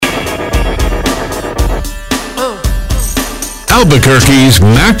Albuquerque's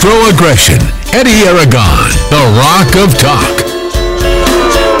macro aggression. Eddy Aragon, the Rock of Talk.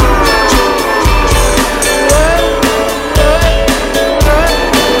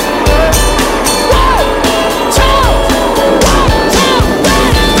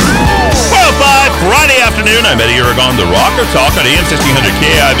 Friday afternoon, I'm Eddy Aragon, the Rock of Talk on AM 1600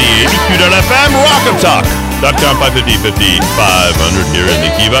 KIV, 82.FM, rockoftalk.com, 550, 500 here in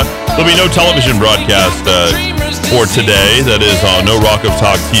the Kiva. There'll be no television broadcast for today. That is on no Rock of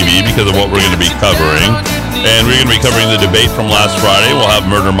Talk TV because of what we're going to be covering. And we're going to be covering the debate from last Friday. We'll have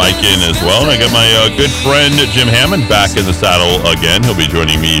Murder Mike in as well. And I got my good friend Jim Hammond back in the saddle again. He'll be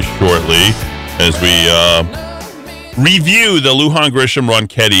joining me shortly as we review the Lujan-Grisham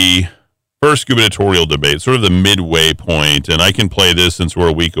Ronchetti first gubernatorial debate, sort of the midway point, and I can play this since we're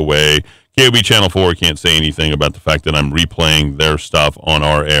a week away. KOB Channel 4 can't say anything about the fact that I'm replaying their stuff on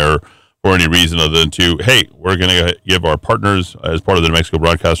our air for any reason other than to, hey, we're going to give our partners, as part of the New Mexico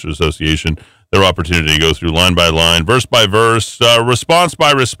Broadcasters Association, their opportunity to go through line by line, verse by verse, response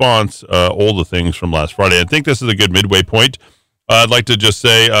by response, all the things from last Friday. I think this is a good midway point. I'd like to just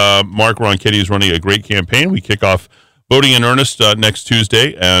say Mark Ronchetti is running a great campaign. We kick off voting in earnest next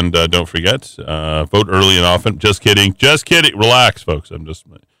Tuesday, and don't forget, vote early and often. Just kidding. Relax, folks.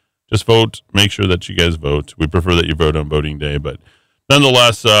 Just vote. Make sure that you guys vote. We prefer that you vote on voting day, but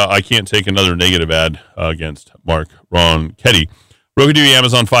nonetheless, I can't take another negative ad against Mark Ronchetti. Roku TV,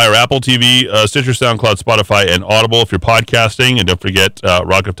 Amazon Fire, Apple TV, Stitcher, SoundCloud, Spotify, and Audible if you're podcasting. And don't forget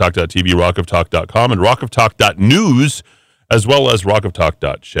rockoftalk.tv, rockoftalk.com, and rockoftalk.news, as well as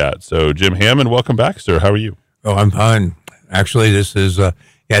rockoftalk.chat. So, Jim Hammond, welcome back, sir. How are you? Oh, I'm fine. Actually, this is a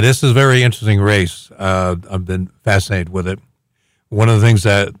very interesting race. I've been fascinated with it. One of the things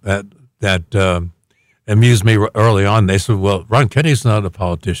that amused me early on, they said, well, Ronchetti's not a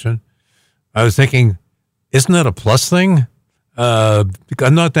politician. I was thinking, isn't that a plus thing? Because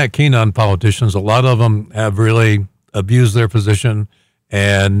I'm not that keen on politicians. A lot of them have really abused their position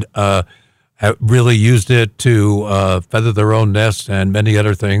and have really used it to feather their own nest and many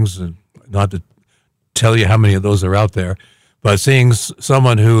other things, and not to tell you how many of those are out there, but seeing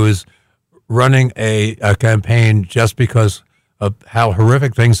someone who is running a campaign just because of how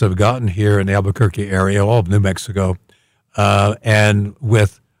horrific things have gotten here in the Albuquerque area, all of New Mexico, and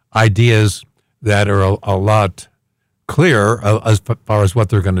with ideas that are a lot clearer as far as what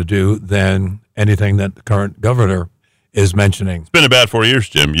they're going to do than anything that the current governor is mentioning. It's been a bad 4 years,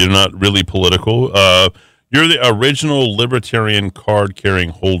 Jim. You're not really political. You're the original libertarian card-carrying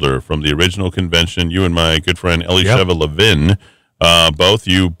holder from the original convention. You and my good friend Elisheva Levin,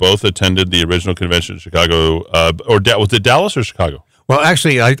 both attended the original convention in Chicago. Was it Dallas or Chicago? Well,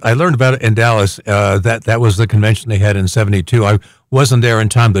 actually, I learned about it in Dallas. That was the convention they had in '72. I wasn't there in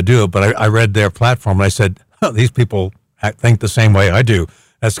time to do it, but I read their platform, and I said, these people think the same way I do.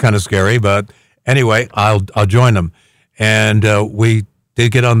 That's kind of scary, but anyway, I'll join them. And we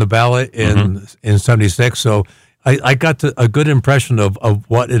did get on the ballot in '76, so I got a good impression of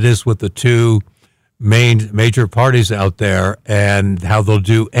what it is with the two major parties out there and how they'll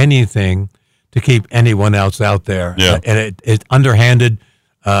do anything to keep anyone else out there. Yeah. And it's underhanded,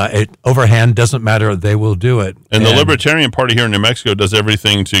 overhand, doesn't matter, they will do it. And the Libertarian Party here in New Mexico does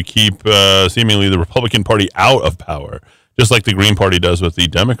everything to keep seemingly the Republican Party out of power, just like the Green Party does with the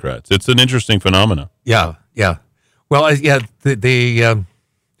Democrats. It's an interesting phenomenon. Yeah. Well, let's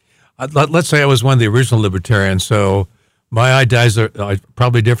say I was one of the original libertarians, so my ideas are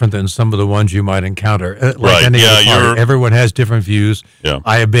probably different than some of the ones you might encounter. Like any other party, everyone has different views. Yeah.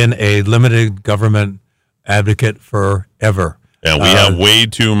 I have been a limited government advocate forever. And we have way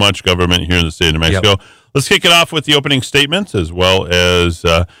too much government here in the state of New Mexico. Yep. Let's kick it off with the opening statements as well as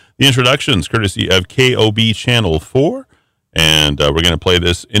the introductions, courtesy of KOB Channel 4. And we're going to play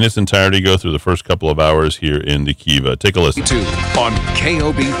this in its entirety, go through the first couple of hours here in the Kiva. Take a listen. On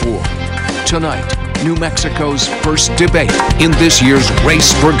KOB4. Tonight, New Mexico's first debate in this year's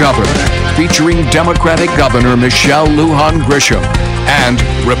race for governor, featuring Democratic Governor Michelle Lujan-Grisham and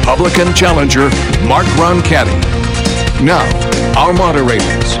Republican challenger Mark Ronchetti. Now, our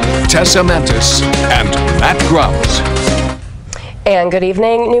moderators, Tessa Mentis and Matt Grubbs. And good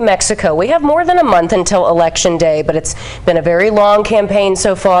evening, New Mexico. We have more than a month until Election Day, but it's been a very long campaign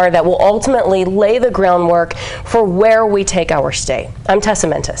so far that will ultimately lay the groundwork for where we take our state. I'm Tessa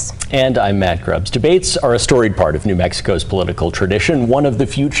Mentis. And I'm Matt Grubbs. Debates are a storied part of New Mexico's political tradition, one of the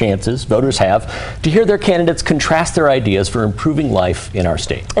few chances voters have to hear their candidates contrast their ideas for improving life in our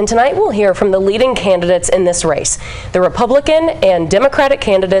state. And tonight we'll hear from the leading candidates in this race, the Republican and Democratic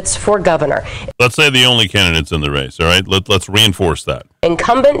candidates for governor. Let's say the only candidates in the race, all right? Let's reinforce reinforce that.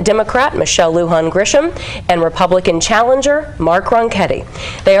 Incumbent Democrat Michelle Lujan-Grisham and Republican challenger Mark Ronchetti.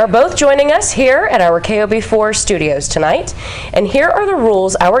 They are both joining us here at our KOB4 studios tonight. And here are the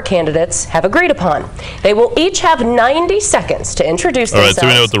rules our candidates have agreed upon. They will each have 90 seconds to introduce themselves. All right, so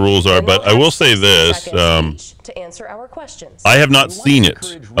we know what the rules are, but I will say this. To answer our questions. I have not seen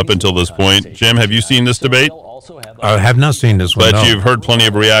it up until this point. Jim, have you seen this debate? I have not seen this one. But you've heard plenty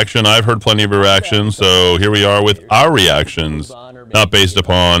of reaction. I've heard plenty of reaction. So here we are with our reactions, not based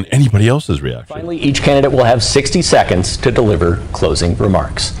upon anybody else's reaction. Finally, each candidate will have 60 seconds to deliver closing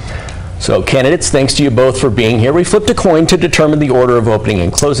remarks. So, candidates, thanks to you both for being here. We flipped a coin to determine the order of opening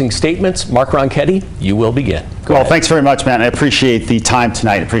and closing statements. Mark Ronchetti, you will begin. Go ahead. Thanks very much, Matt. I appreciate the time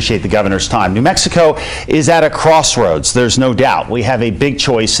tonight. I appreciate the governor's time. New Mexico is at a crossroads, there's no doubt. We have a big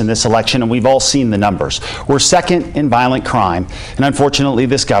choice in this election, and we've all seen the numbers. We're second in violent crime, and unfortunately,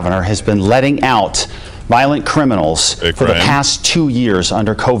 this governor has been letting out violent criminals for the past 2 years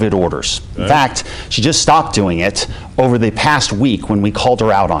under COVID orders. In fact, she just stopped doing it over the past week when we called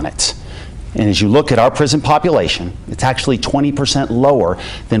her out on it. And as you look at our prison population, it's actually 20% lower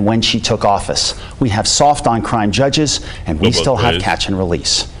than when she took office. We have soft on crime judges, and we still have catch and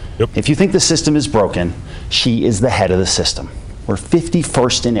release. If you think the system is broken, she is the head of the system. We're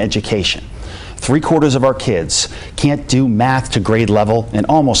 51st in education. 3/4 of our kids can't do math to grade level, and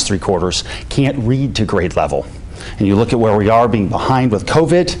almost 3/4 can't read to grade level. And you look at where we are, being behind with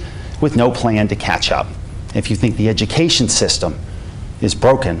COVID, with no plan to catch up. If you think the education system is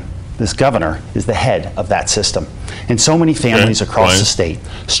broken, this governor is the head of that system. And so many families across the state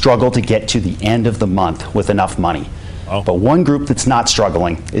struggle to get to the end of the month with enough money. But one group that's not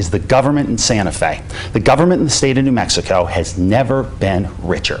struggling is the government in Santa Fe. The government in the state of New Mexico has never been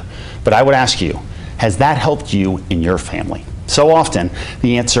richer. But I would ask you, has that helped you in your family? So often,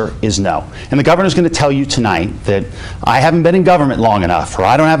 the answer is no. And the governor's going to tell you tonight that I haven't been in government long enough, or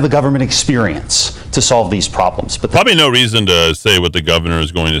I don't have the government experience to solve these problems. But probably no reason to say what the governor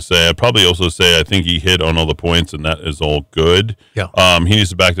is going to say. I'd probably also say I think he hit on all the points, and that is all good. Yeah. He needs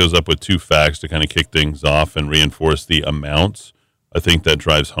to back those up with 2 facts to kind of kick things off and reinforce the amounts. I think that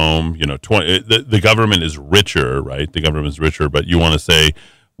drives home, the government is richer, right? The government is richer, but you want to say,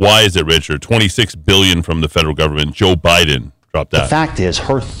 why is it richer? $26 billion from the federal government. Joe Biden dropped that. The fact is,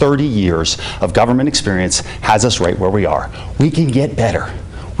 her 30 years of government experience has us right where we are. We can get better.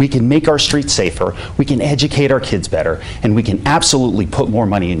 We can make our streets safer. We can educate our kids better. And we can absolutely put more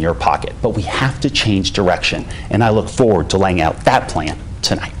money in your pocket. But we have to change direction. And I look forward to laying out that plan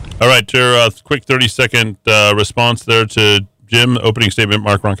tonight. All right, your quick 30-second response there to Jim, opening statement,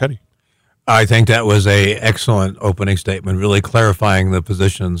 Mark Ronchetti. I think that was a excellent opening statement, really clarifying the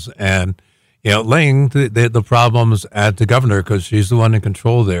positions and laying the problems at the governor, because she's the one in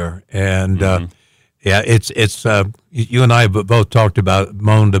control there. And it's you and I both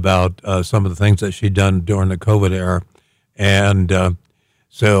moaned about some of the things that she'd done during the COVID era, and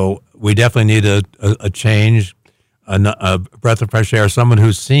so we definitely need a change, a breath of fresh air, someone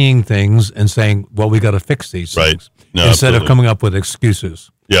who's seeing things and saying, "Well, we got to fix these things," instead of coming up with excuses.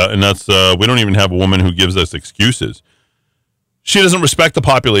 Yeah, and that's we don't even have a woman who gives us excuses. She doesn't respect the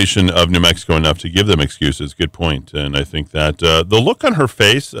population of New Mexico enough to give them excuses. Good point. And I think that the look on her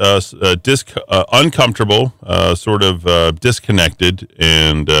face, uncomfortable, sort of disconnected,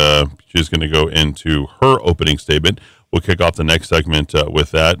 and she's going to go into her opening statement. We'll kick off the next segment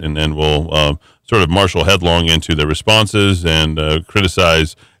with that, and then we'll sort of marshal headlong into the responses and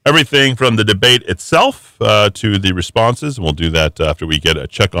criticize everything from the debate itself to the responses. And we'll do that after we get a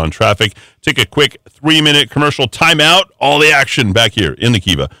check on traffic. Take a quick 3-minute commercial timeout. All the action back here in the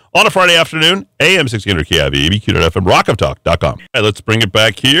Kiva on a Friday afternoon, AM 1600 KIV, ABQ.FM, rockoftalk.com. All right, let's bring it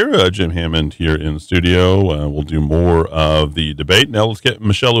back here. Jim Hammond here in the studio. We'll do more of the debate. Now let's get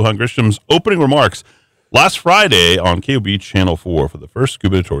Michelle Lujan-Grisham's opening remarks last Friday on KOB Channel 4 for the first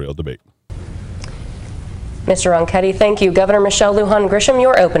gubernatorial debate. Mr. Ronchetti, thank you. Governor Michelle Lujan-Grisham,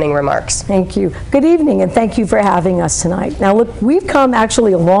 your opening remarks. Thank you. Good evening, and thank you for having us tonight. Now, look, we've come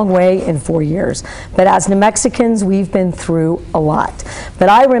actually a long way in 4 years, but as New Mexicans, we've been through a lot. But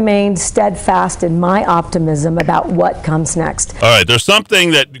I remain steadfast in my optimism about what comes next. All right, there's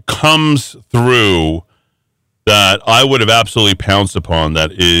something that comes through that I would have absolutely pounced upon that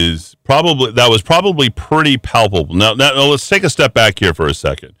was probably pretty palpable. Now let's take a step back here for a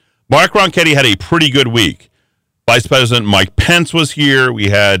second. Mark Ronchetti had a pretty good week. Vice President Mike Pence was here. We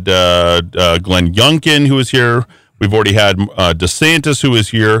had Glenn Youngkin, who was here. We've already had DeSantis, who is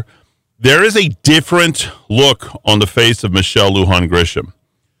here. There is a different look on the face of Michelle Lujan-Grisham.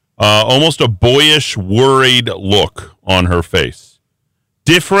 Almost a boyish, worried look on her face.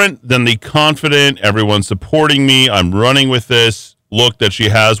 Different than the confident, everyone's supporting me, I'm running with this. look that she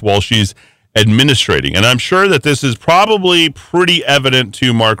has while she's administrating. And I'm sure that this is probably pretty evident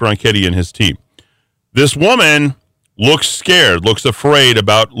to Mark Ronchetti and his team. This woman looks scared, looks afraid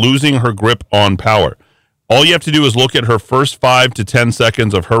about losing her grip on power. All you have to do is look at her first 5 to 10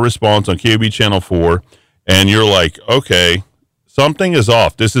 seconds of her response on KOB Channel 4, and you're like, okay, something is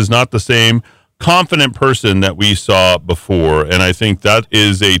off. This is not the same confident person that we saw before. And I think that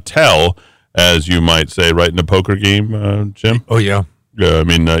is a tell, as you might say, right in a poker game, Jim. Oh, yeah. I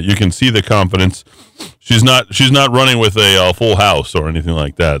mean, you can see the confidence. She's not running with a full house or anything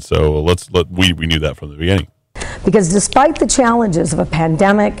like that. So we knew that from the beginning. Because despite the challenges of a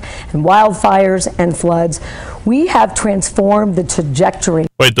pandemic and wildfires and floods, we have transformed the trajectory.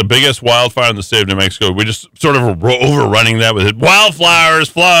 Wait, the biggest wildfire in the state of New Mexico, we just sort of overrunning that with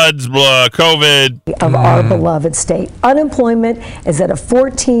wildfires, floods, COVID. Of our beloved state. Unemployment is at a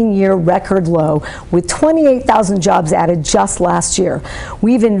 14-year record low with 28,000 jobs added just last year.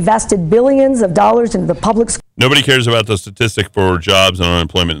 We've invested billions of dollars into the public schools. Nobody cares about the statistic for jobs and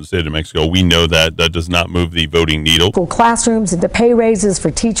unemployment in the state of New Mexico. We know that. That does not move the voting needle. Classrooms, into pay raises for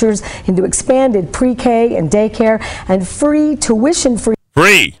teachers, into expanded pre-K and daycare, and free tuition-free.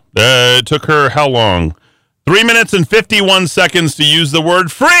 Free. It took her how long? 3 minutes and 51 seconds to use the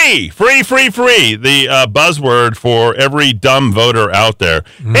word free. Free, free, free. The buzzword for every dumb voter out there.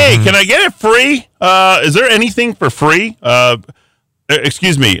 Mm-hmm. Hey, can I get it free? Is there anything for free?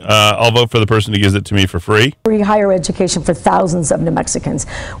 Excuse me, I'll vote for the person who gives it to me for free. Free higher education for thousands of New Mexicans.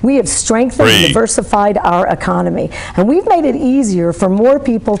 We have strengthened and diversified our economy, and we've made it easier for more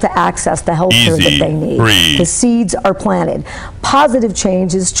people to access the health care that they need. Free. The seeds are planted. Positive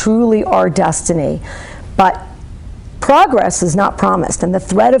change is truly our destiny, but progress is not promised, and the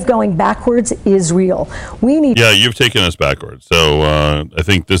threat of going backwards is real. We need you've taken us backwards, so I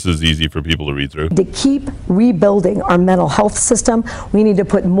think this is easy for people to read through. To keep rebuilding our mental health system, we need to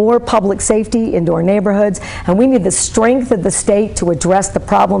put more public safety into our neighborhoods, and we need the strength of the state to address the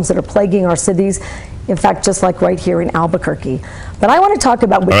problems that are plaguing our cities. In fact, just like right here in Albuquerque. But I want to talk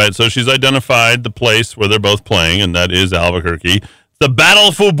about... All right, so she's identified the place where they're both playing, and that is Albuquerque. The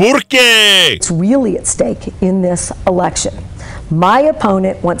battle for Burke. It's really at stake in this election. My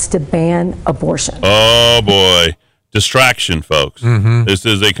opponent wants to ban abortion. Oh, boy. Distraction, folks. Mm-hmm. This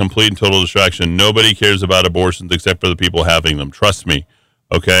is a complete and total distraction. Nobody cares about abortions except for the people having them. Trust me.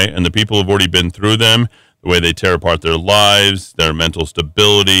 Okay? And the people who have already been through them, the way they tear apart their lives, their mental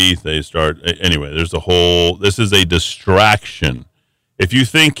stability, they start... Anyway, there's a whole... This is a distraction. If you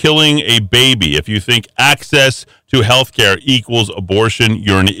think killing a baby, if you think access to health care equals abortion,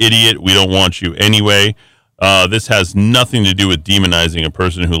 you're an idiot. We don't want you anyway. This has nothing to do with demonizing a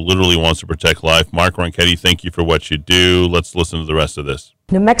person who literally wants to protect life. Mark Ronchetti, thank you for what you do. Let's listen to the rest of this.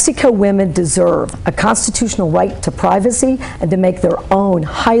 New Mexico women deserve a constitutional right to privacy and to make their own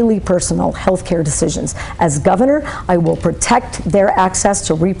highly personal health care decisions. As governor, I will protect their access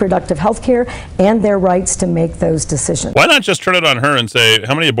to reproductive health care and their rights to make those decisions. Why not just turn it on her and say,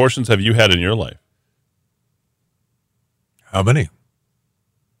 how many abortions have you had in your life? How many?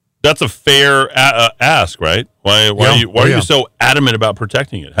 That's a fair ask, right? Why are you so adamant about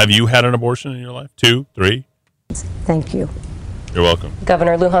protecting it? Have you had an abortion in your life? 2, 3? Thank you. You're welcome.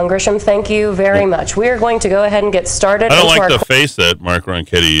 Governor Lujan-Grisham, thank you very much. We are going to go ahead and get started. I don't like the face that Mark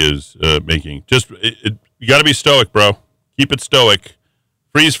Ronchetti is making. You got to be stoic, bro. Keep it stoic.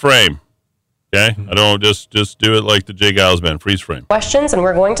 Freeze frame. Okay? I don't just do it like the Jay Giles band. Freeze frame. Questions, and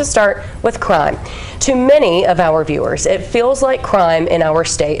we're going to start with crime. To many of our viewers, it feels like crime in our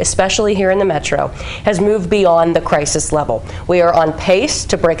state, especially here in the metro, has moved beyond the crisis level. We are on pace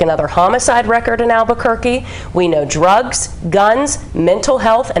to break another homicide record in Albuquerque. We know drugs, guns, mental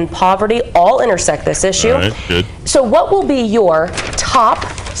health, and poverty all intersect this issue. All right, good. So what will be your top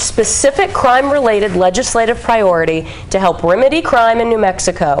specific crime-related legislative priority to help remedy crime in New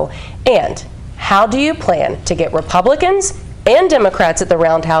Mexico? And how do you plan to get Republicans and Democrats at the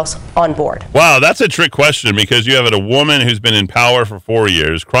Roundhouse on board? Wow, that's a trick question because you have a woman who's been in power for 4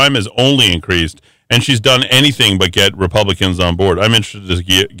 years. Crime has only increased, and she's done anything but get Republicans on board. I'm interested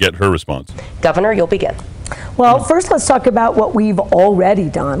to get her response. Governor, you'll begin. Well, first let's talk about what we've already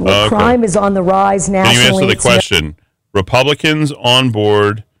done. Okay. Crime is on the rise nationally. Can you answer the question? Republicans on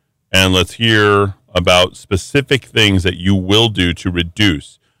board, and let's hear about specific things that you will do to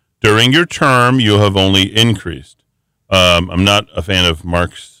reduce. During your term, you have only increased. I'm not a fan of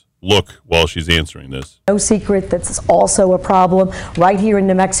Mark's look while she's answering this. No secret that's also a problem right here in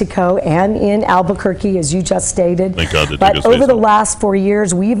New Mexico and in Albuquerque, as you just stated. Thank God that but over the last 4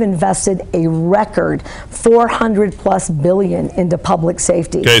 years, we've invested a record $400+ billion into public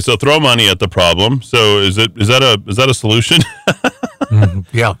safety. Okay, so throw money at the problem. So is that a solution?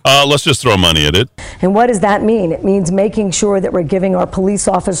 Yeah. Let's just throw money at it. And what does that mean? It means making sure that we're giving our police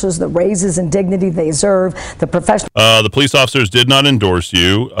officers the raises and dignity they deserve, the professional. The police officers did not endorse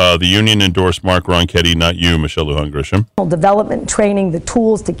you. The union endorsed Mark Ronchetti, not you, Michelle Lujan-Grisham. Development, training, the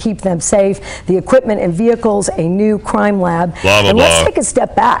tools to keep them safe, the equipment and vehicles, a new crime lab. Blah, blah, and blah. let's take a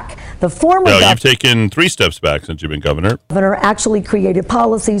step back. The former You've taken 3 steps back since you've been governor. governor actually created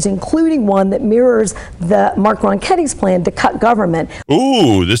policies, including one that mirrors the Mark Ronchetti's plan to cut government.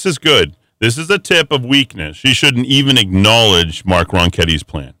 Ooh, this is good. This is a tip of weakness. She shouldn't even acknowledge Mark Ronchetti's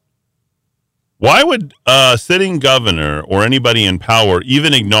plan. Why would a sitting governor or anybody in power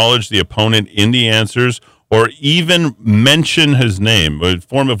even acknowledge the opponent in the answers or even mention his name? A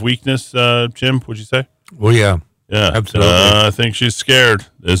form of weakness, Jim, would you say? Well, yeah. Yeah, Absolutely. I think she's scared.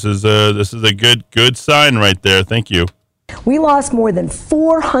 This is a good sign right there. Thank you. We lost more than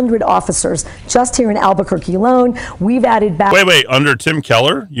 400 officers just here in Albuquerque alone. We've added back. Wait, under Tim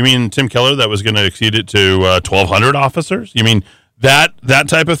Keller? You mean Tim Keller that was going to exceed it to 1,200 officers? You mean that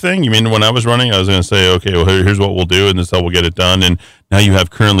type of thing? You mean when I was running, I was going to say, okay, well, here's what we'll do, and this is how we'll get it done. And now you have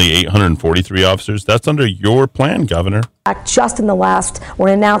currently 843 officers. That's under your plan, Governor. Just in the last, or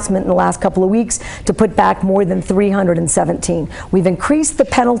an announcement in the last couple of weeks, to put back more than 317. We've increased the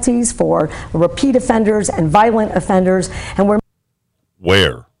penalties for repeat offenders and violent offenders, and we're...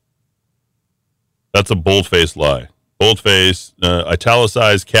 Where? That's a bold-faced lie. Bold-faced,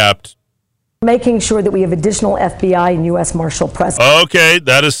 italicized, capped. making sure that we have additional FBI and U.S. Marshal presence. Okay,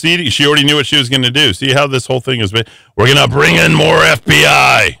 that is seeding. She already knew what she was going to do. See how this whole thing has been? We're going to bring in more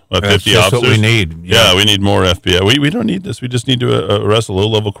FBI. That's 50 just officers. what we need. Yeah, we need more FBI. We don't need this. We just need to arrest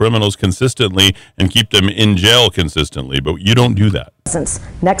low-level criminals consistently and keep them in jail consistently. But you don't do that.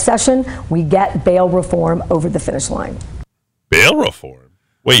 Next session, we get bail reform over the finish line. Bail reform?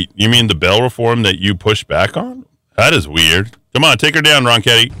 Wait, you mean the bail reform that you push back on? That is weird. Come on, take her down,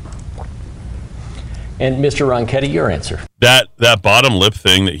 Ronchetti. And Mr. Ronchetti, your answer. That bottom lip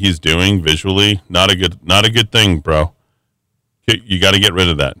thing that he's doing visually, not a good thing, bro. You got to get rid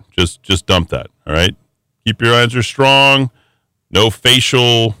of that. Just dump that. All right. Keep your answer strong. No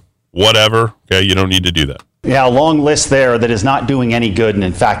facial whatever. Okay, you don't need to do that. Yeah, a long list there that is not doing any good and,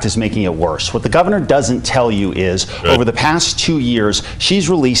 in fact, is making it worse. What the governor doesn't tell you is over the past 2 years, she's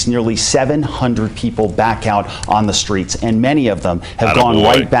released nearly 700 people back out on the streets, and many of them have gone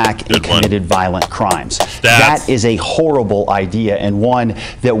right back and committed violent crimes. That is a horrible idea and one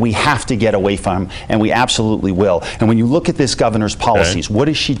that we have to get away from, and we absolutely will. And when you look at this governor's policies, what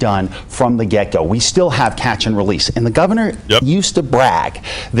has she done from the get-go? We still have catch and release, and the governor used to brag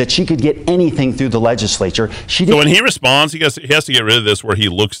that she could get anything through the legislature. So when he responds, he has to get rid of this where he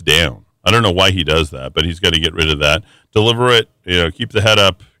looks down. I don't know why he does that, but he's got to get rid of that. Deliver it, keep the head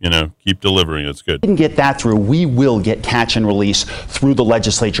up, keep delivering. It's good. If we can get that through, we will get catch and release through the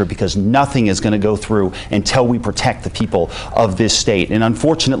legislature because nothing is going to go through until we protect the people of this state. And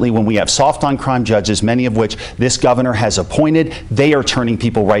unfortunately, when we have soft on crime judges, many of which this governor has appointed, they are turning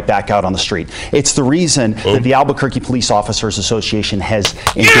people right back out on the street. It's the reason that the Albuquerque Police Officers Association has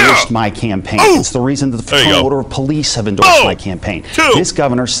endorsed my campaign. It's the reason that the Fraternal Order of Police have endorsed my campaign. This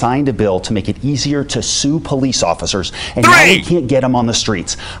governor signed a bill to make it easier to sue police officers, and now we can't get them on the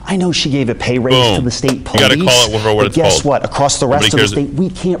streets. I know she gave a pay raise to the state police, you call it what but it's guess called. what? Across the rest of the state, we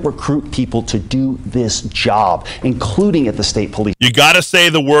can't recruit people to do this job, including at the state police. You got to say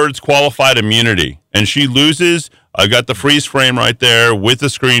the words qualified immunity, and she loses. I got the freeze frame right there with the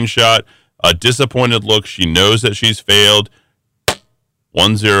screenshot. A disappointed look. She knows that she's failed.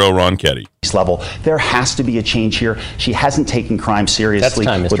 1-0 Ronchetti. Level. There has to be a change here. She hasn't taken crime seriously.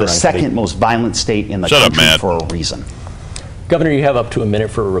 That's time, Mr. We're the Ronchetti. second most violent state in the country for a reason. Governor, you have up to a minute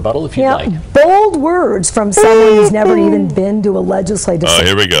for a rebuttal if you'd like. Bold words from someone who's never even been to a legislative session.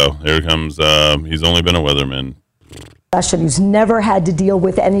 Here we go. Here comes, he's only been a weatherman. Who's never had to deal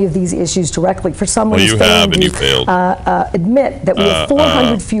with any of these issues directly. For someone Well, who's you have, failing and you to failed. admit that we have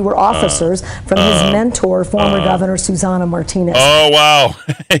 400 fewer officers from his mentor, former Governor Susana Martinez. Oh, wow.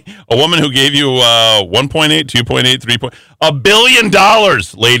 A woman who gave you 1.8, 2.8, 3. $1 billion,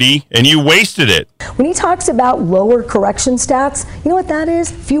 lady, and you wasted it. When he talks about lower correction stats, you know what that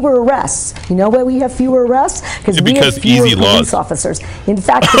is? Fewer arrests. You know why we have fewer arrests? Because we have fewer police officers. In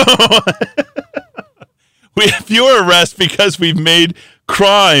fact, we have fewer arrests because we've made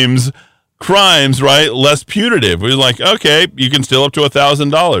crimes, right, less punitive. We're like, okay, you can steal up to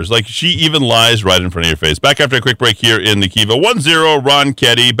 $1,000. Like, she even lies right in front of your face. Back after a quick break here in the Kiva. 1-0,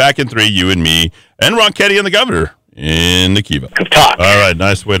 Ronchetti. Back in 3, you and me. And Ronchetti and the governor in the Kiva. Good talk. All right,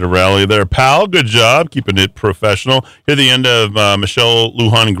 nice way to rally there, pal. Good job keeping it professional. Here at the end of Michelle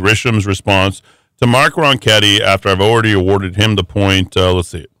Lujan-Grisham's response to Mark Ronchetti after I've already awarded him the point. Let's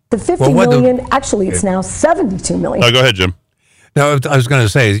see it. The 50 million, actually, it's now 72 million. Go ahead, Jim. No, I was going to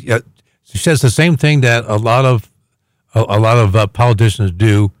say, she says the same thing that a lot of politicians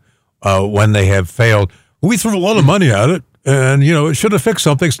do when they have failed. We threw a lot of money at it, and it should have fixed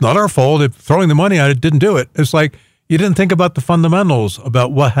something. It's not our fault. If throwing the money at it didn't do it, it's like you didn't think about the fundamentals,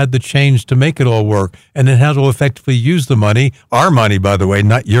 about what had to change to make it all work, and then how to effectively use the money. Our money, by the way,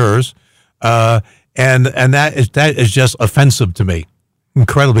 not yours. And that is just offensive to me.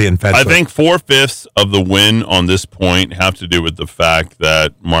 Incredibly offensive. I think 4/5 of the win on this point have to do with the fact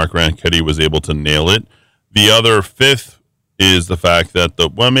that Mark Ronchetti was able to nail it. The other fifth is the fact that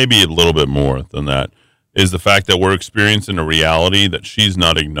maybe a little bit more than that, is the fact that we're experiencing a reality that she's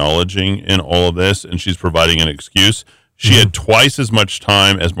not acknowledging in all of this, and she's providing an excuse. She had twice as much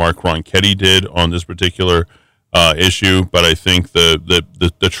time as Mark Ronchetti did on this particular issue, but I think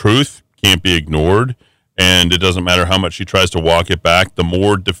the truth can't be ignored, and it doesn't matter how much she tries to walk it back. The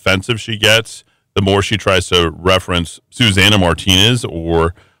more defensive she gets, the more she tries to reference Susana Martinez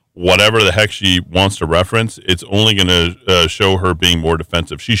or whatever the heck she wants to reference. It's only going to show her being more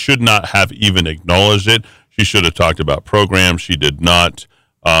defensive. She should not have even acknowledged it. She should have talked about programs. She did not.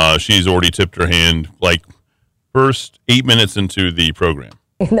 She's already tipped her hand like first 8 minutes into the program.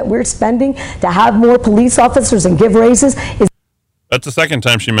 That we're spending to have more police officers and give raises. That's the second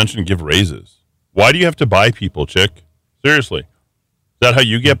time she mentioned give raises. Why do you have to buy people, chick? Seriously. Is that how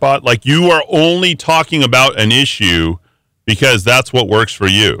you get bought? Like, you are only talking about an issue because that's what works for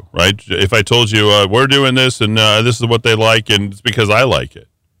you, right? If I told you, we're doing this and this is what they like and it's because I like it.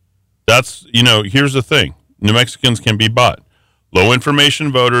 That's, here's the thing. New Mexicans can be bought. Low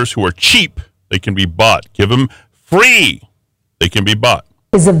information voters who are cheap, they can be bought. Give them free. They can be bought.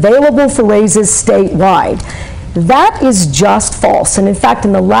 Is available for raises statewide. That is just false. And in fact,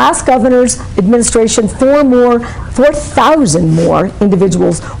 in the last governor's administration, 4,000 more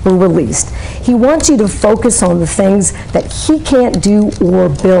individuals were released. He wants you to focus on the things that he can't do or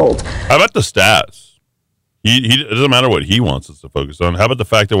build. How about the stats? It doesn't matter what he wants us to focus on. How about the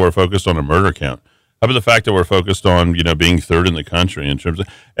fact that we're focused on a murder count? How about the fact that we're focused on, being third in the country in terms of,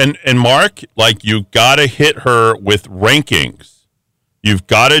 and Mark, you got to hit her with rankings. You've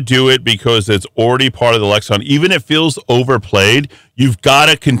got to do it because it's already part of the lexicon. Even if it feels overplayed, you've got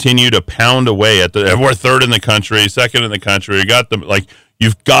to continue to pound away at we're third in the country, second in the country. You got them,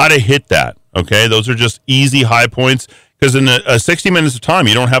 you've got to hit that, okay? Those are just easy high points because in 60 minutes of time,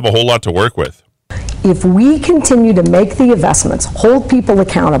 you don't have a whole lot to work with. If we continue to make the investments, hold people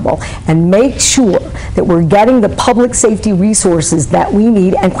accountable, and make sure that we're getting the public safety resources that we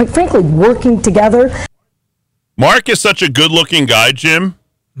need, and quite frankly, working together. Mark is such a good-looking guy, Jim.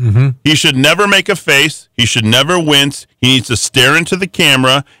 Mm-hmm. He should never make a face. He should never wince. He needs to stare into the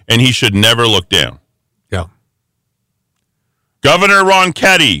camera, and he should never look down. Yeah. Governor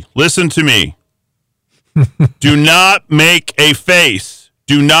Ronchetti, listen to me. Do not make a face.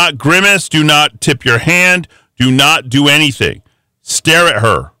 Do not grimace. Do not tip your hand. Do not do anything. Stare at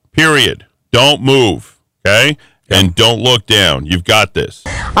her, period. Don't move, okay? And don't look down. You've got this.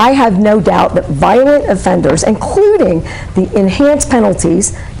 I have no doubt that violent offenders, including the enhanced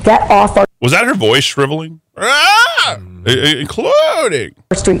penalties, get off our... Was that her voice shriveling? Including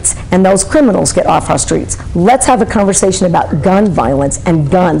our streets, and those criminals get off our streets. Let's have a conversation about gun violence and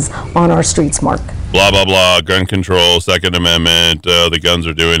guns on our streets, Mark. Blah, blah, blah. Gun control, Second Amendment. The guns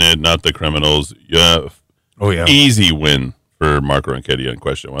are doing it, not the criminals. Yeah. Oh, yeah. Easy win for Mark Ronchetti on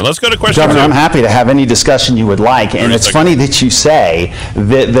question one. Let's go to question Governor, two. I'm happy to have any discussion you would like. And it's funny that you say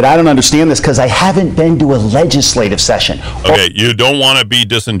that I don't understand this because I haven't been to a legislative session. Okay, you don't want to be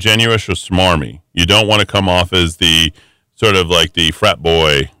disingenuous or smarmy. You don't want to come off as the sort of like the frat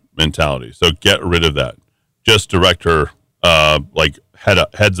boy mentality. So get rid of that. Just direct her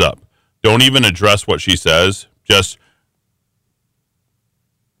heads up. Don't even address what she says. Just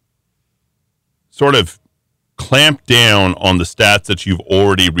sort of clamp down on the stats that you've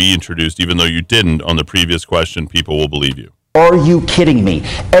already reintroduced, even though you didn't on the previous question. People will believe you. Are you kidding me?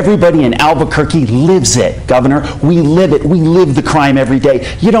 Everybody in Albuquerque lives it, Governor. We live it. We live the crime every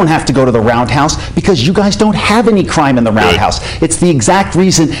day. You don't have to go to the roundhouse because you guys don't have any crime in the roundhouse. It's the exact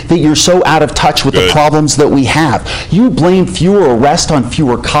reason that you're so out of touch with the problems that we have. You blame fewer arrests on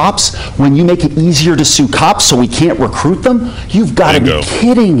fewer cops when you make it easier to sue cops so we can't recruit them? You've got to be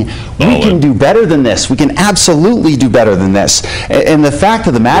kidding. We can do better than this. We can absolutely do better than this. And the fact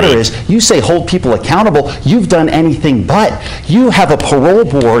of the matter is, you say hold people accountable. You've done anything but. You have a parole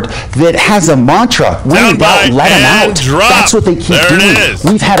board that has a mantra. When in doubt, let them out. Drop. That's what they keep doing.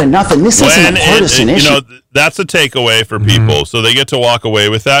 We've had enough, and this isn't a partisan issue. that's a takeaway for people. So they get to walk away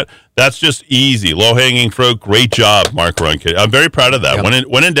with that. That's just easy. Low-hanging fruit. Great job, Mark Ronchetti. I'm very proud of that. Yep.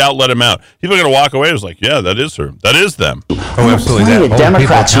 When in doubt, let him out. People are going to walk away. It was like, yeah, that is her. That is them. I know plenty of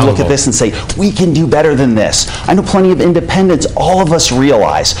Democrats who look at this and say, we can do better than this. I know plenty of independents. All of us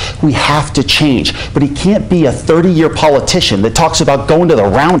realize we have to change. But he can't be a 30-year politician that talks about going to the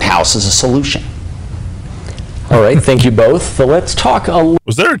roundhouse as a solution. All right, thank you both. So let's talk a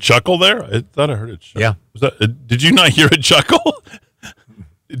Was there a chuckle there? I thought I heard a chuckle. Yeah. Was that, did you not hear a chuckle?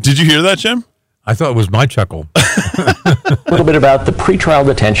 Did you hear that, Jim? I thought it was my chuckle. A little bit about the pretrial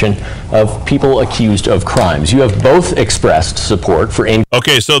detention of people accused of crimes. You have both expressed support for...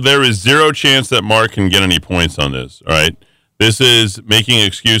 Okay, so there is zero chance that Mark can get any points on this, all right? This is making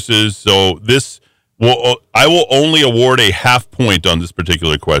excuses, so I will only award a half point on this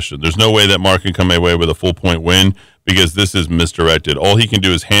particular question. There's no way that Mark can come away with a full point win because this is misdirected. All he can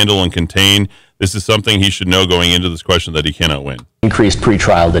do is handle and contain. This is something he should know going into this question that he cannot win. Increased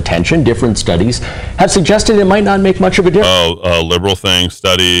pretrial detention. Different studies have suggested it might not make much of a difference. Liberal thing,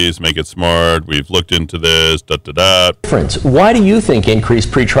 studies, make it smart. We've looked into this, Difference. Why do you think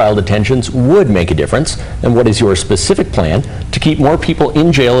increased pretrial detentions would make a difference? And what is your specific plan to keep more people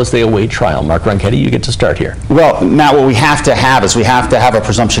in jail as they await trial? Mark Ronchetti, you get to start here. Well, Matt, what we have to have is we have to have a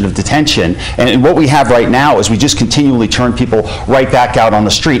presumption of detention. And what we have right now is we just continually turn people right back out on the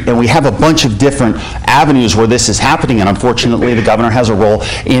street. And we have a bunch of different avenues where this is happening. And unfortunately, the governor has a role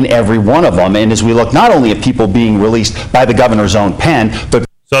in every one of them. And as we look not only at people being released by the governor's own pen, but...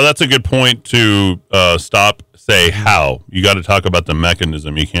 So that's a good point to stop, say how. You got to talk about the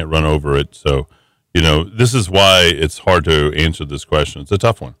mechanism. You can't run over it. So, you know, this is why it's hard to answer this question. It's a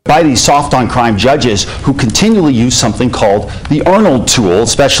tough one. By these soft on crime judges who continually use something called the Arnold tool,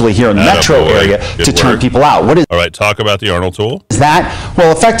 especially here in the metro area, to turn people out. What is... All right, talk about the Arnold tool. Is that?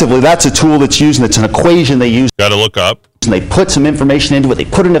 Well, effectively, that's a tool that's used, and it's an equation they use. Got to look up. And they put some information into it, they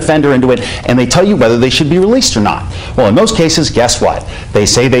put an offender into it, and they tell you whether they should be released or not. Well, in most cases, guess what? They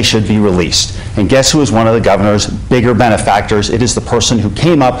say they should be released. And guess who is one of the governor's bigger benefactors? It is the person who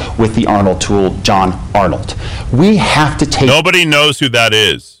came up with the Arnold tool, John Arnold. We have to take... Nobody knows who that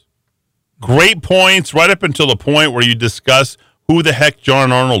is. Great points, right up until the point where you discuss who the heck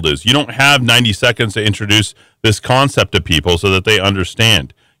John Arnold is. You don't have 90 seconds to introduce this concept to people so that they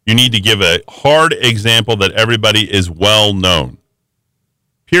understand. You need to give a hard example that everybody is well known.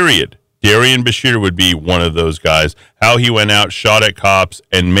 Period. Darian Bashir would be one of those guys. How he went out, shot at cops,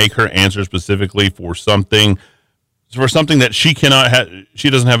 and make her answer specifically for something that she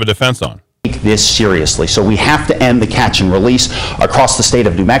doesn't have a defense on. Take this seriously. So we have to end the catch and release across the state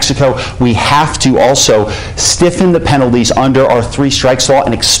of New Mexico. We have to also stiffen the penalties under our 3 strikes law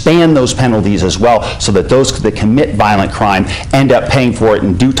and expand those penalties as well so that those that commit violent crime end up paying for it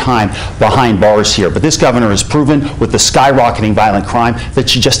in due time behind bars here. But this governor has proven with the skyrocketing violent crime that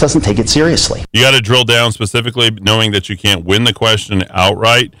she just doesn't take it seriously. You got to drill down specifically, knowing that you can't win the question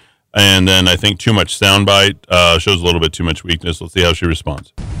outright. And then I think too much soundbite shows a little bit too much weakness. Let's see how she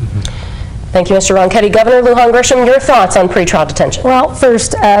responds. Thank you, Mr. Ronchetti. Governor Lujan-Grisham, your thoughts on pretrial detention? Well,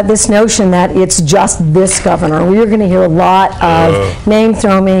 first, this notion that it's just this governor. We are going to hear a lot of name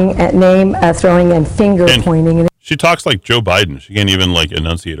throwing and finger pointing. She talks like Joe Biden. She can't even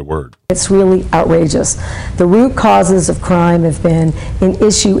enunciate a word. It's really outrageous. The root causes of crime have been an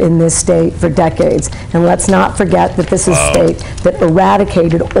issue in this state for decades. And let's not forget that this is a state that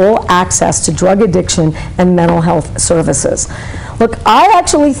eradicated all access to drug addiction and mental health services. Look, I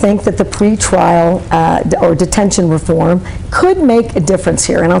actually think that the pretrial or detention reform could make a difference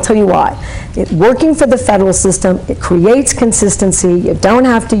here, and I'll tell you why. Working for the federal system, it creates consistency. You don't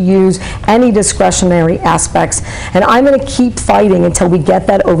have to use any discretionary aspects, and I'm going to keep fighting until we get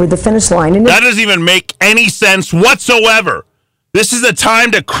that over the finish line. And that doesn't even make any sense whatsoever. This is the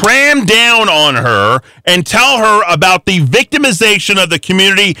time to cram down on her and tell her about the victimization of the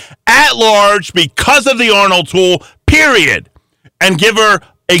community at large because of the Arnold tool, period. And give her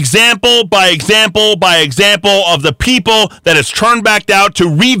example by example by example of the people that it's turned back out to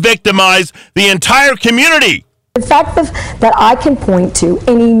re-victimize the entire community. The fact that I can point to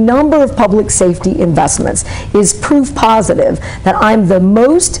any number of public safety investments is proof positive that I'm the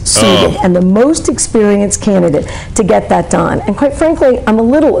most suited and the most experienced candidate to get that done. And quite frankly, I'm a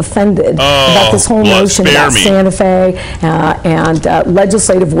little offended about this whole notion about Santa Fe and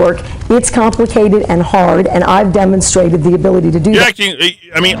legislative work. It's complicated and hard, and I've demonstrated the ability to do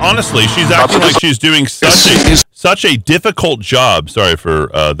that. Honestly, she's acting like she's doing such a difficult job. Sorry for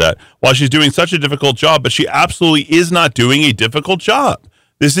that. While she's doing such a difficult job, but she absolutely is not doing a difficult job.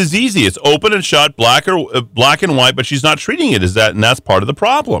 This is easy. It's open and shut, black and white, but she's not treating it as that, and that's part of the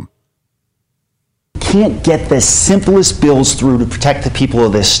problem. can't get the simplest bills through to protect the people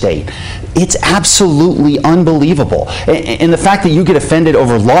of this state. It's absolutely unbelievable. And the fact that you get offended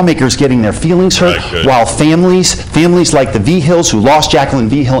over lawmakers getting their feelings hurt, while families like the V-Hills who lost Jacqueline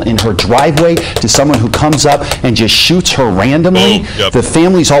V-Hill in her driveway to someone who comes up and just shoots her randomly, the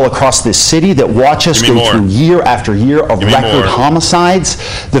families all across this city that watch us go through year after year of record homicides,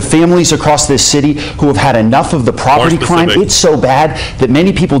 the families across this city who have had enough of the property crime. It's so bad that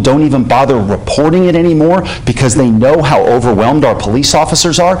many people don't even bother reporting it anymore because they know how overwhelmed our police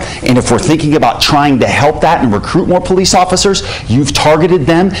officers are. And if we're thinking about trying to help that and recruit more police officers, you've targeted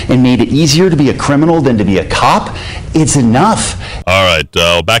them and made it easier to be a criminal than to be a cop. It's enough. All right,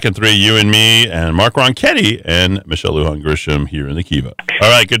 back in 3, you and me and Mark Ronchetti and Michelle Lujan-Grisham here in the Kiva. All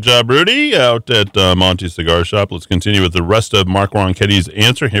right, good job, Rudy, out at Monty's Cigar Shop. Let's continue with the rest of Mark Ronchetti's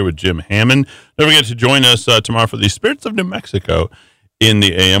answer here with Jim Hammond. Don't forget to join us tomorrow for the Spirits of New Mexico in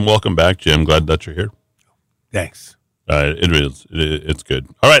the AM. Welcome back, Jim. Glad that you're here. Thanks. It's good.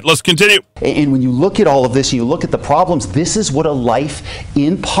 All right, let's continue. And when you look at all of this and you look at the problems, this is what a life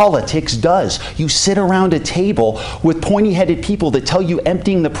in politics does. You sit around a table with pointy-headed people that tell you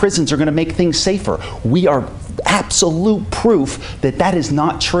emptying the prisons are going to make things safer. We are absolute proof that that is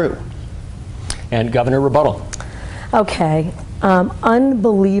not true. And Governor, rebuttal. Okay,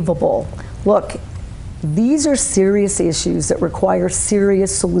 unbelievable. Look, these are serious issues that require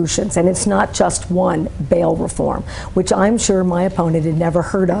serious solutions, and it's not just one, bail reform, which I'm sure my opponent had never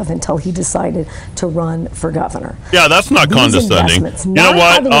heard of until he decided to run for governor. Yeah, that's not condescending. You know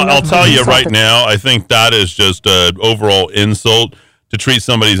what? I'll tell you right now, I think that is just an overall insult to treat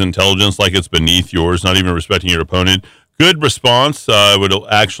somebody's intelligence like it's beneath yours, not even respecting your opponent. Good response. I would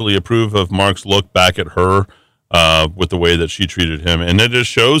actually approve of Mark's look back at her with the way that she treated him, and it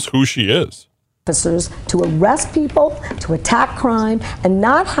just shows who she is. Officers to arrest people, to attack crime, and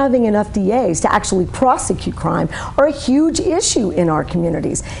not having enough DAs to actually prosecute crime are a huge issue in our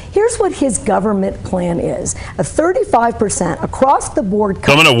communities. Here's what his government plan is: a 35% across the board.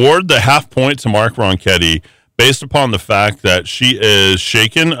 So I'm going to award the half point to Mark Ronchetti based upon the fact that she is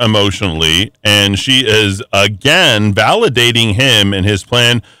shaken emotionally, and she is again validating him and his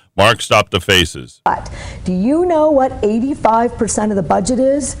plan. Mark, stop the faces. But do you know what 85% of the budget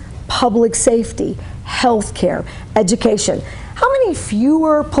is? Public safety, health care, education. How many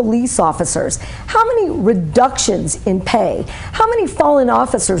fewer police officers? How many reductions in pay? How many fallen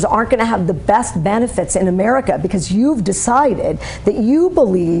officers aren't going to have the best benefits in America because you've decided that you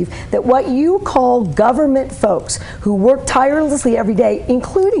believe that what you call government folks who work tirelessly every day,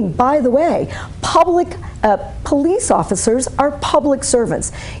 including, by the way, public police officers, are public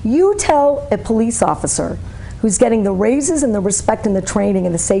servants. You tell a police officer who's getting the raises and the respect and the training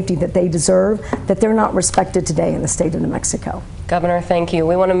and the safety that they deserve, that they're not respected today in the state of New Mexico. Governor, thank you.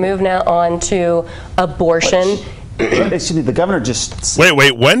 We want to move now on to abortion. Excuse me, the governor just...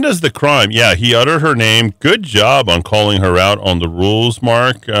 Wait, when does the crime... Yeah, he uttered her name. Good job on calling her out on the rules,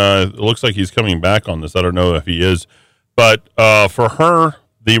 Mark. It looks like he's coming back on this. I don't know if he is. But for her,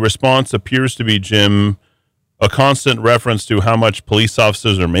 the response appears to be, Jim, a constant reference to how much police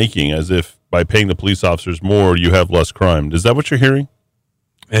officers are making, as if by paying the police officers more, you have less crime. Is that what you're hearing?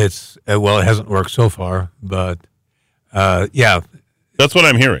 It's well, it hasn't worked so far, but yeah. That's what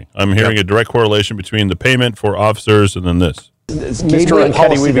I'm hearing. I'm hearing a direct correlation between the payment for officers and then this. Mr.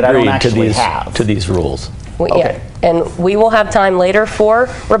 Ronchetti, we've agreed to these rules. Yeah, and we will have time later for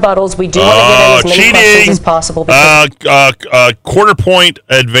rebuttals. We do want to get in as many questions as possible. Quarter point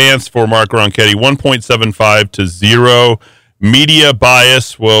advance for Mark Ronchetti, 1.75 to 0. Media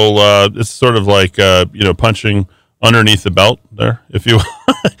bias will, it's sort of like, punching underneath the belt there. If you,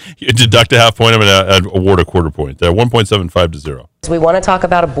 you deduct a half point, I'm going to award a quarter point there, 1.75 to 0. We want to talk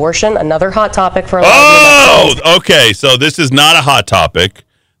about abortion, another hot topic for a lot of people. Okay, so this is not a hot topic.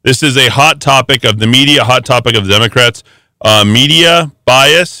 This is a hot topic of the media, hot topic of the Democrats. Media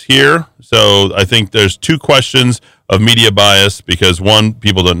bias here. So I think there's two questions of media bias because one,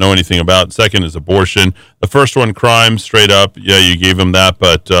 people don't know anything about. Second is abortion. The first one, crime, straight up. Yeah, you gave them that,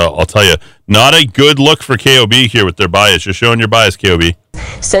 but I'll tell you, not a good look for KOB here with their bias. You're showing your bias, KOB.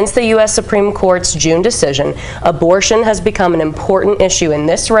 Since the U.S. Supreme Court's June decision, abortion has become an important issue in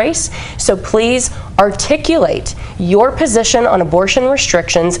this race. So please articulate your position on abortion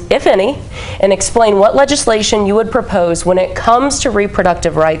restrictions, if any, and explain what legislation you would propose when it comes to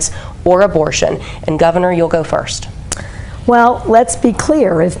reproductive rights or abortion. And Governor, you'll go first. Well, let's be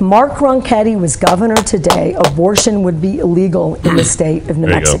clear. If Mark Ronchetti was governor today, abortion would be illegal in the state of New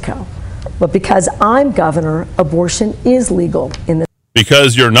Mexico. But because I'm governor, abortion is legal in the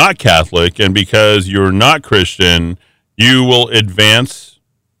Because you're not Catholic and because you're not Christian, you will advance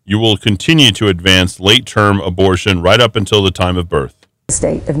you will continue to advance late-term abortion right up until the time of birth.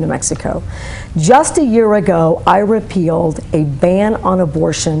 State of New Mexico. Just a year ago, I repealed a ban on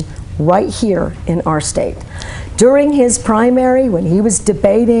abortion right here in our state. During his primary, when he was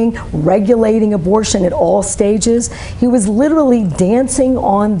debating regulating abortion at all stages, he was literally dancing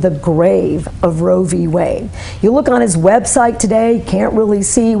on the grave of Roe v. Wade. You look on his website today, can't really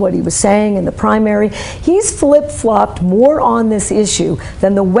see what he was saying in the primary. He's flip-flopped more on this issue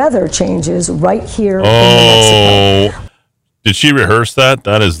than the weather changes right here in New Mexico. Did she rehearse that?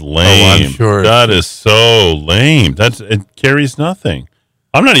 That is lame. Oh, I'm sure. That is so lame. It carries nothing.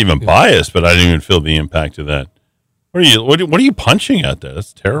 I'm not even biased, but I didn't even feel the impact of that. What are you punching at there?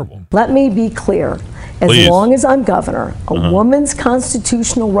 That's terrible. Let me be clear. As long as I'm governor, a woman's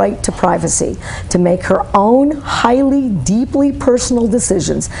constitutional right to privacy to make her own highly, deeply personal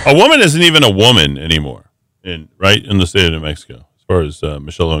decisions. A woman isn't even a woman anymore, in the state of New Mexico, as far as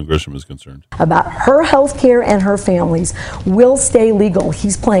Michelle Lujan-Grisham is concerned. About her health care and her family's will stay legal.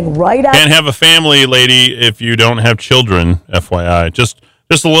 He's playing right out. Can't have a family, lady, if you don't have children, FYI.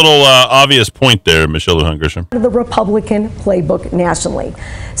 Just a little obvious point there, Michelle Lujan-Grisham. The Republican playbook nationally.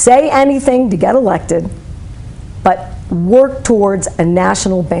 Say anything to get elected, but work towards a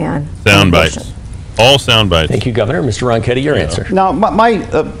national ban. Sound bites. All sound bites. Thank you, Governor. Mr. Ronchetti, your answer. Now, my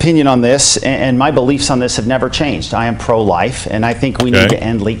opinion on this and my beliefs on this have never changed. I am pro-life, and I think we need to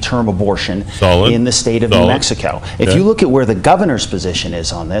end late-term abortion in the state of New Mexico. If you look at where the governor's position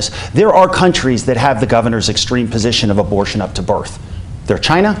is on this, there are countries that have the governor's extreme position of abortion up to birth. They're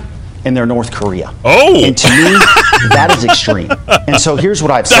China and they're North Korea. Oh! And to me, that is extreme. And so here's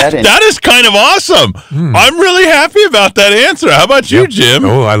what I've said. That is kind of awesome. I'm really happy about that answer. How about you, Jim?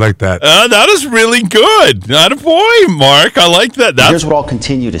 Oh, I like that. That is really good. Not a boy, Mark. I like that. Here's what I'll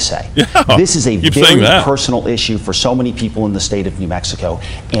continue to say. Yeah, this is a very personal issue for so many people in the state of New Mexico,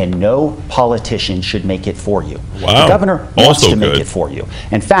 and no politician should make it for you. Wow. The governor wants to make it for you.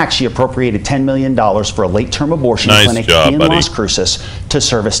 In fact, she appropriated $10 million for a late-term abortion clinic in Las Cruces to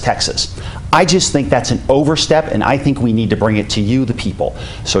service Texas. I just think that's an overstep, and I think we need to bring it to you, the people.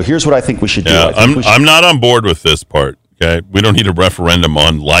 So here's what I think we should do. I'm not on board with this part. Okay, we don't need a referendum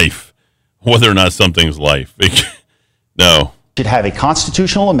on life, whether or not something's life. No. Should have a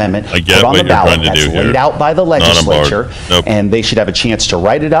constitutional amendment put on the what ballot you're trying to that's do laid here. out by the legislature, Nope. and they should have a chance to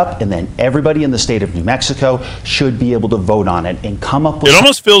write it up, and then everybody in the state of New Mexico should be able to vote on it and come up with. It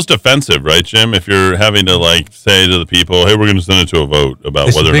almost feels defensive, right, Jim? If you're having to say to the people, "Hey, we're going to send it to a vote about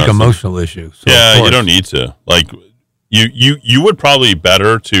it's whether a big or not." Emotional issue. So yeah, you don't need to. You would probably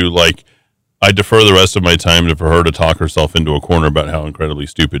better to I defer the rest of my time for her to talk herself into a corner about how incredibly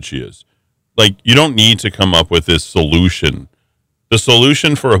stupid she is. You don't need to come up with this solution. The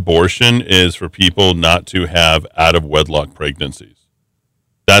solution for abortion is for people not to have out-of-wedlock pregnancies.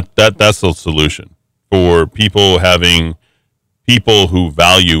 That's the solution. For people who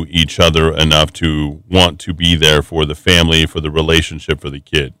value each other enough to want to be there for the family, for the relationship, for the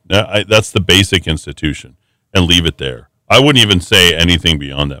kid. That's the basic institution, and leave it there. I wouldn't even say anything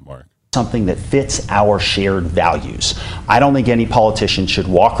beyond that, Mark. Something that fits our shared values. I don't think any politician should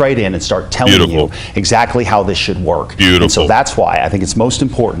walk right in and start telling you exactly how this should work. Beautiful. And so that's why I think it's most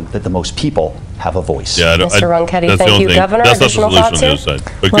important that the most people have a voice. Yeah, Mr. Ronchetti, thank you, Governor. Additional thoughts here?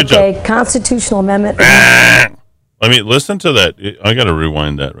 But good job. Constitutional amendment. Listen to that. I got to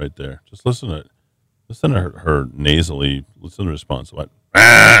rewind that right there. Just listen to it. Listen to her nasally. Listen to the response. What?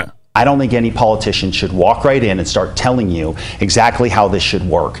 I don't think any politician should walk right in and start telling you exactly how this should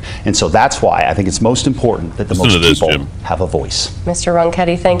work. And so that's why I think it's most important that the most people have a voice. Mr.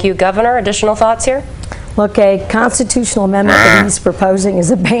 Ronchetti, thank you, Governor. Additional thoughts here? Look, a constitutional amendment that he's proposing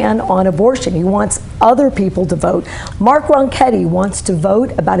is a ban on abortion. He wants other people to vote. Mark Ronchetti wants to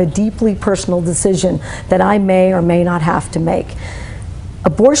vote about a deeply personal decision that I may or may not have to make.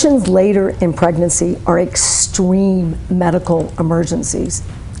 Abortions later in pregnancy are extreme medical emergencies.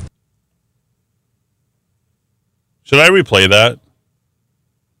 Should I replay that?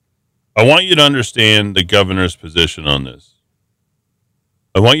 I want you to understand the governor's position on this.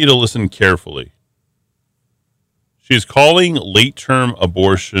 I want you to listen carefully. She's calling late-term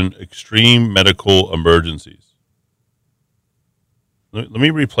abortion extreme medical emergencies. Let me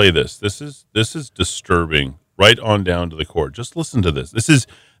replay this. This is disturbing right on down to the core. Just listen to this.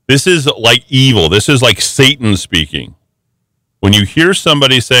 This is like evil. This is like Satan speaking. When you hear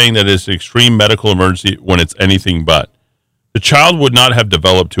somebody saying that it's an extreme medical emergency when it's anything but, the child would not have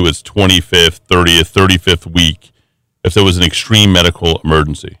developed to its 25th, 30th, 35th week if there was an extreme medical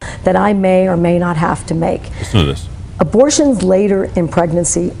emergency. That I may or may not have to make. Listen to this. Abortions later in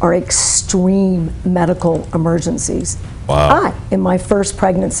pregnancy are extreme medical emergencies. I, in my first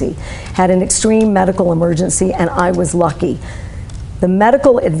pregnancy, had an extreme medical emergency, and I was lucky. The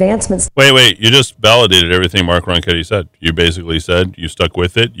medical advancements. Wait. You just validated everything Mark Ronchetti said. You basically said you stuck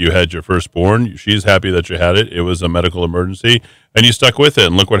with it. You had your firstborn. She's happy that you had it. It was a medical emergency, and you stuck with it.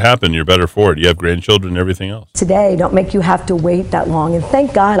 And look what happened. You're better for it. You have grandchildren and everything else. Today don't make you have to wait that long. And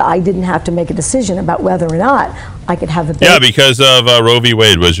thank God I didn't have to make a decision about whether or not I could have a baby. Yeah, because of Roe v.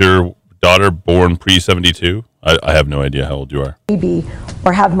 Wade. Was your daughter born pre-72? I have no idea how old you are. Baby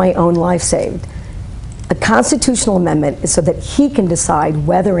or have my own life saved. A constitutional amendment is so that he can decide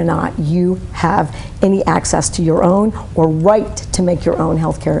whether or not you have any access to your own or right to make your own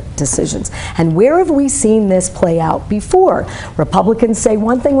health care decisions. And where have we seen this play out before? Republicans say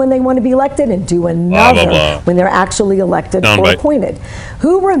one thing when they want to be elected and do another when they're actually elected or appointed.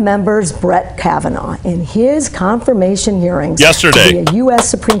 Who remembers Brett Kavanaugh in his confirmation hearings? Yesterday. A U.S.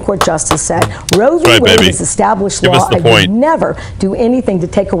 Supreme Court justice said, Roe v. Wade is established law. I would never do anything to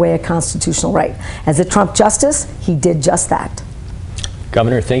take away a constitutional right. As a Trump justice, he did just that.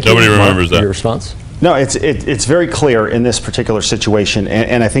 Governor, thank you. Nobody remembers that. Your response? No, it's very clear in this particular situation,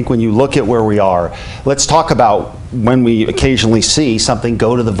 and I think when you look at where we are, let's talk about when we occasionally see something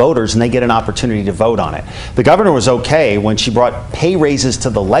go to the voters and they get an opportunity to vote on it. The governor was okay when she brought pay raises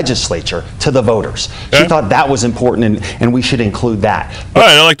to the legislature to the voters. She thought that was important, and we should include that. All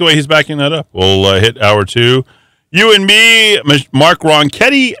right, I like the way he's backing that up. We'll hit hour 2. You and me, Mark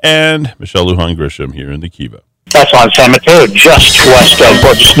Ronchetti, and Michelle Lujan-Grisham here in the Kiva. That's on San Mateo, just west of,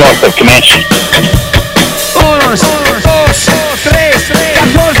 or just north of Comanche.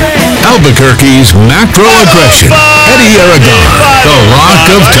 Albuquerque's macro-aggression. Eddy Aragon, the Rock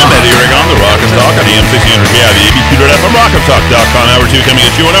of Talk. Eddy Aragon, the Rock of Talk on AM 1600 KIV, ABC.FM, rockoftalk.com. Hour 2 coming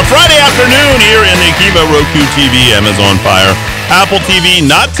at you on a Friday afternoon here in the Kiva. Roku TV, Amazon Fire, Apple TV.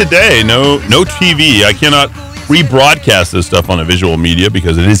 Not today. No TV. I cannot rebroadcast this stuff on a visual media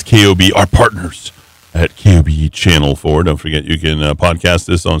because it is KOB, our partners at KOB Channel 4. Don't forget you can podcast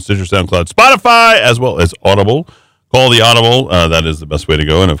this on Stitcher, SoundCloud, Spotify, as well as Audible. Call the Audible. That is the best way to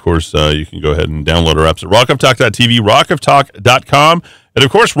go. And, of course, you can go ahead and download our apps at rockoftalk.tv, rockoftalk.com, and,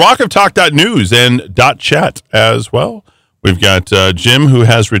 of course, rockoftalk.news and .chat as well. We've got Jim, who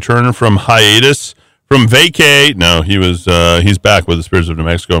has returned from hiatus, from vacay. No, he's back with the Spirits of New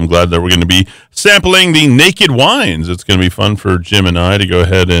Mexico. I'm glad that we're going to be sampling the naked wines. It's going to be fun for Jim and I to go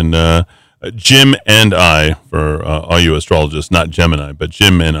ahead and Jim and I, for all you astrologists, not Gemini, but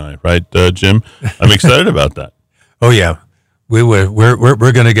Jim and I, right, Jim? I'm excited about that. Oh yeah, we're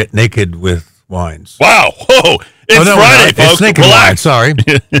going to get naked with wines. Wow! Whoa! It's Friday, folks. It's naked wine. Sorry.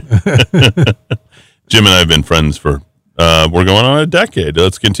 Jim and I have been friends for we're going on a decade.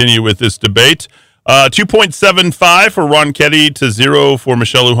 Let's continue with this debate. 2.75 for Ronchetti to 0 for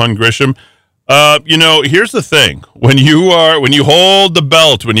Michelle Lujan-Grisham. Here's the thing: when you hold the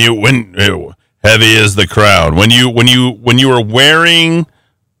belt, when heavy is the crown, when you are wearing,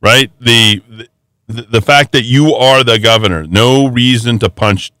 right, the fact that you are the governor, no reason to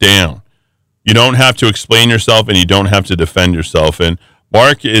punch down. You don't have to explain yourself, and you don't have to defend yourself. And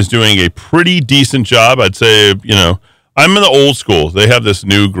Mark is doing a pretty decent job. I'd say, I'm in the old school. They have this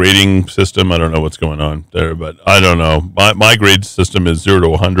new grading system. I don't know what's going on there, but I don't know. My grade system is 0 to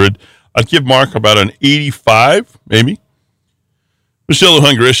 100. I'd give Mark about an 85, maybe. Michelle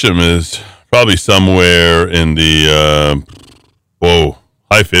Lujan-Grisham is probably somewhere in the,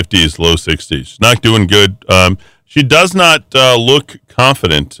 high 50s, low 60s. Not doing good. She does not look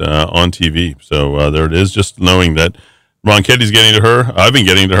confident on TV. So there it is, just knowing that Ronchetti's getting to her. I've been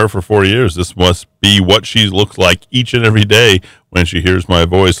getting to her for 4 years. This must be what she looks like each and every day when she hears my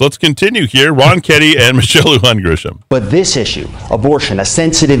voice. Let's continue here. Ronchetti and Michelle Lujan-Grisham. But this issue, abortion, a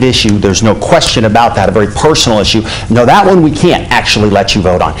sensitive issue, there's no question about that, a very personal issue. No, that one we can't actually let you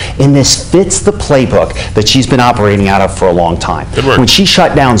vote on. And this fits the playbook that she's been operating out of for a long time. Good work. When she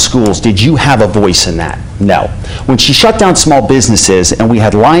shut down schools, did you have a voice in that? No. When she shut down small businesses and we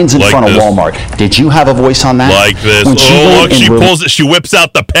had lines in front of Walmart, did you have a voice on that? Like this. Look, she pulls it. She whips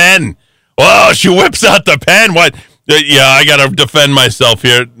out the pen. Oh, she whips out the pen. What? Yeah, I got to defend myself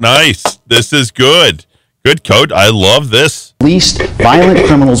here. Nice. This is good. Good code. I love this. Least violent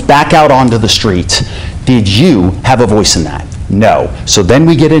criminals back out onto the streets. Did you have a voice in that? No. So then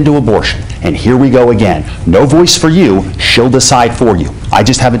we get into abortion. And here we go again. No voice for you. She'll decide for you. I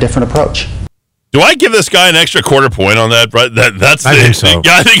just have a different approach. Do I give this guy an extra quarter point on that? Right? That's I think so.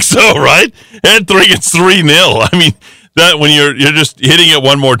 I think so, right? And it's 3-0. I mean, that when you're just hitting it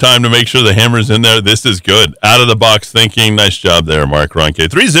one more time to make sure the hammer's in there, this is good. Out of the box thinking. Nice job there, Mark Ronchetti.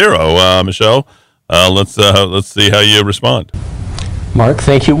 3-0, Michelle. Let's see how you respond. Mark,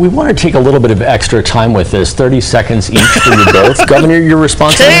 thank you. We want to take a little bit of extra time with this, 30 seconds each for you both. Governor, your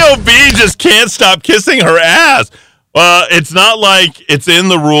response to this? KOB just can't stop kissing her ass. It's not like it's in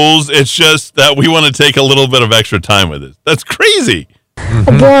the rules. It's just that we want to take a little bit of extra time with it. That's crazy.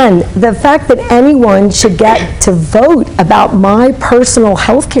 Again, the fact that anyone should get to vote about my personal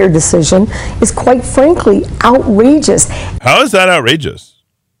health care decision is quite frankly outrageous. How is that outrageous?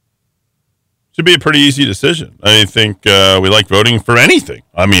 Should be a pretty easy decision. I think we like voting for anything.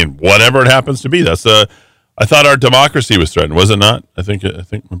 I mean, whatever it happens to be. I thought our democracy was threatened, was it not?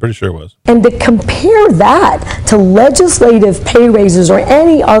 I'm pretty sure it was. And to compare that to legislative pay raises or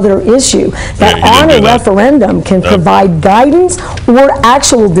any other issue that on a referendum can provide guidance or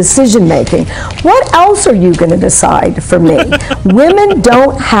actual decision making. What else are you going to decide for me? Women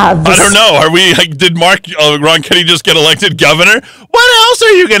don't have I don't know. Did Ronchetti just get elected governor? What else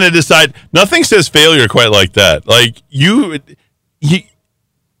are you going to decide? Nothing says failure quite like that. Like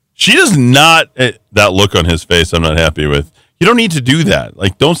she does not, that look on his face I'm not happy with. You don't need to do that.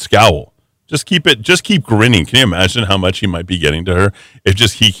 Like, don't scowl. Just keep grinning. Can you imagine how much he might be getting to her if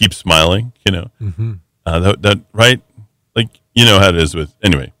just he keeps smiling, you know? Right? Like, you know how it is with,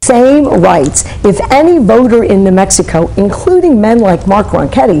 anyway. Same rights. If any voter in New Mexico, including men like Mark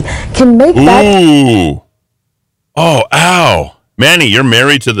Ronchetti, can make that... Ooh. Oh, ow. Manny, you're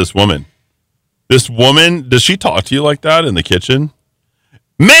married to this woman. This woman, does she talk to you like that in the kitchen?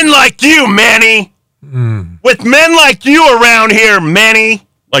 Men like you, Manny. With men like you around here, Manny.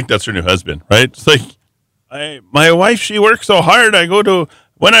 Like that's her new husband, right? It's like, my wife, she works so hard.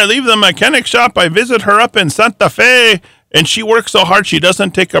 When I leave the mechanic shop, I visit her up in Santa Fe, and she works so hard she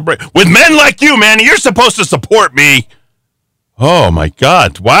doesn't take a break. With men like you, Manny, you're supposed to support me. Oh my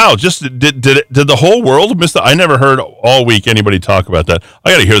God! Wow! Just did the whole world miss that? I never heard all week anybody talk about that.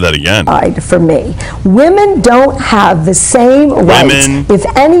 I got to hear that again. For me, women don't have the same rights. If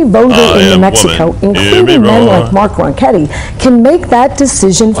any voter in New Mexico, including men like Mark Ronchetti, can make that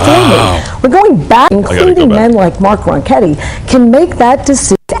decision for me. We're going back, including men like Mark Ronchetti, can make that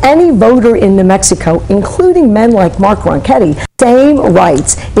decision. Any voter in New Mexico, including men like Mark Ronchetti, same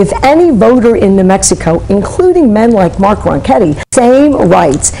rights. If any voter in New Mexico, including men like Mark Ronchetti, same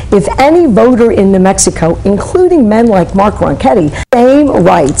rights. If any voter in New Mexico, including men like Mark Ronchetti, same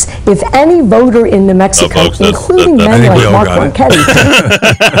rights. If any voter in New Mexico, including men like Mark Ronchetti.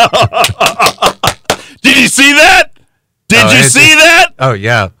 Did you see that? Did you see that? Oh,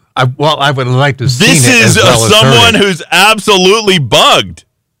 yeah. I would like to see this it is as well someone who's absolutely bugged.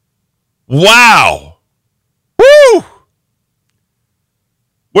 Wow. Woo!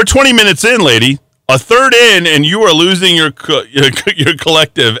 We're 20 minutes in, lady. A third in, and you are losing your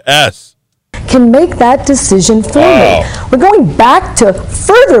collective S. Can make that decision for me. We're going back to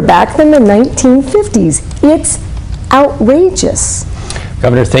further back than the 1950s. It's outrageous.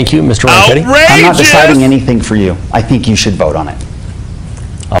 Governor, thank you. Mr. Ronchetti? I'm not deciding anything for you. I think you should vote on it.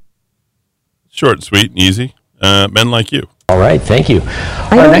 Short, sweet, and easy. Men like you. All right, thank you.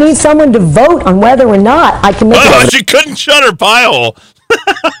 I don't need someone to vote on whether or not I can make it. She couldn't shut her pie hole.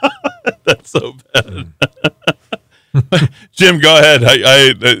 That's so bad. Jim, go ahead.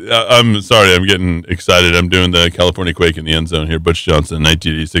 I'm sorry. I'm getting excited. I'm doing the California Quake in the end zone here. Butch Johnson,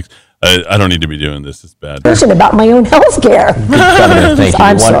 1986. I don't need to be doing this. It's bad. About my own health care. Governor, thank you.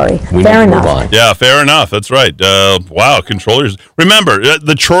 I'm sorry. Fair enough. Yeah, fair enough. That's right. Wow, controllers. Remember,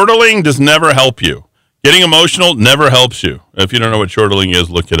 the chortling does never help you. Getting emotional never helps you. If you don't know what chortling is,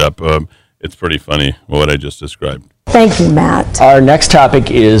 look it up. It's pretty funny what I just described. Thank you, Matt. Our next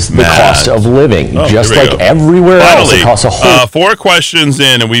topic is the cost of living. Just like everywhere else, it costs a whole... 4 questions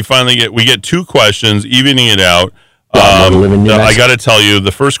in, and we get 2 questions, evening it out. I got to tell you,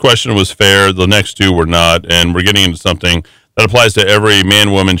 the first question was fair. The next 2 were not, and we're getting into something that applies to every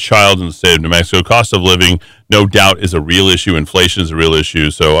man, woman, child in the state of New Mexico. Cost of living, no doubt, is a real issue. Inflation is a real issue,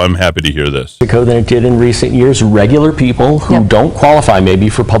 so I'm happy to hear this. Than it did in recent years. Regular people who don't qualify maybe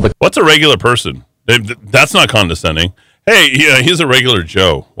for public... What's a regular person? That's not condescending. Hey, he's a regular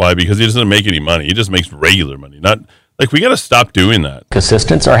Joe. Why? Because he doesn't make any money. He just makes regular money. We got to stop doing that.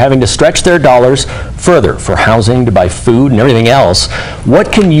 Assistants are having to stretch their dollars further for housing, to buy food, and everything else.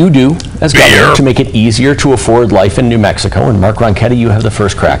 What can you do as governor to make it easier to afford life in New Mexico? And Mark Ronchetti, you have the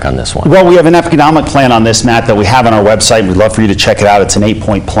first crack on this one. Well, we have an economic plan on this, Matt, that we have on our website. We'd love for you to check it out. It's an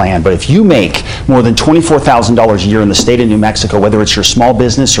 8-point plan. But if you make more than $24,000 a year in the state of New Mexico, whether it's your small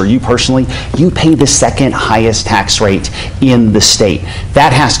business or you personally, you pay the second highest tax rate in the state.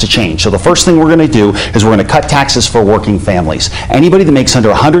 That has to change. So the first thing we're going to do is we're going to cut taxes for working families. Anybody that makes under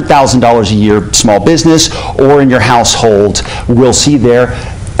 $100,000 a year, small business or in your household, will see their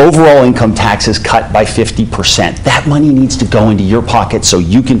overall income tax is cut by 50%. That money needs to go into your pocket so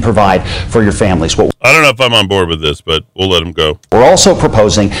you can provide for your families. What I don't know if I'm on board with this, but we'll let him go. we're also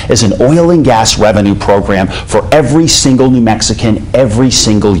proposing is an oil and gas revenue program for every single New Mexican every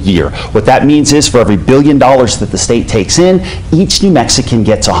single year. What that means is for every $1 billion that the state takes in, each New Mexican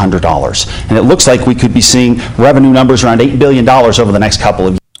gets $100. And it looks like we could be seeing revenue numbers around $8 billion over the next couple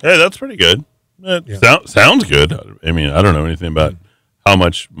of years. Hey, that's pretty good. Sounds good. I mean, I don't know anything about how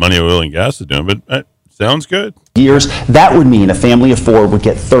much money oil and gas is doing, but sounds good. That would mean a family of 4 would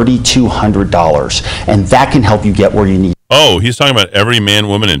get $3,200, and that can help you get where you need. Oh, he's talking about every man,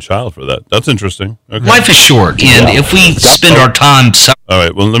 woman, and child for that. That's interesting. Okay. Life is short, and if we spend our time... All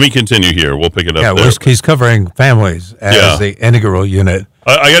right, well, let me continue here. We'll pick it up there. He's covering families as the integral unit.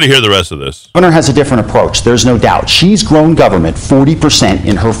 I got to hear the rest of this. The governor has a different approach, there's no doubt. She's grown government 40%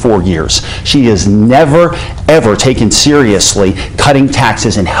 in her 4 years. She has never, ever taken seriously cutting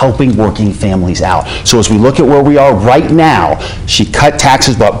taxes and helping working families out. So as we look at where we are right now, she cut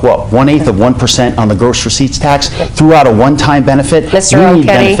taxes about, 1/8 of 1% on the gross receipts tax, threw out a one-time benefit. Mr. We need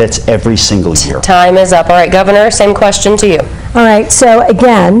Ronchetti, benefits every single year. Time is up. All right, Governor, same question to you. All right, so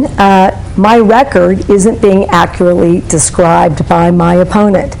again, my record isn't being accurately described by my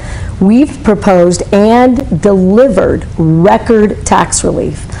opponent. We've proposed and delivered record tax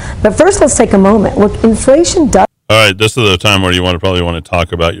relief. But first, let's take a moment. Look, inflation does... All right, this is the time where you probably want to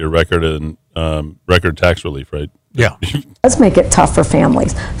talk about your record and record tax relief, right? Yeah. Let's make it tough for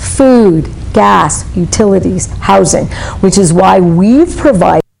families. Food, gas, utilities, housing, which is why we've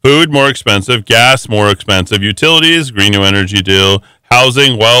provided... Food more expensive, gas more expensive, utilities, Green New Energy deal,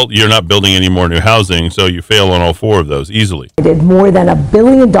 housing, well, you're not building any more new housing, so you fail on all 4 of those easily. More than $1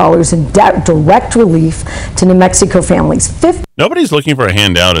 billion in direct relief to New Mexico families. Nobody's looking for a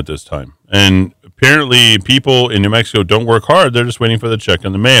handout at this time. And apparently people in New Mexico don't work hard. They're just waiting for the check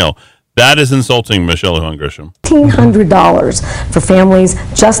in the mail. That is insulting, Michelle Lujan-Grisham. $1,500 for families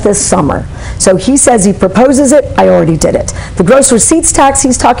just this summer. So he says he proposes it. I already did it. The gross receipts tax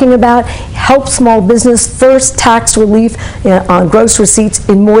he's talking about helps small business, first tax relief on gross receipts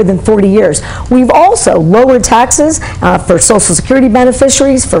in more than 40 years. We've also lowered taxes for Social Security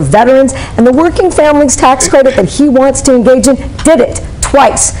beneficiaries, for veterans, and the working families tax credit that he wants to engage in did it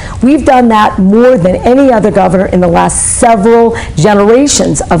twice. We've done that more than any other governor in the last several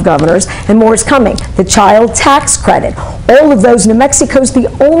generations of governors, and more is coming. The child tax credit, all of those. New Mexico's the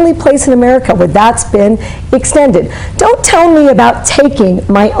only place in America where that's been extended. Don't tell me about taking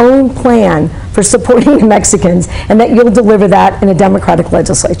my own plan for supporting New Mexicans and that you'll deliver that in a Democratic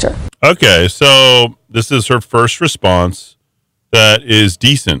legislature. Okay, so this is her first response that is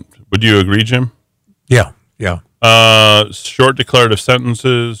decent. Would you agree, Jim? Yeah. Short declarative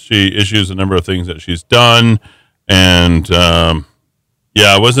sentences. She issues a number of things that she's done. And,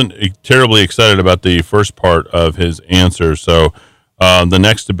 I wasn't terribly excited about the first part of his answer. So the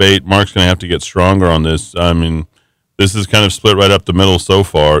next debate, Mark's going to have to get stronger on this. I mean, this is kind of split right up the middle so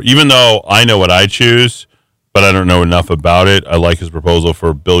far. Even though I know what I choose, but I don't know enough about it. I like his proposal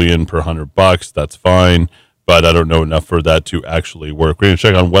for $1 billion per $100. That's fine. But I don't know enough for that to actually work. We're going to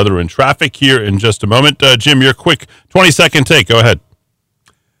check on weather and traffic here in just a moment. Jim, your quick 20-second take. Go ahead.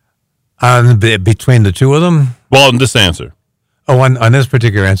 Between the two of them? Well, on this answer. Oh, on this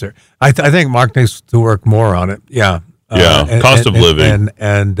particular answer. I think Mark needs to work more on it. Yeah. Cost of living.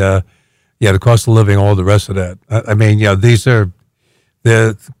 And the cost of living, all the rest of that. I mean, these are,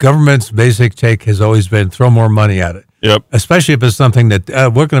 the government's basic take has always been throw more money at it. Yep. Especially if it's something that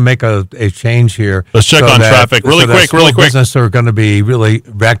we're going to make a change here. Let's check on traffic really quick. Business are going to be really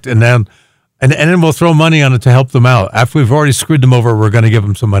wrecked, and then we'll throw money on it to help them out. After we've already screwed them over, we're going to give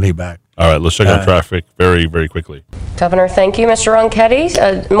them some money back. All right, let's check on traffic very, very quickly. Governor, thank you. Mr.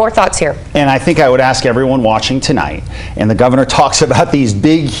 Ronchetti, more thoughts here. And I think I would ask everyone watching tonight, and the governor talks about these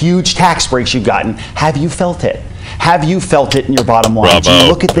big, huge tax breaks you've gotten. Have you felt it? Have you felt it in your bottom line? Bravo.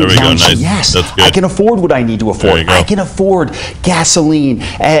 Look at the Nice. Yes, That's good. I can afford what I need to afford. I can afford gasoline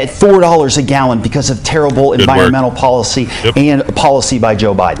at $4 a gallon because of terrible environmental policy and policy by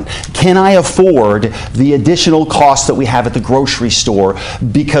Joe Biden. Can I afford the additional costs that we have at the grocery store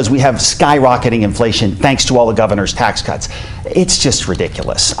because we have skyrocketing inflation thanks to all the governor's tax cuts? It's just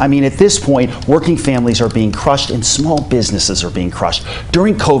ridiculous. I mean, at this point, working families are being crushed and small businesses are being crushed.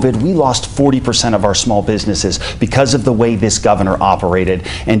 During COVID, we lost 40% of our small businesses because of the way this governor operated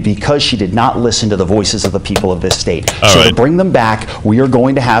and because she did not listen to the voices of the people of this state. To bring them back, we are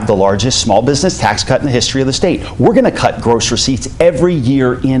going to have the largest small business tax cut in the history of the state. We're going to cut gross receipts every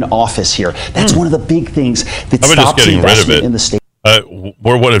year in office here. That's one of the big things that stops investment in the state.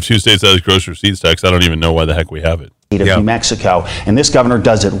 We're one of 2 states that has gross receipts tax. I don't even know why the heck we have it. of New Mexico. And this governor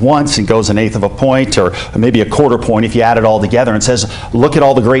does it once and goes 1/8 of a point or maybe a 1/4 point if you add it all together and says, look at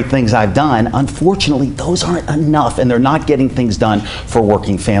all the great things I've done. Unfortunately, those aren't enough, and they're not getting things done for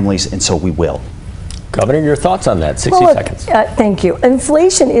working families, and so we will. Governor, your thoughts on that? 60 seconds. Thank you.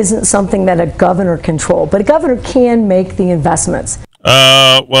 Inflation isn't something that a governor controls, but a governor can make the investments.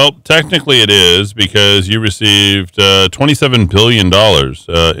 Well, technically it is, because you received $27 billion,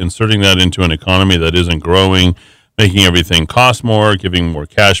 inserting that into an economy that isn't growing, making everything cost more, giving more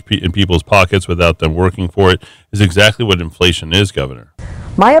cash in people's pockets without them working for it, is exactly what inflation is, Governor.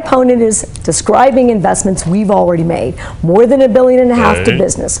 My opponent is describing investments we've already made. More than $1.5 billion to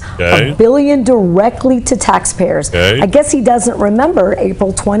business, $1 billion directly to taxpayers. I guess he doesn't remember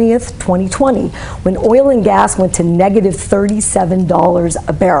April 20th, 2020, when oil and gas went to negative $37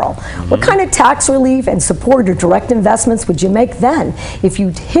 a barrel. What kind of tax relief and support or direct investments would you make then if you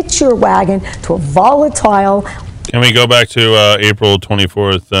hitch your wagon to a volatile? Can we go back to April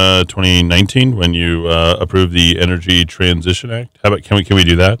 24th, 2019, when you approved the Energy Transition Act? How about, can we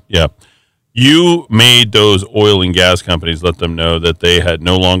do that? Yeah. You made those oil and gas companies let them know that they had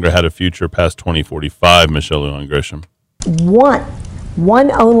no longer had a future past 2045, Michelle Lujan-Grisham.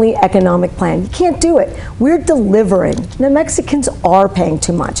 One only economic plan. You can't do it. We're delivering. The Mexicans are paying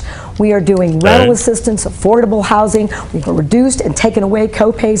too much. We are doing rental assistance, affordable housing. We've reduced and taken away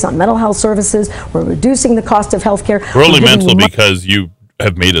co-pays on mental health services. We're reducing the cost of health care. We're only mental because you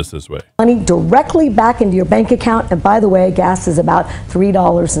have made us this way. Money directly back into your bank account. And by the way, gas is about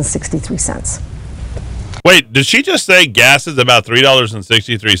 $3.63. Wait, did she just say gas is about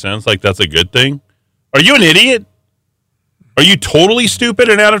 $3.63? Like that's a good thing? Are you an idiot? Are you totally stupid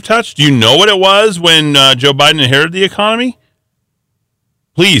and out of touch? Do you know what it was when Joe Biden inherited the economy?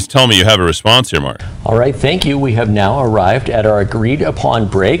 Please tell me you have a response here, Mark. All right, thank you. We have now arrived at our agreed upon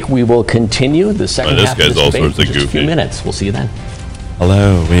break. We will continue the second half of this debate in just a few minutes. We'll see you then.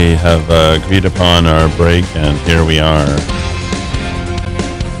 Hello, we have agreed upon our break, and here we are.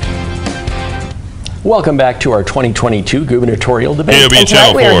 Welcome back to our 2022 gubernatorial debate. And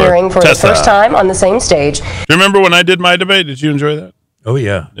tonight we are hearing for the first time on the same stage. Do you remember when I did my debate? Did you enjoy that? Oh,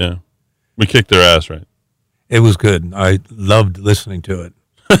 yeah. Yeah. We kicked their ass, right? It was good. I loved listening to it.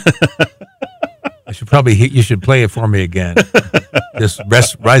 You should play it for me again. Just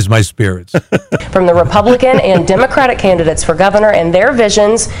rise my spirits. From the Republican and Democratic candidates for governor and their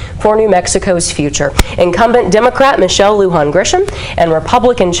visions for New Mexico's future. Incumbent Democrat Michelle Lujan-Grisham and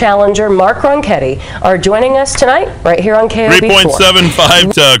Republican challenger Mark Ronchetti are joining us tonight right here on KOB4.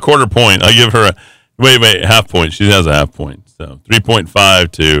 3.75 to a quarter point. I'll give her a half point. She has a half point. So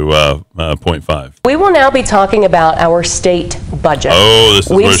 3.5 to 0.5. We will now be talking about our state budget. Oh, this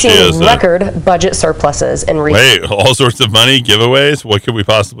is We've where she seen is. record budget surpluses in all sorts of money, giveaways. What could we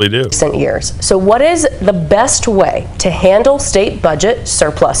possibly do? Recent years. So what is the best way to handle state budget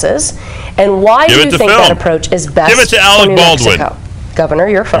surpluses, and why do you think that approach is best? Give it to Alec Baldwin. Mexico? Governor,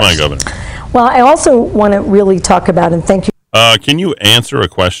 you're first. Come on, Governor. Well, I also want to really talk about, and thank you. Can you answer a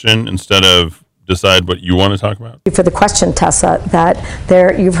question instead of decide what you want to talk about? For the question, Tessa,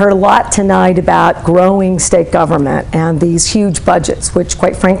 you've heard a lot tonight about growing state government and these huge budgets, which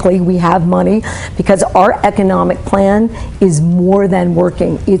quite frankly, we have money because our economic plan is more than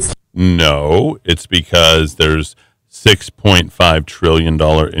working. No, it's because there's $6.5 trillion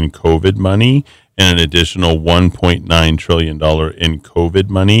in COVID money and an additional $1.9 trillion in COVID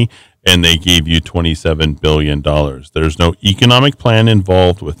money, and they gave you $27 billion. There's no economic plan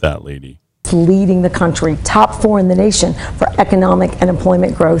involved with that, lady. Leading the country, top 4 in the nation for economic and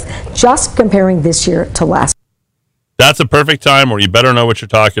employment growth, just comparing this year to last. That's a perfect time where you better know what you're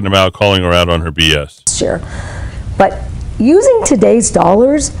talking about, calling her out on her BS. Sure. But using today's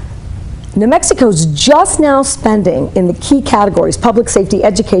dollars, New Mexico's just now spending in the key categories, public safety,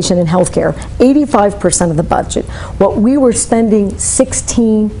 education, and healthcare, 85% of the budget, what we were spending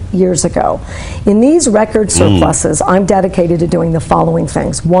 16 years ago. In these record surpluses, I'm dedicated to doing the following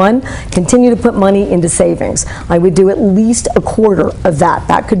things. 1, continue to put money into savings. I would do at least a quarter of that.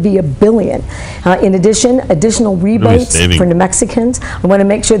 That could be $1 billion. In addition, additional rebates for New Mexicans. I want to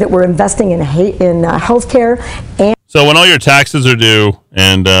make sure that we're investing in healthcare and So when all your taxes are due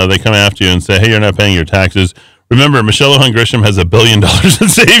and they come after you and say, hey, you're not paying your taxes, remember, Michelle Lujan-Grisham has $1 billion in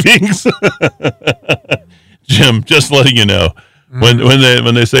savings. Jim, just letting you know.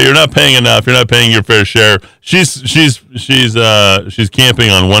 When they say you're not paying enough, you're not paying your fair share, she's camping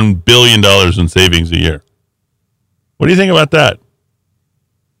on $1 billion in savings a year. What do you think about that?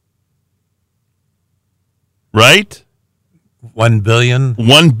 Right? $1 billion?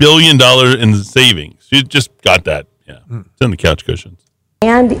 $1 billion in savings. She just got that. Yeah, it's in the couch cushions.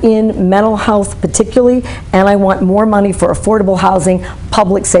 and in mental health particularly, and I want more money for affordable housing,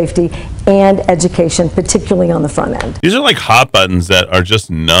 public safety, and education, particularly on the front end. These are like hot buttons that are just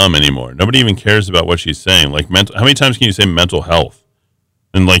numb anymore. Nobody even cares about what she's saying. Like, how many times can you say mental health?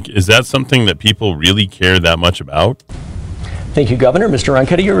 And like, is that something that people really care that much about? Thank you, Governor. Mr.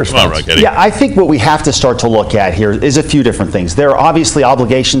 Ronchetti, your response. Ronchetti. Yeah, I think what we have to start to look at here is a few different things. There are obviously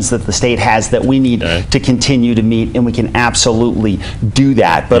obligations that the state has that we need to continue to meet, and we can absolutely do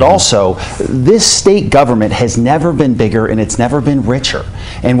that. But also, this state government has never been bigger and it's never been richer.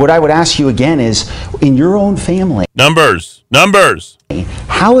 And what I would ask you again is, in your own family, Numbers.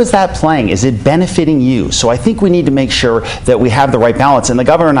 how is that playing? Is it benefiting you? So I think we need to make sure that we have the right balance. And the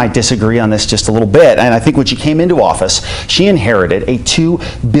governor and I disagree on this just a little bit. And I think when she came into office, she inherited a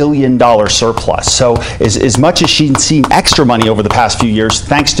 $2 billion surplus. So as much as she's seen extra money over the past few years,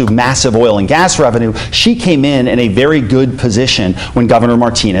 thanks to massive oil and gas revenue, she came in a very good position when Governor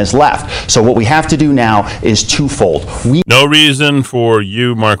Martinez left. So what we have to do now is twofold. No reason for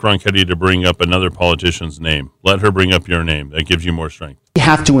you, Mark Ronchetti, to bring up another politician's name. Let her bring up your name. That gives you more strength. We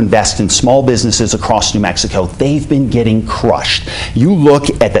have to invest in small businesses across New Mexico. They've been getting crushed. You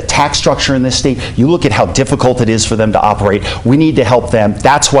look at the tax structure in this state, you look at how difficult it is for them to operate. We need to help them.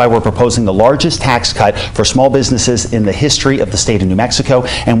 That's why we're proposing the largest tax cut for small businesses in the history of the state of New Mexico,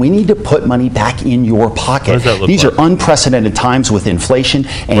 and we need to put money back in your pocket. These are unprecedented times with inflation,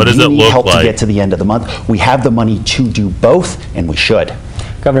 and we need help to get to the end of the month. We have the money to do both, and we should.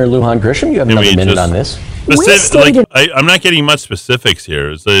 Governor Lujan-Grisham, you have another minute on this. I'm not getting much specifics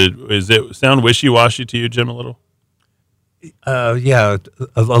here. Is it sound wishy-washy to you, Jim, a little? Yeah,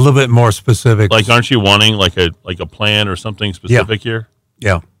 a little bit more specific. Like, aren't you wanting like a plan or something specific here?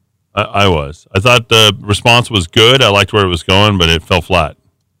 Yeah. I was. I thought the response was good. I liked where it was going, but it fell flat.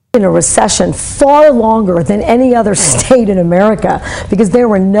 In a recession far longer than any other state in America because there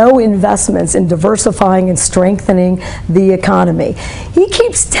were no investments in diversifying and strengthening the economy. He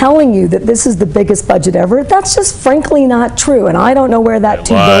keeps telling you that this is the biggest budget ever. That's just frankly not true, and I don't know where that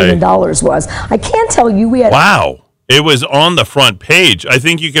 $2 billion was. I can't tell you we had... Wow. It was on the front page. I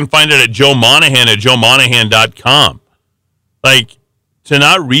think you can find it at Joe Monahan at joemonahan.com. Like, to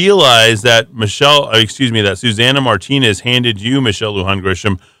not realize that that Susana Martinez handed you, Michelle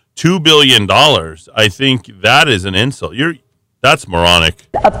Lujan-Grisham, $2 billion. I think that is an insult. That's moronic.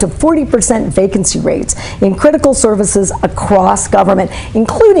 Up to 40% vacancy rates in critical services across government,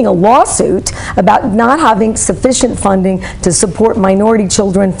 including a lawsuit about not having sufficient funding to support minority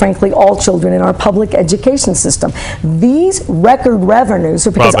children, frankly, all children in our public education system. These record revenues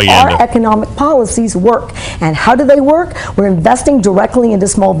are because our economic policies work. And how do they work? We're investing directly into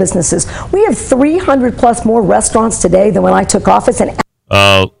small businesses. We have 300 plus more restaurants today than when I took office. And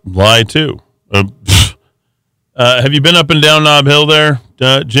lie too. Have you been up and down Nob Hill there,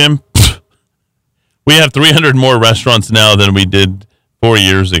 Jim? We have 300 more restaurants now than we did 4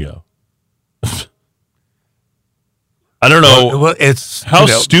 years ago. I don't know. Well, it's how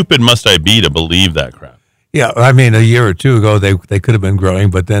stupid must I be to believe that crap? Yeah, I mean, a year or two ago they could have been growing,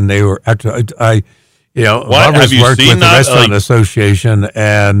 but then they were after Barbara's worked with the Restaurant Association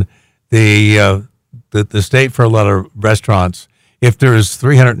and the state for a lot of restaurants. If there's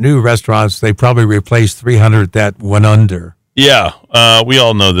 300 new restaurants, they probably replaced 300 that went under. Yeah, we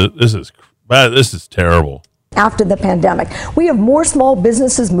all know that this is terrible. After the pandemic, we have more small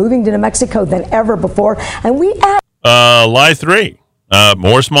businesses moving to New Mexico than ever before, and we add. Lie 3.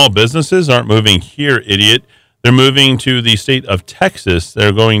 More small businesses aren't moving here, idiot. They're moving to the state of Texas.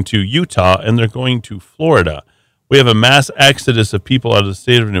 They're going to Utah, and they're going to Florida. We have a mass exodus of people out of the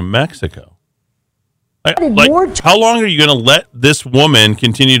state of New Mexico. How long are you going to let this woman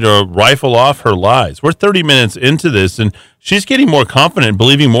continue to rifle off her lies? We're 30 minutes into this, and she's getting more confident,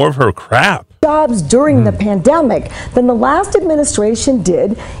 believing more of her crap. Jobs during the pandemic than the last administration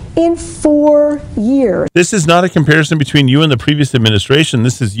did in 4 years. This is not a comparison between you and the previous administration.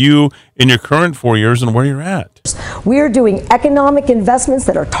 This is you in your current 4 years and where you're at. We're doing economic investments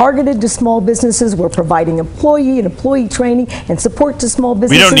that are targeted to small businesses. We're providing employee training and support to small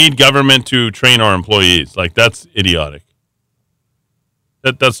businesses. We don't need government to train our employees. Like, that's idiotic.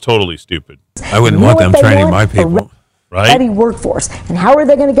 That's totally stupid. I wouldn't want them training my people. Right? Ready workforce. And how are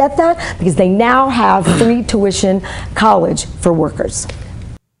they going to get that? Because they now have free tuition college for workers.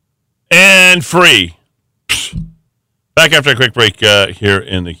 And free. Back after a quick break here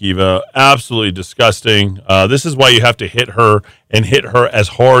in the Kiva. Absolutely disgusting. This is why you have to hit her and hit her as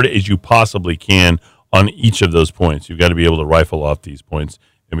hard as you possibly can on each of those points. You've got to be able to rifle off these points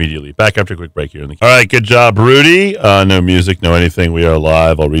immediately. Back after a quick break here in the Kiva. All right, good job, Rudy. No music, no anything. We are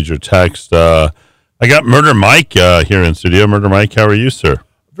live. I'll read your text. I got Murder Mike here in studio. Murder Mike, how are you, sir?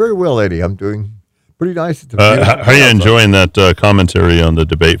 Very well, Eddie. I'm doing pretty nice. How are you enjoying that commentary on the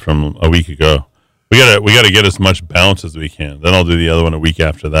debate from a week ago? We gotta get as much bounce as we can. Then I'll do the other one a week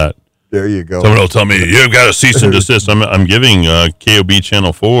after that. There you go. Someone will tell me you've got to cease and desist. I'm giving KOB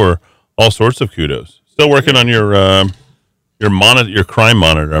Channel 4 all sorts of kudos. Still working on your crime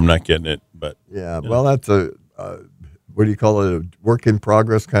monitor. I'm not getting it, but well, that's a what do you call it? A work in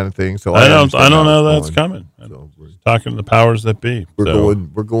progress kind of thing. So I don't know that's coming. So we're talking to the powers that be.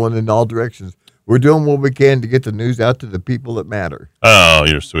 We're going in all directions. We're doing what we can to get the news out to the people that matter. Oh,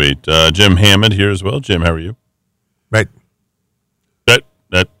 you're sweet. Jim Hammond here as well. Jim, how are you? Right.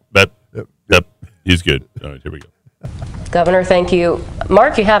 Yep. He's good. All right, here we go. Governor, thank you.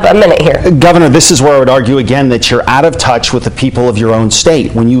 Mark, you have a minute here. Governor, this is where I would argue again that you're out of touch with the people of your own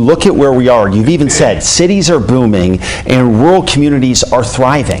state. When you look at where we are, you've even said cities are booming and rural communities are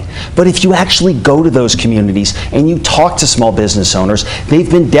thriving. But if you actually go to those communities and you talk to small business owners, they've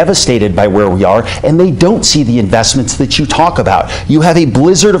been devastated by where we are and they don't see the investments that you talk about. You have a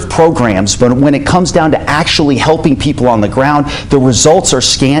blizzard of programs, but when it comes down to actually helping people on the ground, the results are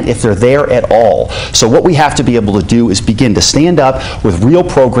scant if they're there at all. So what we have to be able to do is begin to stand up with real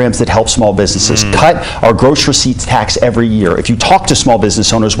programs that help small businesses. Cut our gross receipts tax every year. If you talk to small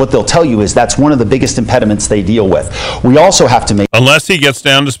business owners, what they'll tell you is that's one of the biggest impediments they deal with. We also have to make... Unless he gets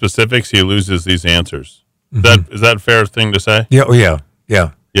down to specifics, he loses these answers. Is that a fair thing to say? Yeah.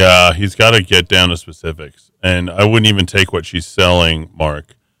 Yeah, he's got to get down to specifics. And I wouldn't even take what she's selling,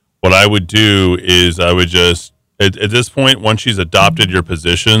 Mark. What I would do is I would just, at this point, once she's adopted your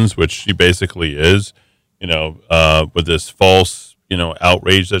positions, which she basically is, with this false,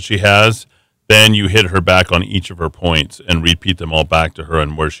 outrage that she has, then you hit her back on each of her points and repeat them all back to her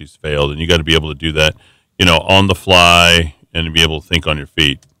and where she's failed. And you got to be able to do that, on the fly and be able to think on your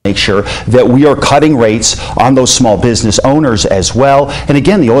feet. Make sure that we are cutting rates on those small business owners as well. And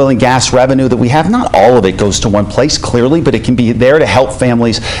again, the oil and gas revenue that we have, not all of it goes to one place, clearly, but it can be there to help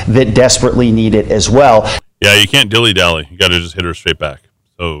families that desperately need it as well. Yeah, you can't dilly-dally. You got to just hit her straight back.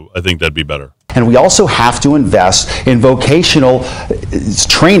 So I think that'd be better. And we also have to invest in vocational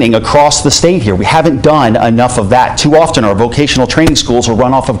training across the state here. We haven't done enough of that. Too often our vocational training schools are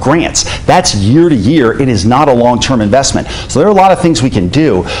run off of grants. That's year to year. It is not a long-term investment. So there are a lot of things we can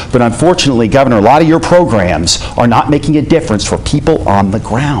do, but unfortunately, Governor, a lot of your programs are not making a difference for people on the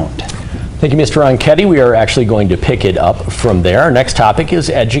ground. Thank you, Mr. Ronchetti. We are actually going to pick it up from there. Our next topic is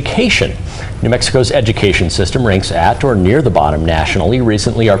education. New Mexico's education system ranks at or near the bottom nationally.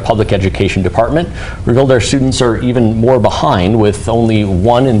 Recently, our public education department revealed our students are even more behind, with only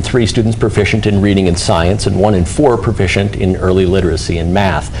 1 in 3 students proficient in reading and science and 1 in 4 proficient in early literacy and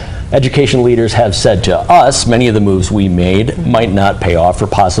math. Education leaders have said to us many of the moves we made might not pay off for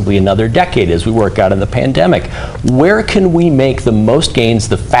possibly another decade as we work out of the pandemic. Where can we make the most gains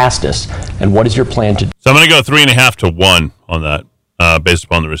the fastest, and what is your plan to do? So I'm going to go 3.5 to 1 on that. Based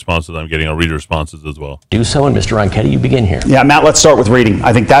upon the responses I'm getting. I'll read responses as well. Do so, and Mr. Ronchetti, you begin here. Yeah, Matt, let's start with reading.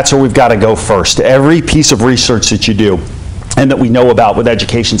 I think that's where we've got to go first. Every piece of research that you do and that we know about with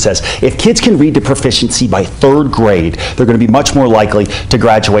education says if kids can read to proficiency by 3rd grade, they're going to be much more likely to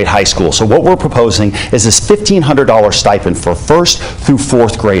graduate high school. So what we're proposing is this $1,500 stipend for 1st through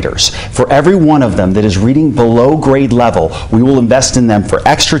 4th graders. For every one of them that is reading below grade level, we will invest in them for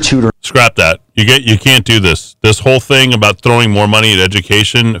extra tutoring. Scrap that. You can't do this. This whole thing about throwing more money at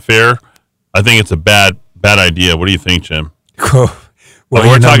education fair, I think it's a bad idea. What do you think, Jim? Well,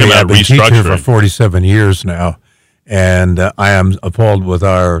 we're talking about I've been teaching restructuring for 47 years now, and I am appalled with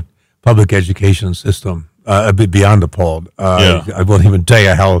our public education system. A bit beyond appalled. I won't even tell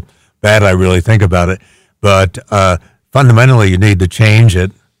you how bad I really think about it. But fundamentally, you need to change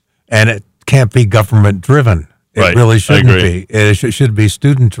it, and it can't be government driven. It really shouldn't be. It should be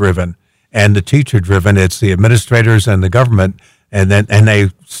student driven and the teacher driven. It's the administrators and the government, and they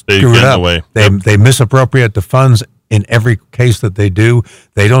screw it up. They misappropriate the funds in every case that they do.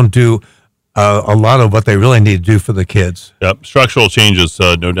 They don't do a lot of what they really need to do for the kids. Yep, structural changes,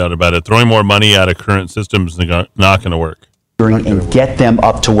 no doubt about it. Throwing more money at a current system is not going to work. And get them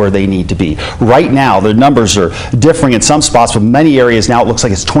up to where they need to be. Right now, the numbers are differing in some spots, but many areas now it looks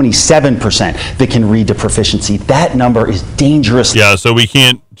like it's 27% that can read to proficiency. That number is dangerous. Yeah, so we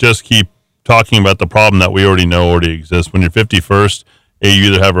can't just keep talking about the problem that we already know already exists. When you're 51st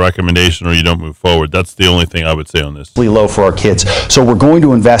You either have a recommendation or you don't move forward. That's the only thing I would say on this. Low for our kids. So we're going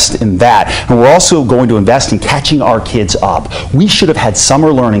to invest in that. And we're also going to invest in catching our kids up. We should have had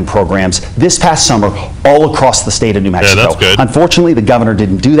summer learning programs this past summer all across the state of New Mexico. Yeah, that's good. Unfortunately, the governor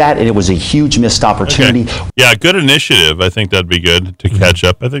didn't do that, and it was a huge missed opportunity. Okay. Yeah, good initiative. I think that'd be good to catch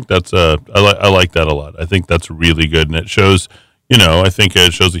up. I think that's I like that a lot. I think that's really good, and it shows, I think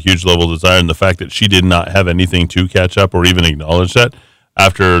it shows a huge level of desire, and the fact that she did not have anything to catch up or even acknowledge that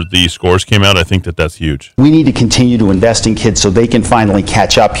after the scores came out, I think that that's huge. We need to continue to invest in kids so they can finally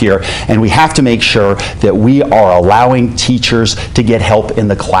catch up here, and we have to make sure that we are allowing teachers to get help in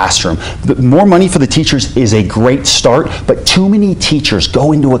the classroom. More money for the teachers is a great start, but too many teachers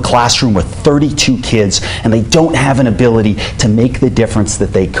go into a classroom with 32 kids and they don't have an ability to make the difference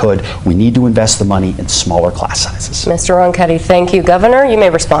that they could. We need to invest the money in smaller class sizes. Mr. Ronchetti, thank you. Governor, you may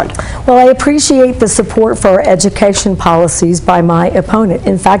respond. Well, I appreciate the support for our education policies by my opponent.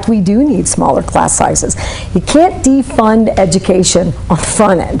 In fact, we do need smaller class sizes. You can't defund education on the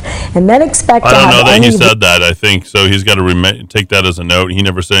front end and then expect to have I don't know that he said that, I think, so he's got to take that as a note. He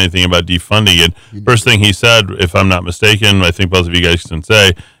never said anything about defunding it. First thing he said, if I'm not mistaken, I think both of you guys can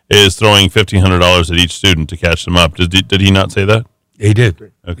say, is throwing $1,500 at each student to catch them up. Did he not say that? He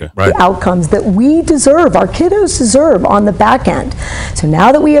did. Okay. Right. The outcomes that we deserve, our kiddos deserve on the back end. So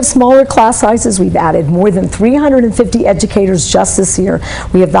now that we have smaller class sizes, we've added more than 350 educators just this year.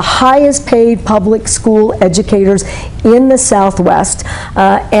 We have the highest paid public school educators in the Southwest,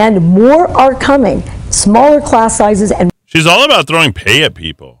 and more are coming. Smaller class sizes. And she's all about throwing pay at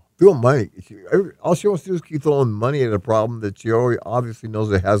people. Throwing money. All she wants to do is keep throwing money at a problem that she already obviously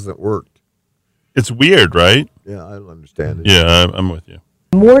knows it hasn't worked. It's weird, right? Yeah, I don't understand it. Yeah, I'm with you.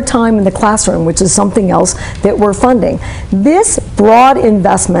 More time in the classroom, which is something else that we're funding. This broad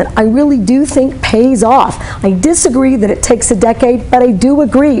investment, I really do think pays off. I disagree that it takes a decade, but I do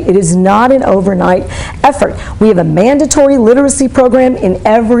agree it is not an overnight effort. We have a mandatory literacy program in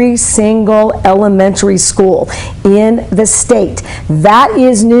every single elementary school in the state. That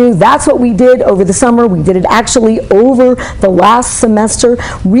is new. That's what we did over the summer. We did it actually over the last semester,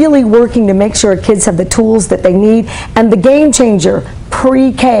 really working to make sure our kids have the tools that they need. And the game changer,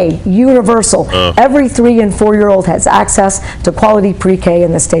 pre-K, universal. Every 3- and 4-year-old has access to quality pre-K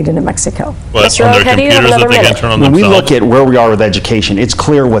in the state of New Mexico. Mr. Ronchetti, you have another minute. When we look at where we are with education, it's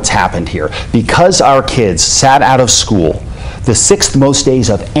clear what's happened here. Because our kids sat out of school the 6th most days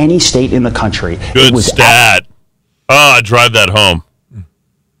of any state in the country. Good stat. Drive that home.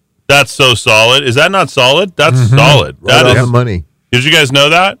 That's so solid. Is that not solid? That's solid. Right on the money. Did you guys know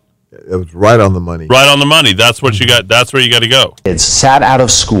that? It was right on the money. Right on the money. That's what you got. That's where you got to go. Kids sat out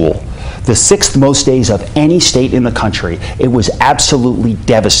of school the 6th most days of any state in the country. It was absolutely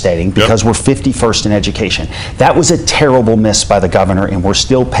devastating because we're 51st in education. That was a terrible miss by the governor, and we're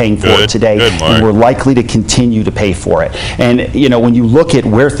still paying for it today, and we're likely to continue to pay for it. And, when you look at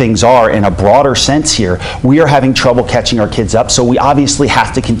where things are in a broader sense here, we are having trouble catching our kids up, so we obviously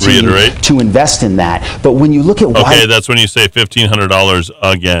have to continue to invest in that. But when you look at Okay, that's when you say $1,500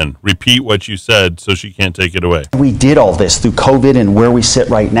 again. Repeat what you said so she can't take it away. We did all this through COVID and where we sit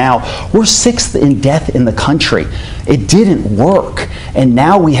right now. We're 6th in death in the country. It didn't work. And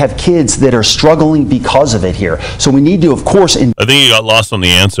now we have kids that are struggling because of it here. So we need to, of course... I think he got lost on the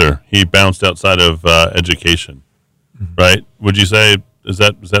answer. He bounced outside of education, right? Would you say, is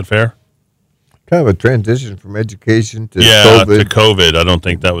that fair? Kind of a transition from education to COVID. To COVID. I don't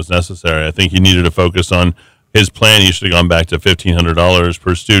think that was necessary. I think he needed to focus on his plan. He should have gone back to $1,500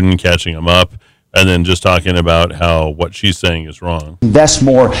 per student, catching them up, and then just talking about how what she's saying is wrong. Invest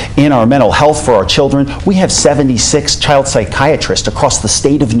more in our mental health for our children. We have 76 child psychiatrists across the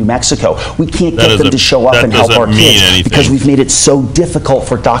state of New Mexico. We can't get them to show up and help our kids because we've made it so difficult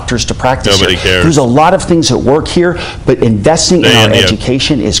for doctors to practice. Nobody cares. There's a lot of things that work here, but investing in our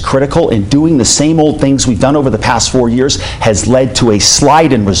education is critical, and doing the same old things we've done over the past 4 years has led to a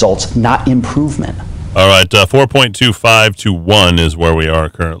slide in results, not improvement. All right, 4.25 to 1 is where we are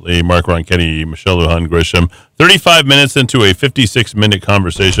currently. Mark Ronchetti, Michelle Lujan-Grisham. 35 minutes into a 56-minute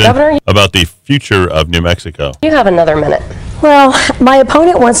conversation about the future of New Mexico. You have another minute. Well, my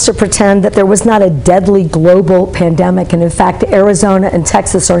opponent wants to pretend that there was not a deadly global pandemic, and in fact, Arizona and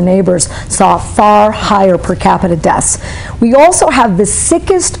Texas, our neighbors, saw far higher per capita deaths. We also have the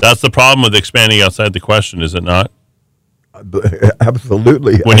sickest... That's the problem with expanding outside the question, is it not?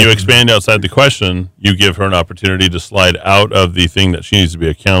 Absolutely. When you expand outside the question, you give her an opportunity to slide out of the thing that she needs to be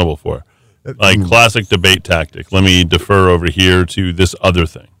accountable for. Like classic debate tactic. Let me defer over here to this other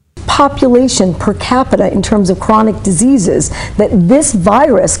thing. population per capita in terms of chronic diseases, that this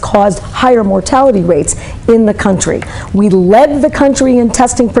virus caused higher mortality rates in the country. We led the country in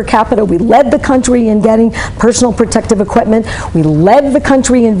testing per capita. We led the country in getting personal protective equipment. We led the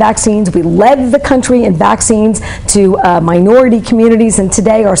country in vaccines. We led the country in vaccines to minority communities, and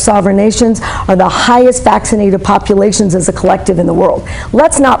today our sovereign nations are the highest vaccinated populations as a collective in the world.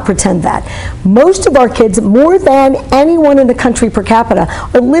 Let's not pretend that. Most of our kids, more than anyone in the country per capita,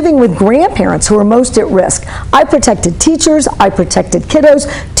 are living with grandparents who are most at risk. I protected teachers, I protected kiddos.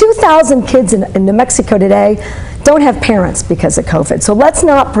 2,000 kids in New Mexico today don't have parents because of COVID. So let's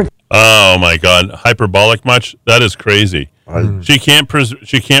not pretend. Oh my God, hyperbolic much? That is crazy. She can't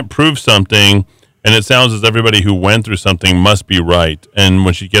prove something, and it sounds as everybody who went through something must be right. And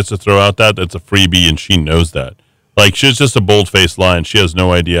when she gets to throw out that's a freebie, and she knows that. Like, she's just a bold-faced lie, and she has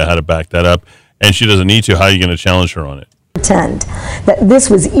no idea how to back that up, and she doesn't need to. How are you going to challenge her on it? Pretend that this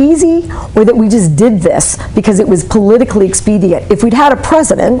was easy, or that we just did this because it was politically expedient. If we'd had a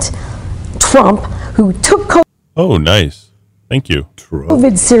president, Trump, who took COVID. Oh, nice. Thank you.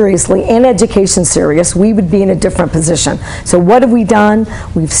 COVID seriously and education serious, we would be in a different position. So what have we done?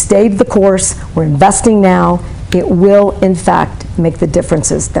 We've stayed the course. We're investing now. It will, in fact, make the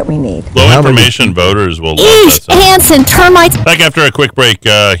differences that we need. Low information voters will love that. Ants and termites. Back after a quick break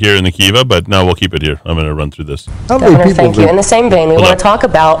here in the Kiva, but no, we'll keep it here. I'm going to run through this. Governor, thank you. In the same vein, we want to talk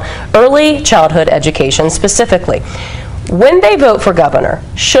about early childhood education specifically. When they vote for governor,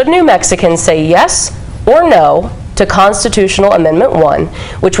 should New Mexicans say yes or no to Constitutional Amendment 1,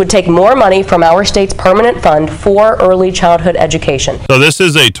 which would take more money from our state's permanent fund for early childhood education? So this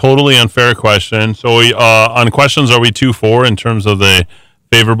is a totally unfair question. So we, on questions, are we 2-4 in terms of the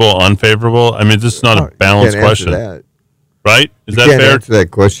favorable, unfavorable? I mean, this is not a balanced question. That. Right? Is you that can't fair? Answer that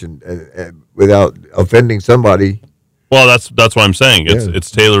question without offending somebody. Well, that's what I'm saying.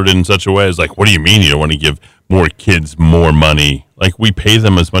 It's tailored in such a way as like, what do you mean you don't want to give more kids more money? Like, we pay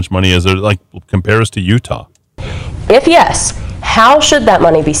them as much money as they're like, compare us to Utah. If yes, how should that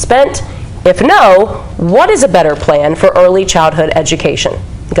money be spent? If no, what is a better plan for early childhood education?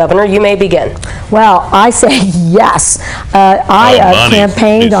 Governor, you may begin. Well, I say yes. I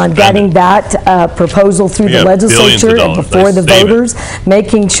campaigned on getting that proposal through the legislature and before the voters,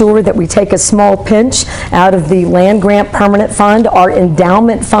 making sure that we take a small pinch out of the land grant permanent fund. Our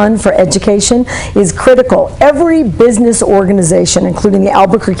endowment fund for education is critical. Every business organization, including the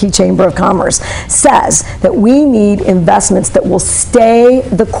Albuquerque Chamber of Commerce, says that we need investments that will stay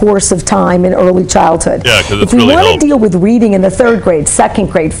the course of time in early childhood. Yeah, because it's if we really want to deal with reading in the 3rd grade, 2nd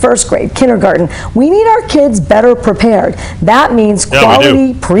grade, 1st grade, kindergarten, we need our kids better prepared. That means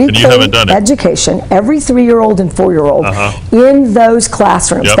quality pre-K education, every 3-year-old and 4-year-old in those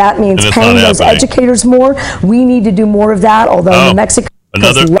classrooms. That means paying those educators more. We need to do more of that, although New Mexico...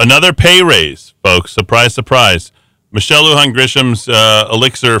 Another pay raise, folks. Surprise, surprise. Michelle Lujan-Grisham's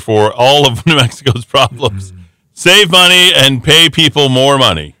elixir for all of New Mexico's problems. Save money and pay people more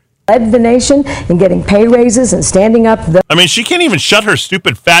money. Led the nation in getting pay raises and standing up. I mean, she can't even shut her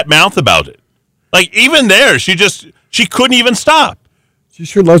stupid fat mouth about it. Like, even there, she couldn't even stop. She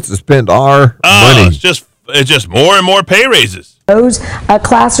sure loves to spend our money. It's just more and more pay raises. Those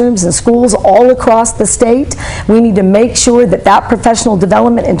classrooms and schools all across the state. We need to make sure that that professional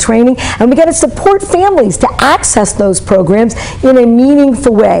development and training, and we got to support families to access those programs in a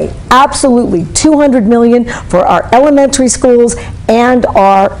meaningful way. Absolutely, $200 million for our elementary schools and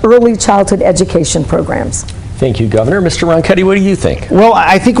our early childhood education programs. Thank you, Governor. Mr. Ronchetti, what do you think? Well,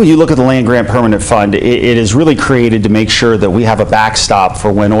 I think when you look at the Land Grant Permanent Fund, it is really created to make sure that we have a backstop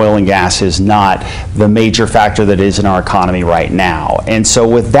for when oil and gas is not the major factor that is in our economy right now. And so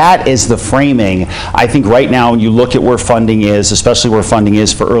with that as the framing, I think right now when you look at where funding is, especially where funding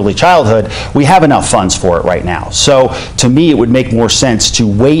is for early childhood, we have enough funds for it right now. So to me, it would make more sense to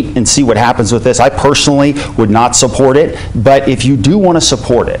wait and see what happens with this. I personally would not support it, but if you do want to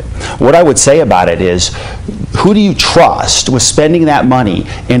support it, what I would say about it is, who do you trust with spending that money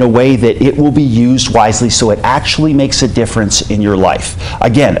in a way that it will be used wisely so it actually makes a difference in your life?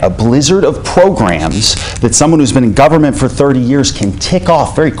 Again, a blizzard of programs that someone who's been in government for 30 years can tick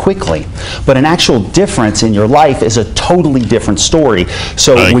off very quickly, but an actual difference in your life is a totally different story.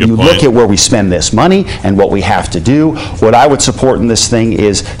 So when you look at where we spend this money and what we have to do, what I would support in this thing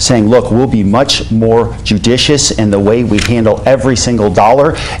is saying, look, we'll be much more judicious in the way we handle every single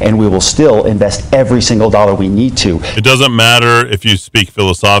dollar, and we will still invest every single dollar we need to. It doesn't matter if you speak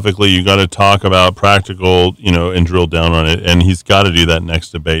philosophically. You got to talk about practical, and drill down on it. And he's got to do that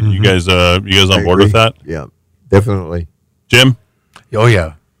next debate. You guys on board with that? Yeah, definitely. Jim? Oh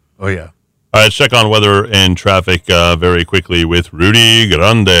yeah. All right, let's check on weather and traffic very quickly with Rudy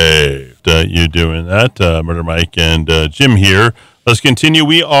Grande. You doing that? Murder Mike and Jim here. Let's continue.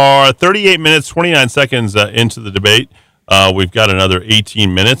 We are 38 minutes, 29 seconds into the debate. We've got another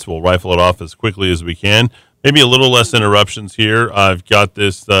 18 minutes. We'll rifle it off as quickly as we can. Maybe a little less interruptions here. I've got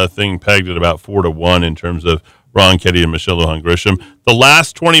this thing pegged at about 4-1 in terms of Ronchetti and Michelle Lujan-Grisham. The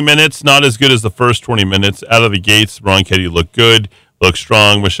last 20 minutes, not as good as the first 20 minutes. Out of the gates, Ronchetti looked good. Looks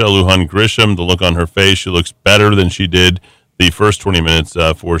strong. Michelle Lujan-Grisham, the look on her face, she looks better than she did the first 20 minutes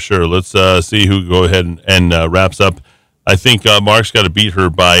for sure. Let's see who go ahead and wraps up. I think Mark's got to beat her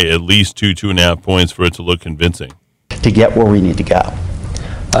by at least 2.5 points for it to look convincing. To get where we need to go.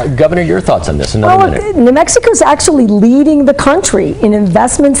 Governor, your thoughts on this? Minute. New Mexico is actually leading the country in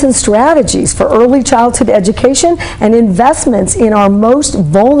investments and strategies for early childhood education and investments in our most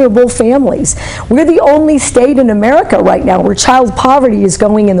vulnerable families. We're the only state in America right now where child poverty is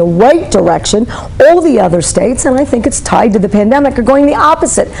going in the right direction. All the other states, and I think it's tied to the pandemic, are going the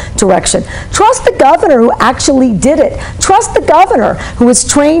opposite direction. Trust the governor who actually did it. Trust the governor who has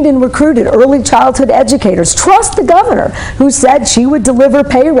trained and recruited early childhood educators. Trust the governor who said she would deliver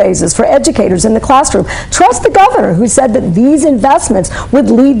pay raises for educators in the classroom. Trust the governor who said that these investments would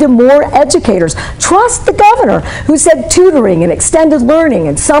lead to more educators. Trust the governor who said tutoring and extended learning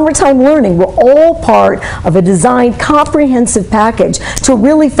and summertime learning were all part of a designed comprehensive package to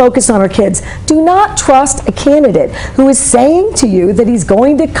really focus on our kids. Do not trust a candidate who is saying to you that he's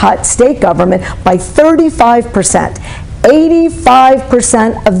going to cut state government by 35%.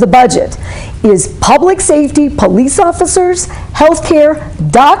 85% of the budget is public safety, police officers,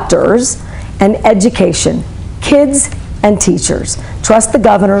 healthcare, doctors, and education, kids and teachers. Trust the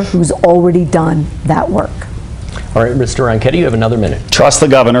governor who's already done that work. All right, Mr. Ronchetti, you have another minute. Trust the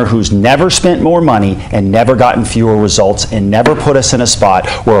governor who's never spent more money and never gotten fewer results and never put us in a spot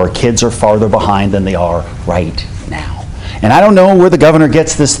where our kids are farther behind than they are right now. And I don't know where the governor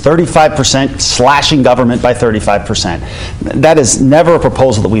gets this 35% slashing government by 35%. That is never a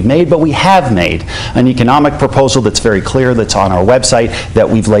proposal that we've made, but we have made an economic proposal that's very clear, that's on our website, that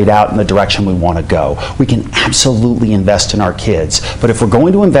we've laid out in the direction we want to go. We can absolutely invest in our kids, but if we're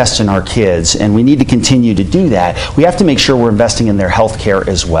going to invest in our kids, and we need to continue to do that, we have to make sure we're investing in their health care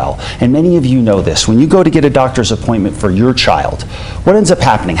as well. And many of you know this. When you go to get a doctor's appointment for your child, what ends up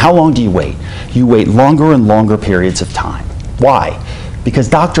happening? How long do you wait? You wait longer and longer periods of time. Why? Because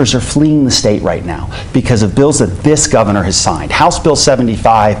doctors are fleeing the state right now because of bills that this governor has signed. House Bill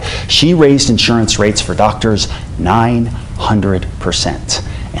 75, she raised insurance rates for doctors 900%.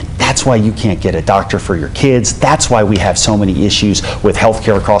 And that's why you can't get a doctor for your kids. That's why we have so many issues with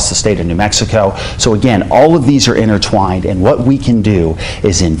healthcare across the state of New Mexico. So again, all of these are intertwined, and what we can do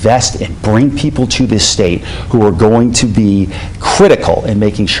is invest and bring people to this state who are going to be critical in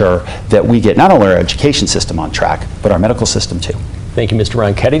making sure that we get not only our education system on track, but our medical system too. Thank you, Mr.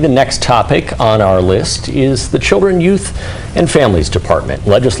 Ronchetti. The next topic on our list is the Children, Youth, and Families Department.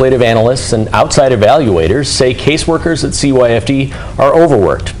 Legislative analysts and outside evaluators say caseworkers at CYFD are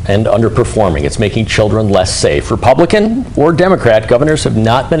overworked and underperforming. It's making children less safe. Republican or Democrat governors have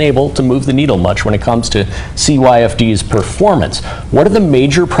not been able to move the needle much when it comes to CYFD's performance. What are the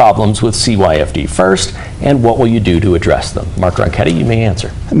major problems with CYFD first, and what will you do to address them? Mark Ronchetti, you may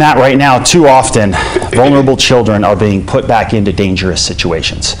answer. Matt, right now, too often, vulnerable children are being put back into dangerous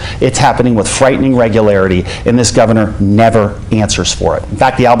situations. It's happening with frightening regularity, and this governor never answers for it. In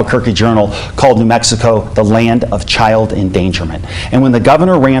fact, the Albuquerque Journal called New Mexico the land of child endangerment. And when the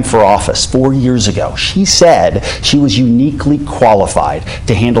governor ran for office 4 years ago, she said she was uniquely qualified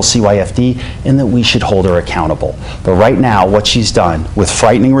to handle CYFD and that we should hold her accountable. But right now, what she's done with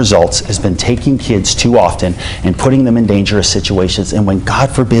frightening results has been taking kids too often and putting them in dangerous situations, and when, God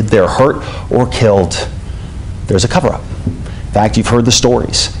forbid, they're hurt or killed, there's a cover-up. In fact, you've heard the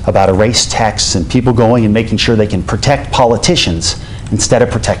stories about erased texts and people going and making sure they can protect politicians instead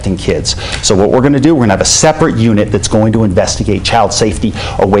of protecting kids. So what we're going to do, we're going to have a separate unit that's going to investigate child safety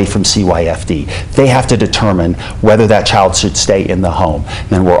away from CYFD. They have to determine whether that child should stay in the home. And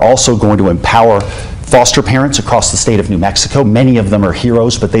then we're also going to empower foster parents across the state of New Mexico. Many of them are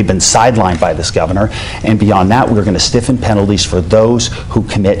heroes, but they've been sidelined by this governor. And beyond that, we're going to stiffen penalties for those who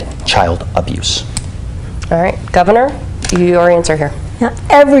commit child abuse. All right, Governor, your answer here. Now,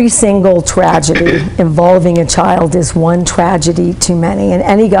 every single tragedy involving a child is one tragedy too many, and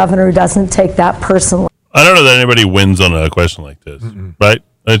any governor who doesn't take that personally. I don't know that anybody wins on a question like this, right?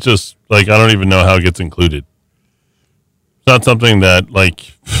 It's just, like, I don't even know how it gets included. It's not something that,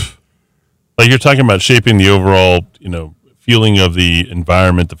 like you're talking about shaping the overall, feeling of the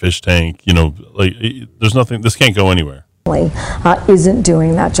environment, the fish tank, there's nothing, this can't go anywhere. Isn't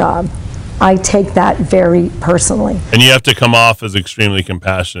doing that job. I take that very personally. And you have to come off as extremely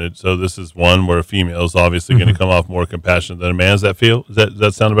compassionate. So this is one where a female is obviously going to come off more compassionate than a man. Does that feel? Does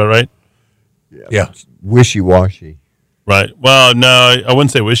that sound about right? Yeah. Wishy-washy. Right. Well, no, I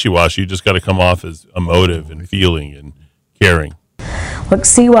wouldn't say wishy-washy. You just got to come off as emotive and feeling and caring. Look,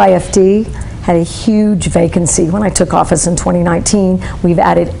 CYFD had a huge vacancy when I took office in 2019. We've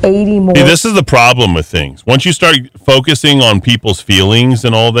added 80 more. See, this is the problem with things. Once you start focusing on people's feelings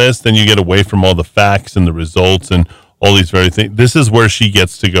and all this, then you get away from all the facts and the results and all these very things. This is where she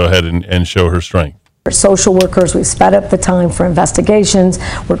gets to go ahead and show her strength. Social workers, we've sped up the time for investigations.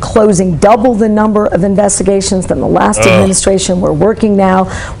 We're closing double the number of investigations than the last administration. We're working now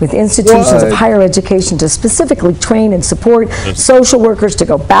with institutions of higher education to specifically train and support social workers to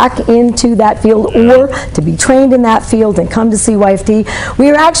go back into that field or to be trained in that field and come to CYFD. We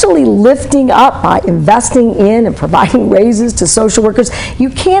are actually lifting up by investing in and providing raises to social workers.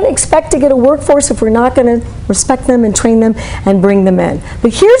 You can't expect to get a workforce if we're not going to respect them and train them and bring them in.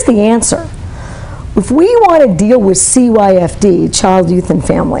 But here's the answer. If we want to deal with CYFD, child, youth, and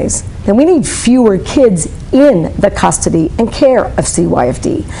families, then we need fewer kids in the custody and care of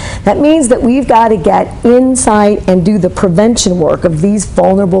CYFD. That means that we've got to get inside and do the prevention work of these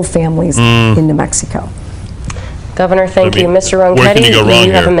vulnerable families in New Mexico. Governor, thank you. Mr. Ronchetti,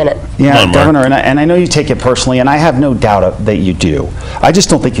 you have a minute. Yeah, Governor, and I know you take it personally, and I have no doubt that you do. I just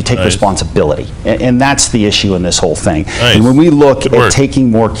don't think you take responsibility, and that's the issue in this whole thing. And when we look at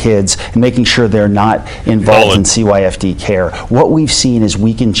taking more kids and making sure they're not involved in CYFD care, what we've seen is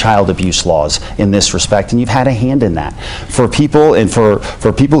weakened child abuse laws in this respect, and you've had a hand in that. For people and for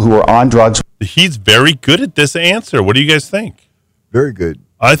people who are on drugs. He's very good at this answer. What do you guys think? Very good.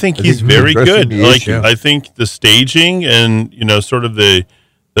 I think he's very good. I think the staging and sort of the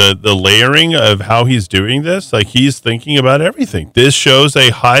layering of how he's doing this, like he's thinking about everything. This shows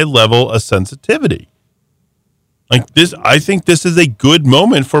a high level of sensitivity. Like this, I think this is a good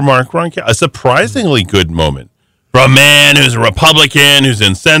moment for Mark Ronchetti, a surprisingly good moment for a man who's a Republican, who's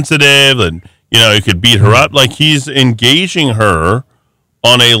insensitive, and he could beat her up. Like he's engaging her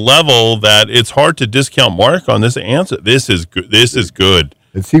on a level that it's hard to discount Mark on this answer. This is good. This is good.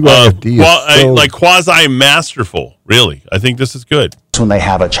 And CYFD is like quasi-masterful, really. I think this is good. When they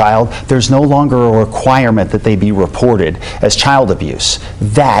have a child, there's no longer a requirement that they be reported as child abuse.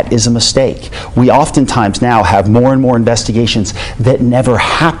 That is a mistake. We oftentimes now have more and more investigations that never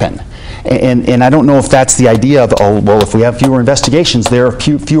happen. And I don't know if that's the idea of, if we have fewer investigations, there are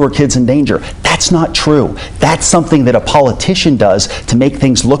fewer kids in danger. That's not true. That's something that a politician does to make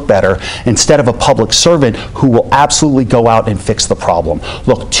things look better instead of a public servant who will absolutely go out and fix the problem.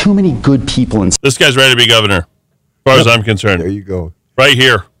 Look, too many good people in... This guy's ready to be governor, as far as I'm concerned. There you go. Right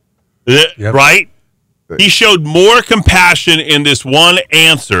here. Right? He showed more compassion in this one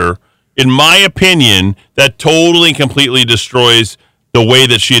answer, in my opinion, that totally and completely destroys the way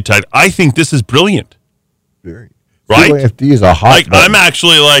that she attacked. I think this is brilliant. Very. Right? CYFD is a hot I'm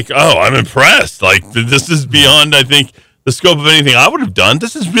actually I'm impressed. Like, this is beyond, I think, the scope of anything I would have done.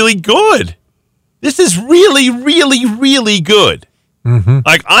 This is really good. This is really, really, really good. Mm-hmm.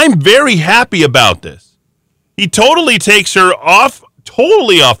 Like, I'm very happy about this. He totally takes her off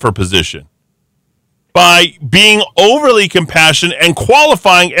her position by being overly compassionate and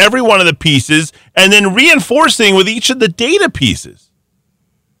qualifying every one of the pieces and then reinforcing with each of the data pieces.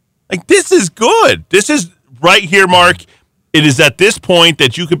 Like, this is good. This is right here, Mark. It is at this point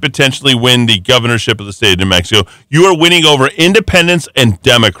that you could potentially win the governorship of the state of New Mexico. You are winning over independents and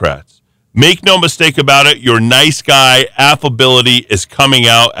Democrats. Make no mistake about it. Your nice guy affability is coming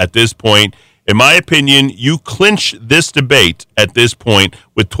out at this point. In my opinion, you clinch this debate at this point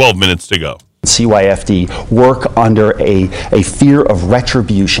with 12 minutes to go. CYFD work under a fear of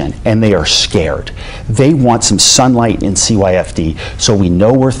retribution, and they are scared. They want some sunlight in CYFD so we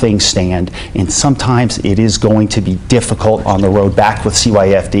know where things stand, and sometimes it is going to be difficult on the road back with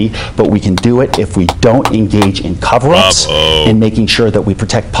CYFD, but we can do it if we don't engage in cover-ups and making sure that we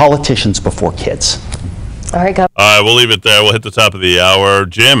protect politicians before kids. All right, Governor. We'll leave it there. We'll hit the top of the hour.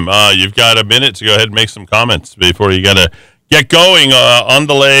 Jim, you've got a minute to go ahead and make some comments before you got to get going on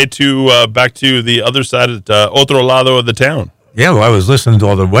the way to back to the other side of the otro lado of the town. Yeah, well, I was listening to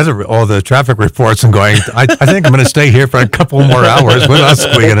all the weather, all the traffic reports, and going, I think I'm going to stay here for a couple more hours. What else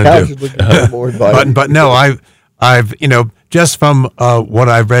are we going to do? But no, I've just from what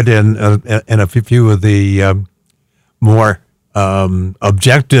I've read in a few of the more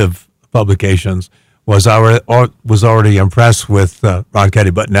objective publications, was already impressed with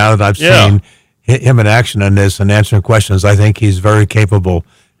Ronchetti. But now that I've seen him in action on this and answering questions, I think he's very capable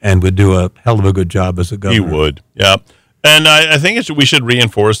and would do a hell of a good job as a governor. He would, yeah. And I think we should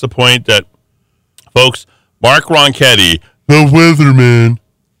reinforce the point that Folks, Mark Ronchetti, the weatherman.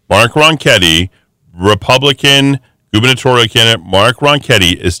 Mark Ronchetti, Republican gubernatorial candidate Mark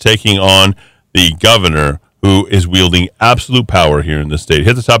Ronchetti is taking on the governor who is wielding absolute power here in the state.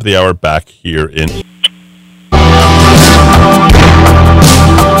 Hit the top of the hour back here in...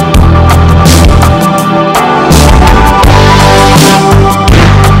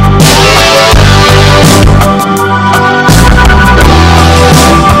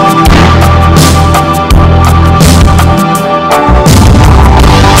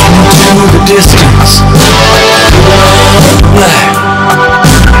 Distance, black,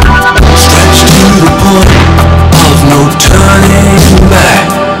 stretched to the point of no turning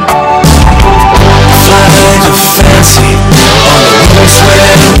back. Flight of fancy on the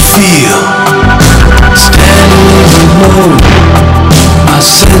windswept field, standing alone, my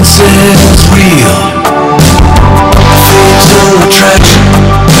senses reel. Fatal attraction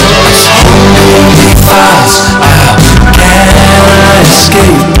is holding me fast. How can I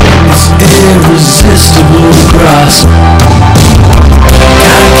escape this irresistible grasp?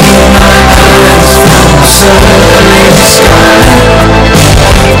 Can't keep my eyes from the surveying sky.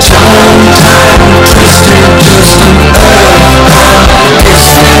 Tongue-tied, twisted, just an earth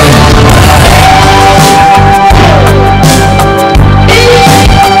kissing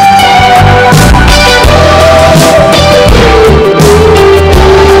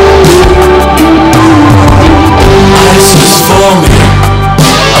ice is forming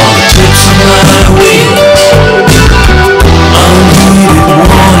on the tips of my wings. Unheeded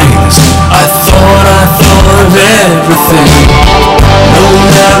warnings, I thought of everything. No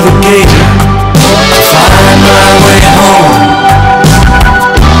navigator, find my way home.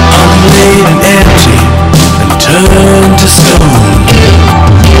 I'm laid and empty and turned to stone.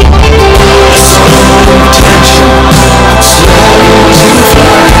 Slow tension, slow to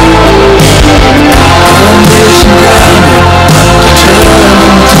fly. Foundation grounded,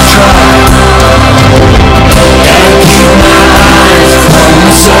 determined to try. Gotta keep my eyes from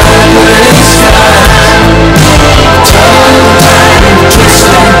the sideways sky. Tongue-tied and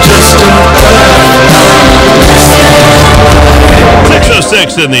twisted, just an earth.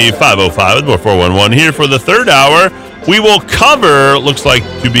 6:06 in the 5:05 with more 411 here for the third hour. We will cover, looks like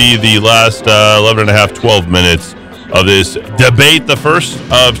to be the last 11 and a half, 12 minutes of this debate, the first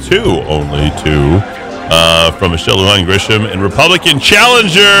of two, only two, from Michelle Lujan-Grisham and Republican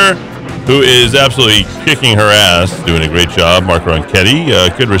challenger, who is absolutely kicking her ass, doing a great job, Mark Ronchetti.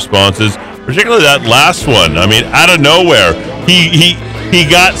 Good responses, particularly that last one. I mean, out of nowhere, he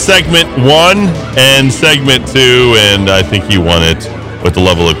got segment one and segment two, and I think he won it with the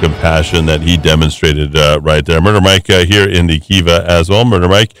level of compassion that he demonstrated right there. Murder Mike here in the Kiva as well. Murder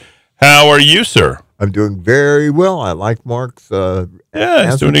Mike, how are you, sir? I'm doing very well. I like Mark's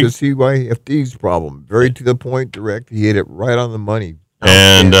answer to CYFD's problem. Very to the point, direct. He hit it right on the money.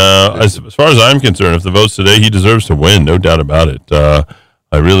 And as far as I'm concerned, if the vote's today, he deserves to win, no doubt about it.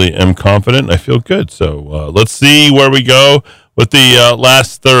 I really am confident, and I feel good. So let's see where we go with the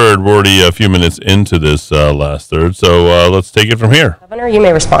last third. We're already a few minutes into this last third, so let's take it from here. Governor, you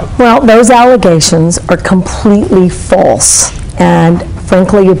may respond. Well, those allegations are completely false and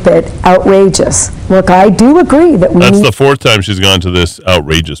frankly a bit outrageous. Look, I do agree that we That's the fourth time she's gone to this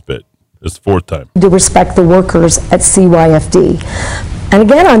outrageous bit. It's the fourth time. To respect the workers at CYFD. And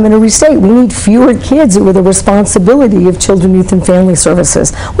again, I'm going to restate, we need fewer kids who are the responsibility of Children, Youth, and Family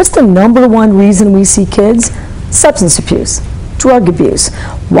Services. What's the number one reason we see kids? Substance abuse, drug abuse.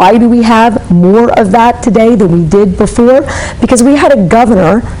 Why do we have more of that today than we did before? Because we had a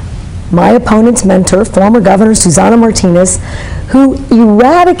governor, my opponent's mentor, former Governor Susana Martinez, who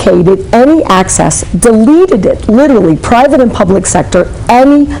eradicated any access, deleted it, literally, private and public sector,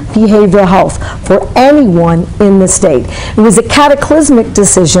 any behavioral health for anyone in the state. It was a cataclysmic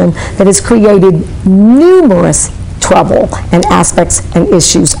decision that has created numerous trouble and aspects and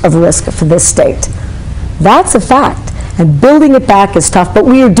issues of risk for this state. That's a fact. And building it back is tough, but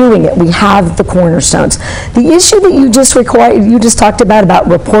we are doing it. We have the cornerstones. The issue that you just talked about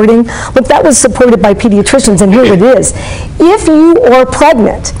reporting, look, that was supported by pediatricians, and here it is. If you are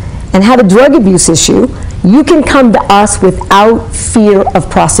pregnant and have a drug abuse issue, you can come to us without fear of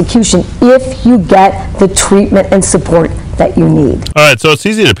prosecution if you get the treatment and support that you need. All right, so it's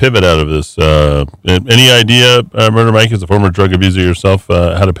easy to pivot out of this. Any idea, Murder Mike, as a former drug abuser yourself,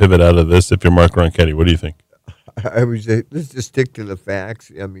 how to pivot out of this if you're Mark Ronchetti? What do you think? I would say let's just stick to the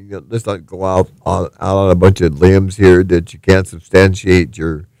facts. I mean, let's not go out on a bunch of limbs here that you can't substantiate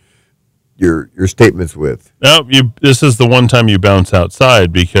your statements with. No, this is the one time you bounce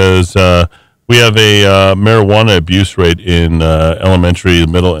outside because We have a marijuana abuse rate in elementary,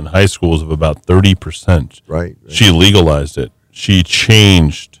 middle, and high schools of about 30%. Right. She legalized it. She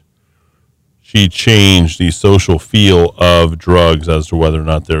changed the social feel of drugs as to whether or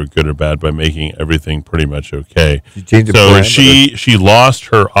not they're good or bad by making everything pretty much okay. So she lost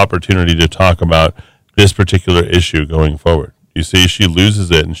her opportunity to talk about this particular issue going forward. You see, she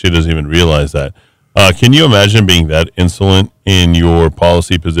loses it and she doesn't even realize that. Can you imagine being that insolent in your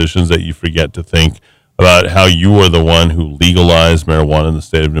policy positions that you forget to think about how you are the one who legalized marijuana in the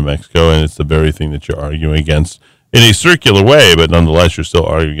state of New Mexico, and it's the very thing that you're arguing against in a circular way, but nonetheless, you're still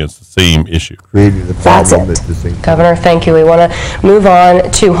arguing against the same issue. Creating the problem at the same time. Governor, thank you. We want to move on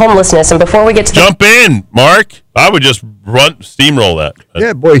to homelessness, and before we get to jump in, Mark. I would just steamroll that.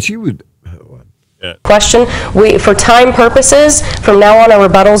 Yeah, boy, she would. Question. For time purposes, from now on, our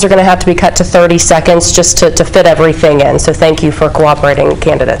rebuttals are going to have to be cut to 30 seconds just to fit everything in. So thank you for cooperating,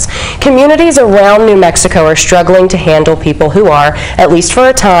 candidates. Communities around New Mexico are struggling to handle people who are, at least for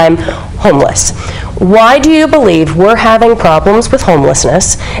a time, homeless. Why do you believe we're having problems with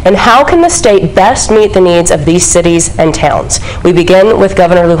homelessness, and how can the state best meet the needs of these cities and towns? We begin with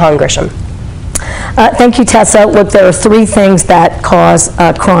Governor Lujan-Grisham. Thank you, Tessa. Look, there are three things that cause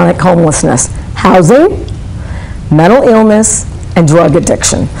chronic homelessness: housing, mental illness, and drug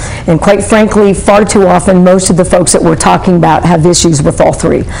addiction. And quite frankly, far too often, most of the folks that we're talking about have issues with all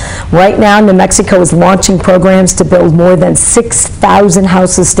three. Right now, New Mexico is launching programs to build more than 6,000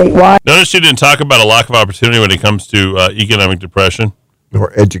 houses statewide. Notice you didn't talk about a lack of opportunity when it comes to economic depression.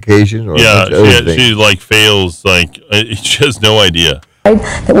 Or education. Or she fails, she has no idea.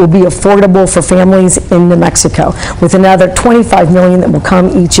 That will be affordable for families in New Mexico, with another $25 million that will come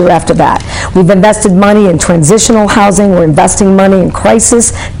each year after that. We've invested money in transitional housing. We're investing money in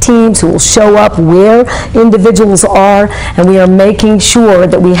crisis teams who will show up where individuals are, and we are making sure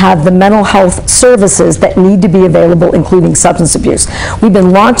that we have the mental health services that need to be available, including substance abuse. We've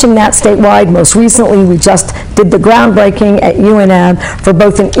been launching that statewide. Most recently, we just did the groundbreaking at UNM for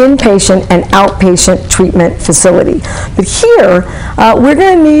both an inpatient and outpatient treatment facility. But here, we're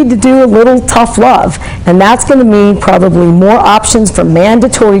going to need to do a little tough love, and that's going to mean probably more options for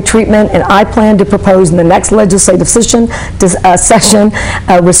mandatory treatment, and I plan to propose in the next legislative session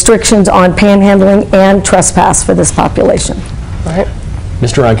restrictions on panhandling and trespass for this population. All right.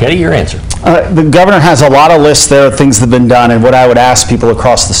 Mr. Ronchetti, your answer. The governor has a lot of lists there of things that have been done, and what I would ask people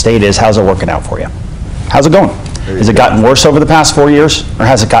across the state is, how's it working out for you? How's it going? Has it gotten worse over the past 4 years, or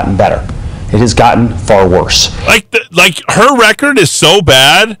has it gotten better? It has gotten far worse. Like her record is so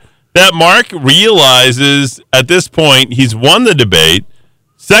bad that Mark realizes at this point he's won the debate.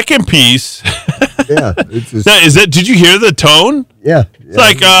 Second piece. Yeah. Did you hear the tone? Yeah. It's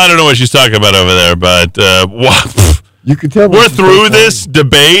like, I don't know what she's talking about over there, but you can tell we're through this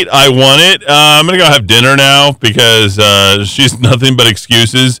debate. I won it. I'm going to go have dinner now because she's nothing but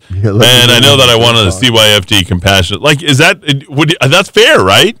excuses. Yeah, and I know that I wanted the CYFD compassionate. That's fair,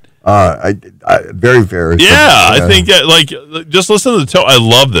 right? Very fair. Yeah, I think that, just listen to the tone. I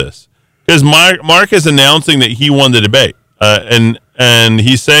love this because Mark is announcing that he won the debate, and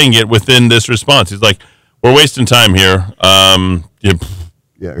he's saying it within this response. He's like, "We're wasting time here. I'm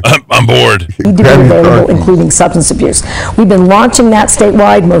bored." Need to be available, including substance abuse. We've been launching that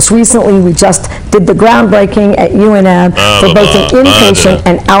statewide. Most recently, we just did the groundbreaking at UNM for both an inpatient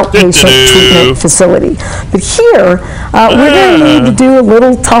and outpatient treatment facility. But here, we're going to need to do a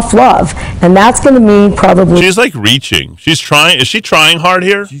little tough love, and that's going to mean probably... She's like reaching. She's trying. Is she trying hard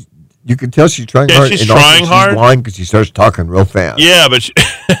here? You can tell she's trying hard. She's trying hard. She's lying because she starts talking real fast. Yeah, but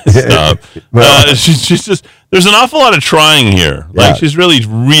stop. She's just. There's an awful lot of trying here. She's really,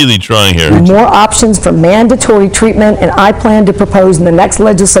 really trying here. More options for mandatory treatment, and I plan to propose in the next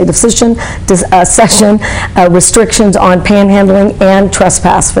legislative session restrictions on panhandling and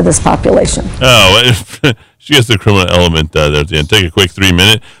trespass for this population. She gets the criminal element there at the end. Take a quick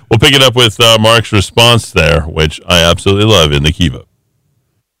 3-minute. We'll pick it up with Mark's response there, which I absolutely love in the Kiva.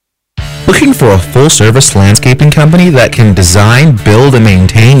 Looking for a full-service landscaping company that can design, build, and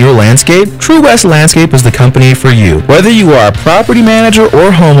maintain your landscape? True West Landscape is the company for you. Whether you are a property manager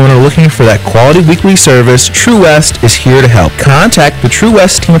or homeowner looking for that quality weekly service, True West is here to help. Contact the True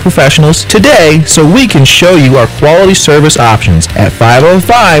West team of professionals today so we can show you our quality service options at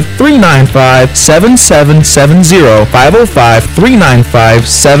 505-395-7770,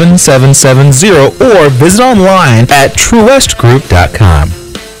 505-395-7770, or visit online at truewestgroup.com.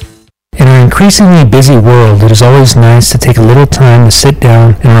 In our increasingly busy world, it is always nice to take a little time to sit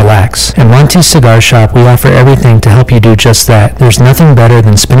down and relax. At Monty's Cigar Shop, we offer everything to help you do just that. There's nothing better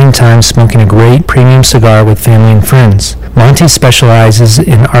than spending time smoking a great premium cigar with family and friends. Monty specializes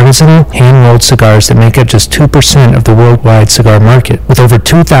in artisanal, hand-rolled cigars that make up just 2% of the worldwide cigar market. With over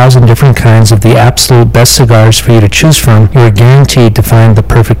 2,000 different kinds of the absolute best cigars for you to choose from, you are guaranteed to find the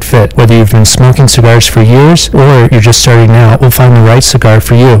perfect fit. Whether you've been smoking cigars for years or you're just starting out, we'll find the right cigar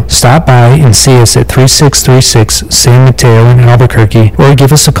for you. Stop by and see us at 3636 San Mateo in Albuquerque, or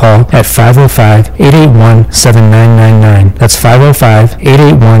give us a call at 505-881-7999. That's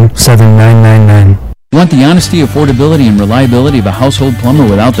 505-881-7999. Want the honesty, affordability, and reliability of a household plumber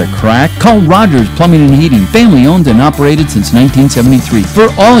without the crack? Call Rogers Plumbing and Heating, family owned and operated since 1973,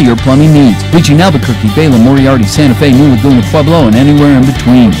 for all your plumbing needs. Reaching Albuquerque, Bela, Moriarty, Santa Fe, New Laguna, Pueblo, and anywhere in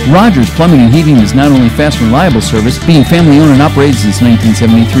between. Rogers Plumbing and Heating is not only fast and reliable service, being family owned and operated since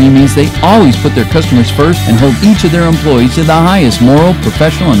 1973 means they always put their customers first and hold each of their employees to the highest moral,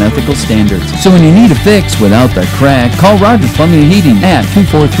 professional, and ethical standards. So when you need a fix without the crack, call Rogers Plumbing and Heating at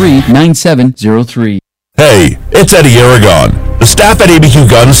 243-9703. Hey, it's Eddy Aragon. The staff at ABQ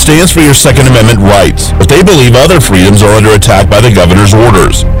Guns stands for your Second Amendment rights, but they believe other freedoms are under attack by the governor's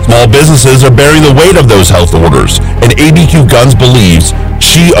orders. Small businesses are bearing the weight of those health orders, and ABQ Guns believes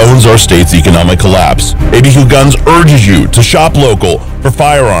she owns our state's economic collapse. ABQ Guns urges you to shop local for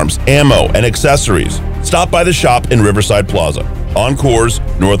firearms, ammo, and accessories. Stop by the shop in Riverside Plaza, on Coors,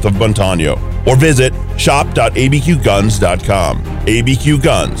 north of Montano, or visit shop.abqguns.com. ABQ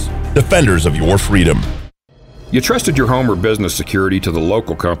Guns, defenders of your freedom. You trusted your home or business security to the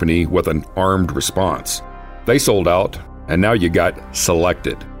local company with an armed response. They sold out, and now you got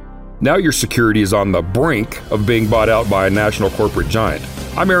selected. Now your security is on the brink of being bought out by a national corporate giant.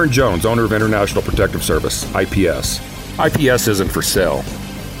 I'm Aaron Jones, owner of International Protective Service, IPS. IPS isn't for sale.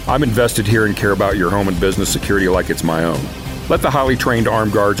 I'm invested here and care about your home and business security like it's my own. Let the highly trained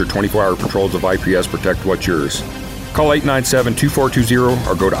armed guards or 24-hour patrols of IPS protect what's yours. Call 897-2420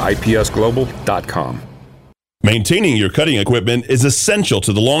 or go to ipsglobal.com. Maintaining your cutting equipment is essential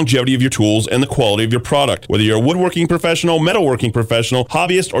to the longevity of your tools and the quality of your product. Whether you're a woodworking professional, metalworking professional,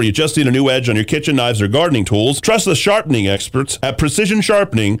 hobbyist, or you just need a new edge on your kitchen knives or gardening tools, trust the sharpening experts at Precision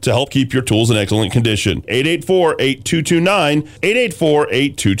Sharpening to help keep your tools in excellent condition. 884-8229,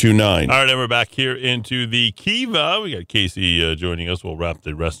 884-8229. All right, and we're back here into the Kiva. We got Casey joining us. We'll wrap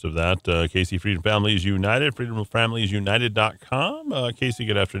the rest of that. Casey, Freedom Families United, freedomfamiliesunited.com. Casey,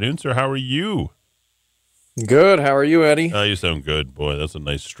 good afternoon, sir. How are you? Good. How are you, Eddie? You sound good. Boy, that's a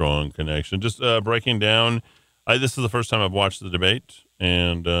nice, strong connection. Just breaking down, this is the first time I've watched the debate,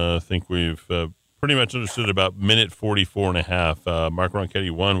 and I think we've pretty much understood about minute 44 and a half. Mark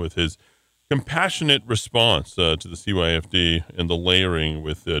Ronchetti won with his compassionate response to the CYFD and the layering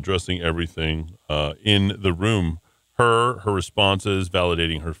with addressing everything in the room. Her responses,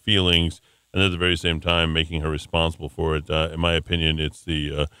 validating her feelings, and at the very same time making her responsible for it. In my opinion, it's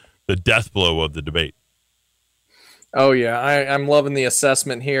the death blow of the debate. Oh, yeah. I'm loving the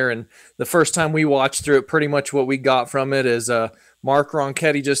assessment here. And the first time we watched through it, pretty much what we got from it is Mark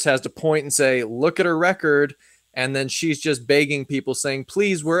Ronchetti just has to point and say, look at her record. And then she's just begging people saying,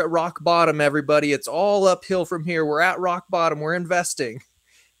 please, we're at rock bottom, everybody. It's all uphill from here. We're at rock bottom. We're investing.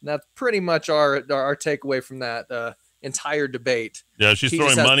 And that's pretty much our takeaway from that entire debate. Yeah, she's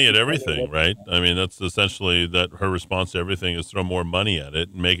throwing money at everything, right? I mean, that's essentially that her response to everything is throw more money at it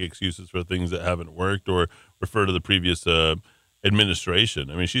and make excuses for things that haven't worked or refer to the previous administration.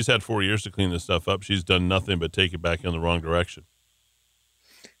 I mean, she's had 4 years to clean this stuff up. She's done nothing but take it back in the wrong direction.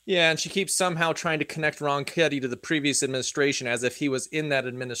 Yeah, and she keeps somehow trying to connect Ronchetti to the previous administration as if he was in that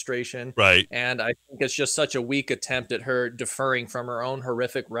administration. Right. And I think it's just such a weak attempt at her deferring from her own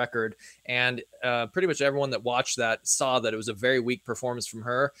horrific record. And pretty much everyone that watched that saw that it was a very weak performance from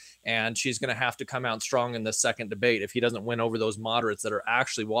her. And she's going to have to come out strong in the second debate if he doesn't win over those moderates that are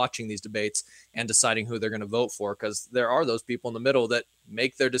actually watching these debates and deciding who they're going to vote for. Because there are those people in the middle that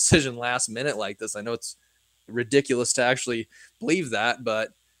make their decision last minute like this. I know it's ridiculous to actually believe that,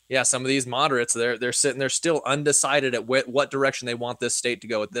 but yeah, some of these moderates, they're sitting there still undecided at what direction they want this state to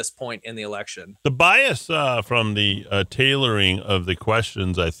go at this point in the election. The bias from the tailoring of the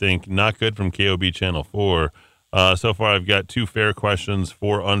questions, I think, not good from KOB Channel 4. So far, I've got 2 fair questions,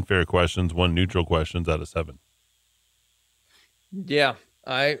 4 unfair questions, 1 neutral questions out of 7. Yeah,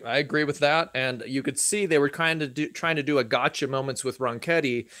 I agree with that. And you could see they were trying to do a gotcha moments with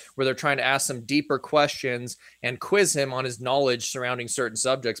Ronchetti, where they're trying to ask some deeper questions and quiz him on his knowledge surrounding certain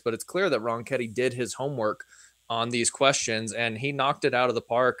subjects. But it's clear that Ronchetti did his homework on these questions and he knocked it out of the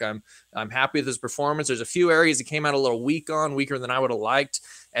park. I'm happy with his performance. There's a few areas he came out a little weaker than I would have liked.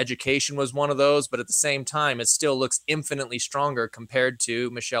 Education was one of those, but at the same time, it still looks infinitely stronger compared to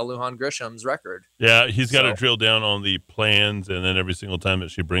Michelle Lujan-Grisham's record. Yeah, he's got to drill down on the plans, and then every single time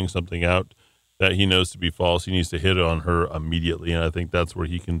that she brings something out that he knows to be false. He needs to hit on her immediately, and I think that's where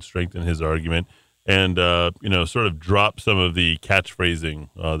he can strengthen his argument and, sort of drop some of the catchphrasing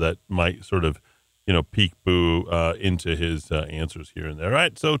that might sort of, peek boo into his answers here and there. All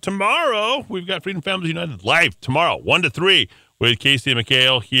right, so tomorrow we've got Freedom Families United live tomorrow, 1 to 3, with Casey and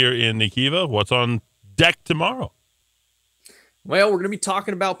McHale here in the Kiva. What's on deck tomorrow? Well, we're going to be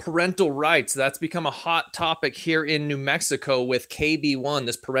talking about parental rights. That's become a hot topic here in New Mexico with KB1,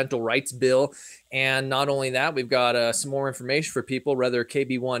 this parental rights bill. And not only that, we've got some more information for people, whether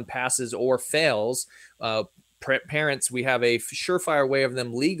KB1 passes or fails. Parents, we have a surefire way of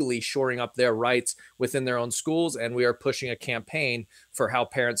them legally shoring up their rights within their own schools, and we are pushing a campaign for how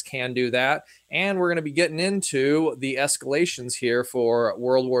parents can do that. And we're going to be getting into the escalations here for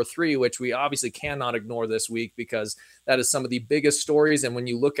World War III, which we obviously cannot ignore this week because that is some of the biggest stories. And when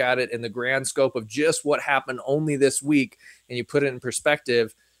you look at it in the grand scope of just what happened only this week and you put it in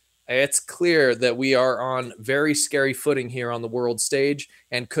perspective, it's clear that we are on very scary footing here on the world stage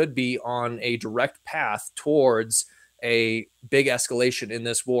and could be on a direct path towards a big escalation in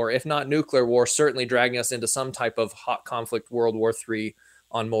this war, if not nuclear war, certainly dragging us into some type of hot conflict, World War III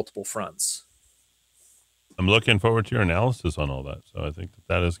on multiple fronts. I'm looking forward to your analysis on all that. So I think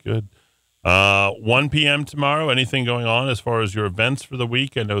that is good. 1 p.m. tomorrow, anything going on as far as your events for the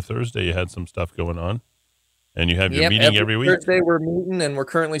week? I know Thursday you had some stuff going on. And you have your meeting every week? Thursday we're meeting, and we're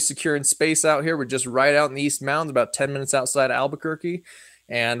currently securing space out here. We're just right out in the East Mountains, about 10 minutes outside Albuquerque.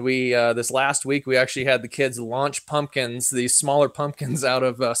 And we this last week, we actually had the kids launch pumpkins, these smaller pumpkins, out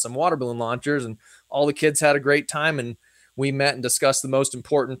of some water balloon launchers. And all the kids had a great time. And we met and discussed the most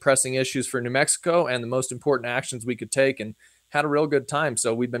important pressing issues for New Mexico and the most important actions we could take, and had a real good time.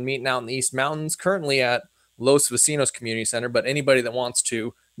 So we've been meeting out in the East Mountains, currently at Los Vecinos Community Center. But anybody that wants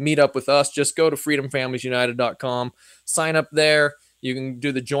to meet up with us, just go to freedomfamiliesunited.com, sign up there. You can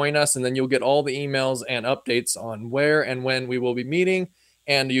do the join us, and then you'll get all the emails and updates on where and when we will be meeting.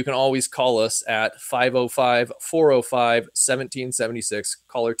 And you can always call us at 505-405-1776.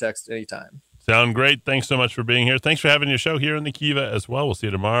 Call or text anytime. Sound great. Thanks so much for being here. Thanks for having your show here in the Kiva as well. We'll see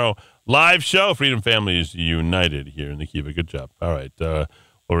you tomorrow. Live show, Freedom Families United here in the Kiva. Good job. All right.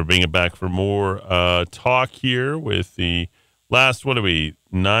 We're bringing it back for more talk here with the last,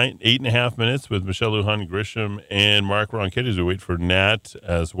 8.5 minutes with Michelle Lujan-Grisham and Mark Ronchetti as we wait for Nat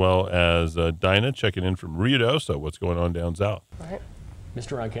as well as Dinah checking in from Rio. So what's going on down south? All right.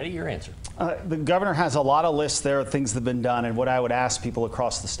 Mr. Ronchetti, your answer. The governor has a lot of lists there of things that have been done, and what I would ask people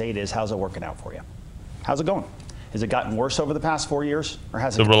across the state is, how's it working out for you? How's it going? Has it gotten worse over the past 4 years, or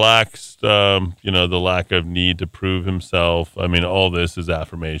has it? The relaxed, the lack of need to prove himself. I mean, all this is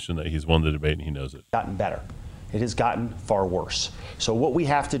affirmation that he's won the debate and he knows it. Gotten better. It has gotten far worse. So what we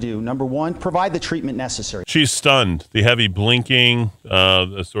have to do, number one, provide the treatment necessary. She's stunned. The heavy blinking,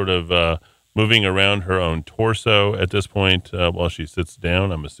 the sort of moving around her own torso at this point while she sits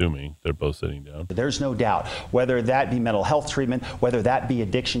down. I'm assuming they're both sitting down. There's no doubt, whether that be mental health treatment, whether that be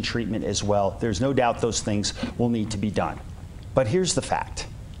addiction treatment as well, there's no doubt those things will need to be done. But here's the fact.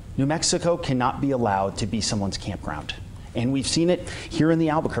 New Mexico cannot be allowed to be someone's campground. And we've seen it here in the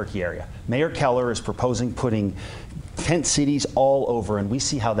Albuquerque area. Mayor Keller is proposing putting tent cities all over, and we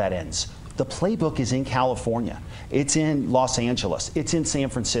see how that ends. The playbook is in California. It's in Los Angeles. It's in San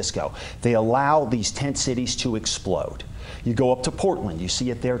Francisco. They allow these tent cities to explode. You go up to Portland, you see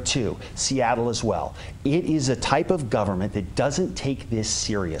it there too. Seattle as well. It is a type of government that doesn't take this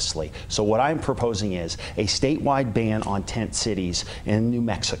seriously. So what I'm proposing is a statewide ban on tent cities in New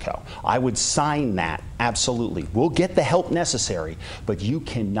Mexico. I would sign that, absolutely. We'll get the help necessary, but you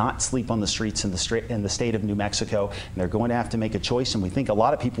cannot sleep on the streets in the state of New Mexico, and they're going to have to make a choice, and we think a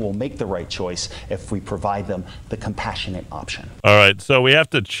lot of people will make the right choice if we provide them the compassionate option. All right, so we have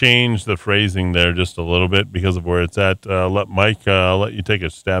to change the phrasing there just a little bit because of where it's at. Mike, I'll let you take a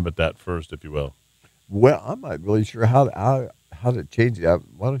stab at that first, if you will. Well, I'm not really sure how to change it.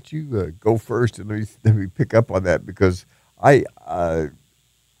 Why don't you go first and let me pick up on that, because I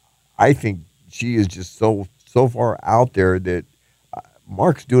think she is just so far out there that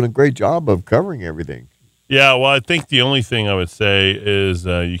Mark's doing a great job of covering everything. Yeah, well, I think the only thing I would say is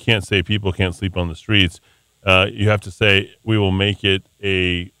you can't say people can't sleep on the streets. You have to say we will make it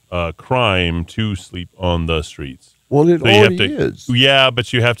a crime to sleep on the streets. Well, it already is. Yeah,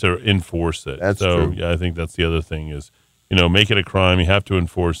 but you have to enforce it. That's true. Yeah, I think that's the other thing is, make it a crime. You have to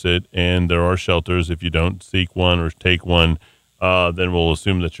enforce it, and there are shelters. If you don't seek one or take one, then we'll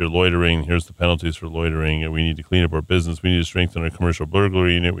assume that you're loitering. Here's the penalties for loitering, and we need to clean up our business. We need to strengthen our commercial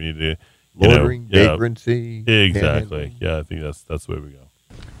burglary unit. We need to loitering, vagrancy. Exactly. Yeah, I think that's the way we go.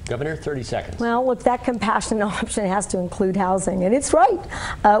 Governor, 30 seconds. Well, look, that compassionate option has to include housing, and it's right.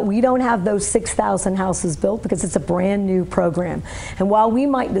 We don't have those 6,000 houses built because it's a brand new program. And while we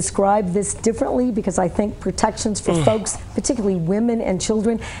might describe this differently, because I think protections for folks, particularly women and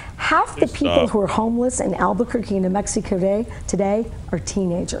children, half the people who are homeless in Albuquerque, New Mexico today are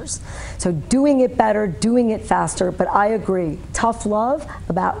teenagers. So doing it better, doing it faster, but I agree, tough love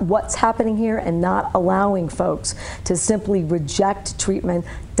about what's happening here and not allowing folks to simply reject treatment.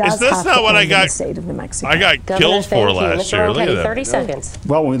 Is this not what I got? The state of New Mexico. I got killed for last year. Look at that. 30 seconds.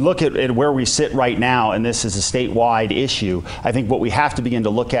 Well, when we look at where we sit right now, and this is a statewide issue, I think what we have to begin to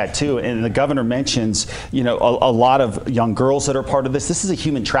look at too, and the governor mentions, a lot of young girls that are part of this. This is a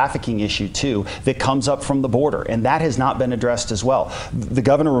human trafficking issue too that comes up from the border, and that has not been addressed as well. The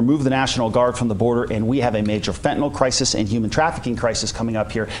governor removed the National Guard from the border, and we have a major fentanyl crisis and human trafficking crisis coming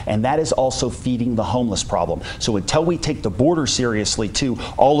up here, and that is also feeding the homeless problem. So until we take the border seriously too,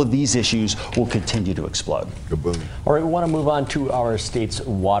 all of these issues will continue to explode. Kaboom. All right, we want to move on to our state's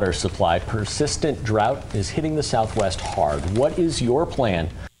water supply. Persistent drought is hitting the Southwest hard. What is your plan?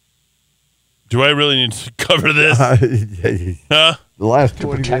 Do I really need to cover this? The last to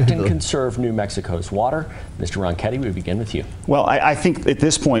protect and conserve New Mexico's water. Mr. Ronchetti, we begin with you. Well, I think at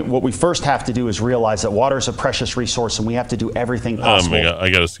this point, what we first have to do is realize that water is a precious resource, and we have to do everything possible. Oh my God, I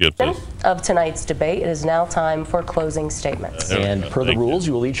got to skip this. Of tonight's debate, it is now time for closing statements. And per the rules,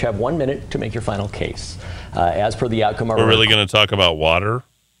 you will each have 1 minute to make your final case. As per the outcome of We're really going to talk about water?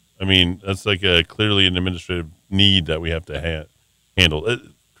 I mean, that's like clearly an administrative need that we have to handle.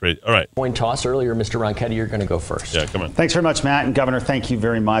 All right. Coin toss earlier, Mr. Ronchetti, you're going to go first. Yeah, come on. Thanks very much, Matt. And Governor, thank you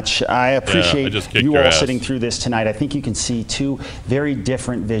very much. I appreciate you all sitting through this tonight. I think you can see two very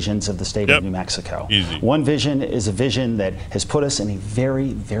different visions of the state of New Mexico. Easy. One vision is a vision that has put us in a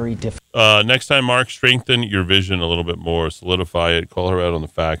very, very different... Next time, Mark, strengthen your vision a little bit more. Solidify it. Call her out on the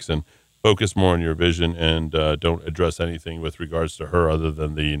facts and focus more on your vision, and don't address anything with regards to her other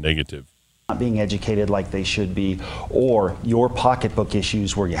than the negative. Not being educated like they should be, or your pocketbook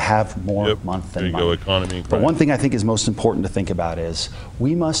issues where you have more month than month. Economy and crime. But one thing I think is most important to think about is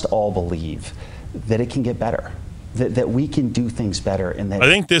we must all believe that it can get better, that we can do things better. And that I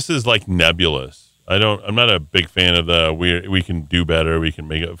think this is like nebulous. I'm not a big fan of the we can do better, we can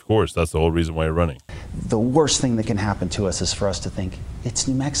make it. Of course, that's the whole reason why you're running. The worst thing that can happen to us is for us to think, it's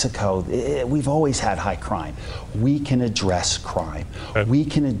New Mexico. We've always had high crime. We can address crime. Okay. We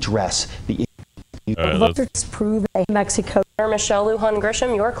can address the voters prove that Mexico. Michelle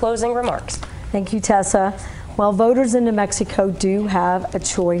Lujan-Grisham, your closing remarks. Thank you, Tessa. Well, voters in New Mexico do have a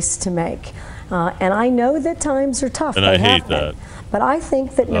choice to make. And I know that times are tough. And I hate that. But I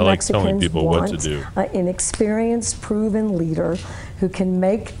think that New Mexicans want an experienced, proven leader who can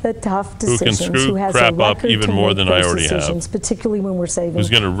make the tough decisions, who has a record even more than I already have, particularly when we're saving who's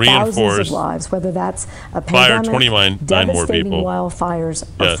going to thousands reinforce of lives, whether that's a pandemic, devastating wildfires,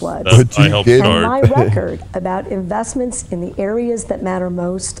 or floods. I helped start. And my record about investments in the areas that matter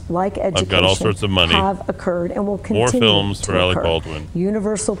most, like education, I've got all sorts of money, have occurred and will continue. More films to for Alec occur. Baldwin.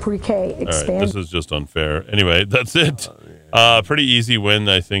 Universal pre-K expand. This is just unfair. Anyway, that's it. Pretty easy win,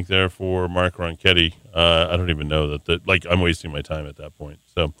 I think, there for Mark Ronchetti. I don't even know that I'm wasting my time at that point.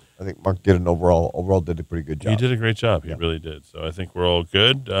 So I think Mark did overall did a pretty good job. He did a great job. He really did. So I think we're all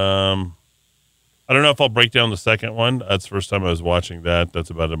good. I don't know if I'll break down the second one. That's the first time I was watching that. That's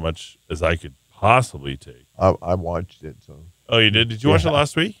about as much as I could possibly take. I watched it. So. Oh, you did? Did you watch it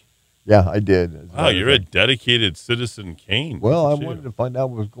last week? Yeah, I did. Wow, you're a dedicated citizen, Kane. Well, I wanted to find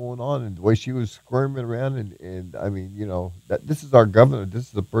out what was going on and the way she was squirming around. And I mean, that this is our governor. This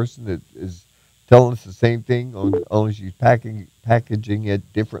is the person that is telling us the same thing, only she's packaging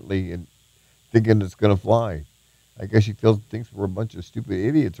it differently and thinking it's going to fly. I guess she thinks we're a bunch of stupid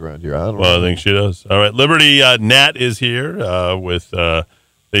idiots around here. I don't know. Well, I think she does. All right, Liberty Nat is here with the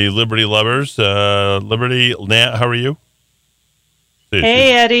Liberty Lovers. Liberty Nat, how are you?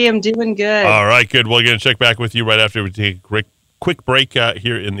 Hey, Eddie, I'm doing good. All right, good. We're going to check back with you right after we take a quick break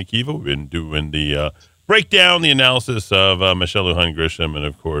here in the Kiva. We've been doing the breakdown, the analysis of Michelle Lujan-Grisham, and,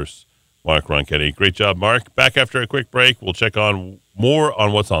 of course, Mark Ronchetti. Great job, Mark. Back after a quick break. We'll check on more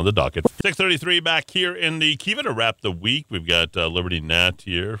on what's on the docket. 6:33 back here in the Kiva to wrap the week. We've got Liberty Nat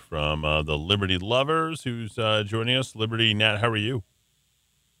here from the Liberty Lovers who's joining us. Liberty Nat, how are you?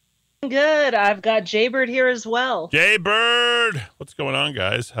 Good. I've got Jaybird here as well. Jaybird, what's going on,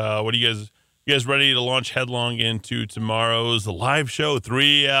 guys? What are you guys ready to launch headlong into tomorrow's live show,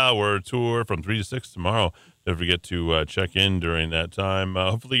 3-hour tour from 3 to 6 tomorrow? Don't forget to check in during that time.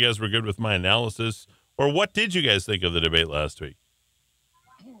 Hopefully you guys were good with my analysis. Or what did you guys think of the debate last week?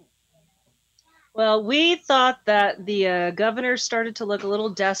 Well, we thought that the governor started to look a little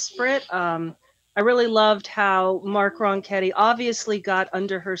desperate. I really loved how Mark Ronchetti obviously got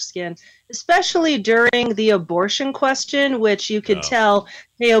under her skin, especially during the abortion question, which you could tell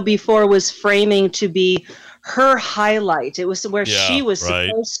KOB4 was framing to be her highlight. It was where she was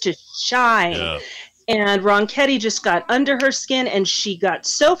supposed to shine. Yeah. And Ronchetti just got under her skin, and she got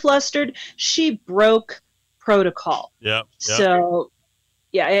so flustered, she broke protocol. Yeah. So,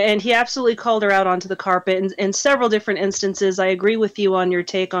 yeah, and he absolutely called her out onto the carpet in several different instances. I agree with you on your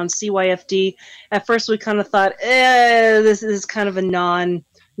take on CYFD. At first, we kind of thought, this is kind of a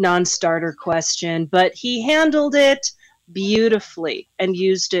non-starter question, but he handled it beautifully and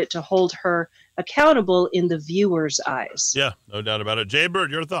used it to hold her accountable in the viewer's eyes. Yeah, no doubt about it. Jay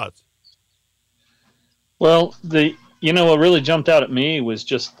Bird, your thoughts? Well, what really jumped out at me was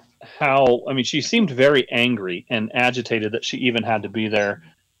just how, she seemed very angry and agitated that she even had to be there.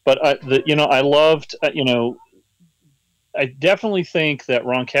 But I loved, I definitely think that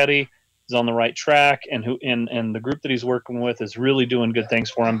Ronchetti is on the right track, and the group that he's working with is really doing good things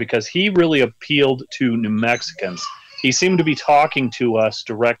for him, because he really appealed to New Mexicans. He seemed to be talking to us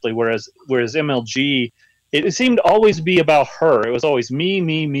directly, whereas MLG, it seemed to always be about her. It was always me,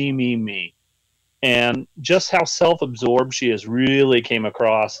 me, me, me, me. And just how self-absorbed she is really came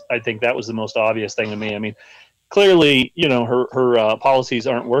across. I think that was the most obvious thing to me. Clearly, her policies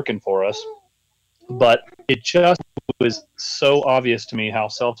aren't working for us, but it just was so obvious to me how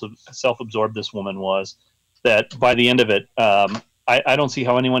self-absorbed this woman was, that by the end of it, I don't see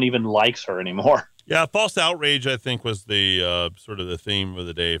how anyone even likes her anymore. Yeah, false outrage, I think, was the sort of the theme of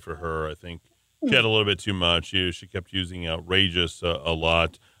the day for her. I think she had a little bit too much. She kept using outrageous a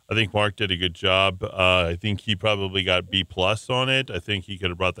lot. I think Mark did a good job. I think he probably got B+ on it. I think he could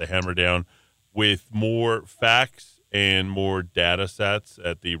have brought the hammer down with more facts and more data sets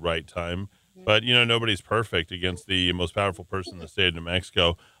at the right time. But, nobody's perfect against the most powerful person in the state of New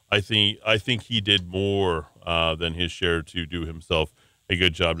Mexico. I think he did more than his share to do himself a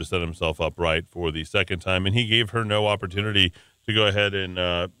good job to set himself up right for the second time. And he gave her no opportunity to go ahead and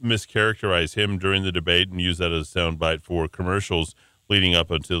mischaracterize him during the debate and use that as a soundbite for commercials leading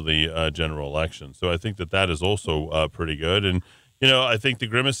up until the general election. So I think that is also pretty good. And, I think the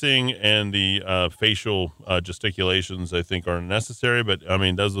grimacing and the facial gesticulations, I think, are necessary. But,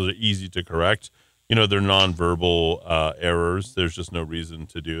 those are easy to correct. They're nonverbal errors. There's just no reason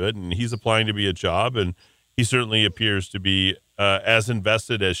to do it. And he's applying to be a job, and he certainly appears to be as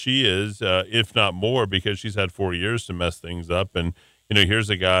invested as she is, if not more, because she's had 4 years to mess things up. And, here's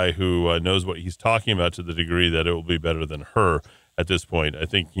a guy who knows what he's talking about to the degree that it will be better than her. At this point, I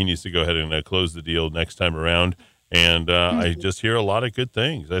think he needs to go ahead and close the deal next time around. And I just hear a lot of good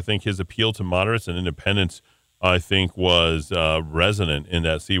things. I think his appeal to moderates and independents, I think, was resonant in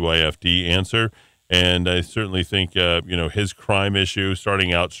that CYFD answer. And I certainly think, his crime issue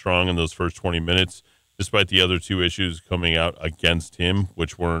starting out strong in those first 20 minutes, despite the other two issues coming out against him,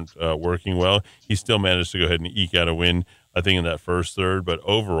 which weren't working well, he still managed to go ahead and eke out a win, I think, in that first third. But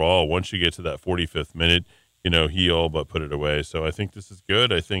overall, once you get to that 45th minute, he all but put it away. So I think this is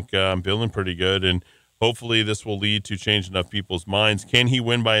good. I think I'm feeling pretty good, and hopefully this will lead to change enough people's minds. Can he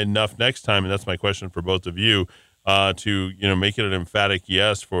win by enough next time? And that's my question for both of you, to make it an emphatic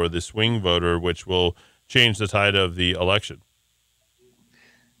yes for the swing voter, which will change the tide of the election.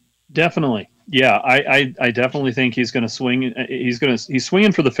 Definitely. Yeah, I definitely think he's going to swing. He's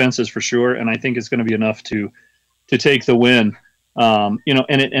swinging for the fences for sure, and I think it's going to be enough to take the win. And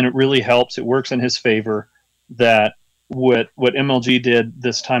it really helps. It works in his favor that what MLG did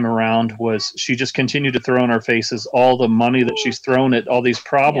this time around was she just continued to throw in our faces all the money that she's thrown at all these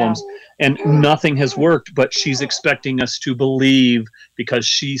problems, and nothing has worked, but she's expecting us to believe, because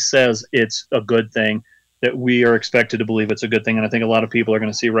she says it's a good thing, that we are expected to believe it's a good thing. And I think a lot of people are going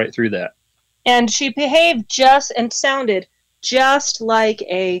to see right through that. And she behaved and sounded just like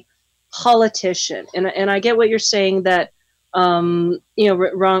a politician. And I get what you're saying, that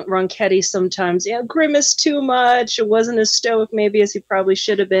Ronchetti sometimes grimaced too much. It wasn't as stoic maybe as he probably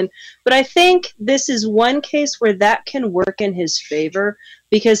should have been. But I think this is one case where that can work in his favor,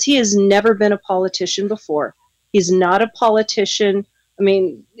 because he has never been a politician before. He's not a politician.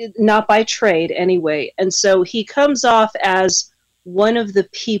 Not by trade anyway. And so he comes off as one of the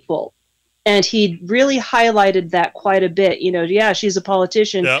people. And he really highlighted that quite a bit. She's a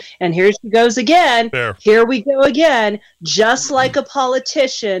politician, and here she goes again. Fair. Here we go again, just like a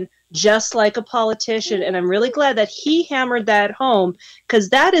politician, And I'm really glad that he hammered that home, because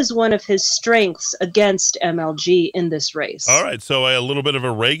that is one of his strengths against MLG in this race. All right, so a little bit of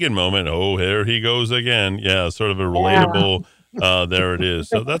a Reagan moment. Oh, here he goes again. Yeah, sort of a relatable There it is.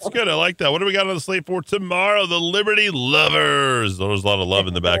 So that's good. I like that. What do we got on the slate for tomorrow? The Liberty Lovers. There's a lot of love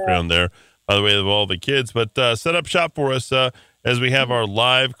in the background there, by the way, of all the kids. But set up shop for us as we have our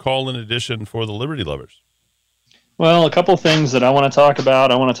live call-in edition for the Liberty Lovers. Well, a couple things that I want to talk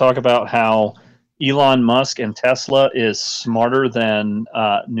about. I want to talk about how Elon Musk and Tesla is smarter than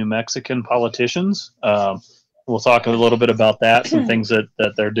New Mexican politicians. We'll talk a little bit about that, some things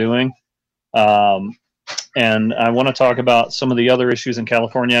that they're doing. And I want to talk about some of the other issues in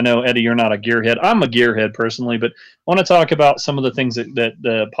California. I know, Eddie, you're not a gearhead. I'm a gearhead personally, but I want to talk about some of the things that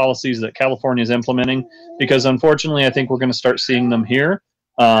the policies that California is implementing, because unfortunately, I think we're going to start seeing them here.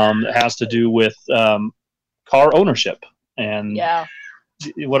 It has to do with car ownership. And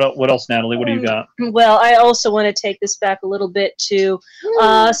what else, Natalie? What do you got? Well, I also want to take this back a little bit to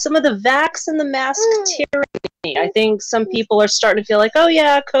some of the vax and the mask tyranny. I think some people are starting to feel like, oh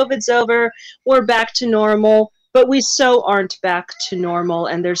yeah, COVID's over, we're back to normal. But we so aren't back to normal,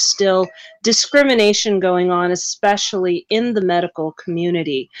 and there's still discrimination going on, especially in the medical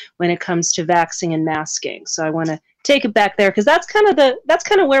community when it comes to vaxxing and masking. So I want to take it back there, because that's kind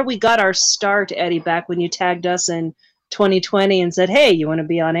of where we got our start, Eddie, back when you tagged us in 2020 and said, hey, you want to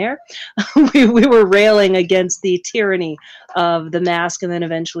be on air? we were railing against the tyranny of the mask and then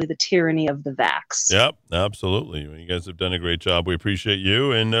eventually the tyranny of the vax. Yep, absolutely. You guys have done a great job. We appreciate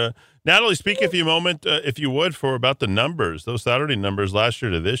you. And Natalie, speak if you moment, if you would, for about the numbers, those Saturday numbers last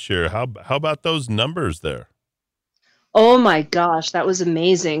year to this year. How about those numbers there? Oh my gosh, that was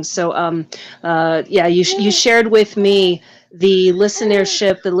amazing. So, you shared with me the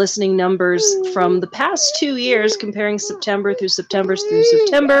listenership, the listening numbers from the past 2 years, comparing September through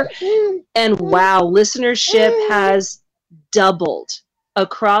September. And wow, listenership has doubled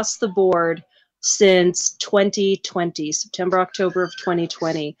across the board since 2020, September, October of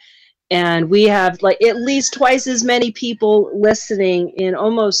 2020. And we have like at least twice as many people listening in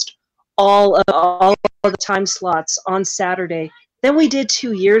almost all of the time slots on Saturday than we did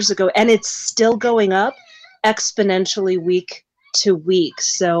 2 years ago. And it's still going up exponentially week to week.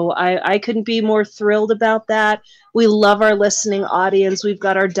 So I couldn't be more thrilled about that. We love our listening audience. We've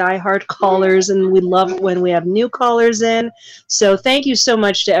got our diehard callers, and we love when we have new callers in. So thank you so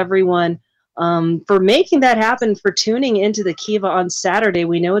much to everyone for making that happen, for tuning into the Kiva on Saturday.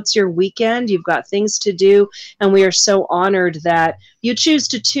 We know it's your weekend. You've got things to do, and we are so honored that you choose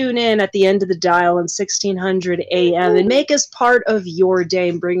to tune in at the end of the dial on 1600 a.m. and make us part of your day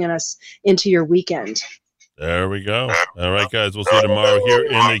and bringing us into your weekend. There we go. All right, guys. We'll see you tomorrow here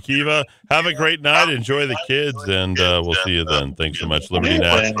in the Kiva. Have a great night. Enjoy the kids, and we'll see you then. Thanks so much, Liberty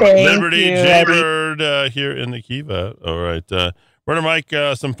Nat. Liberty Jaybird here in the Kiva. All right. Murder Mike,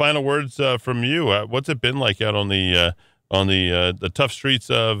 some final words from you. What's it been like out on the tough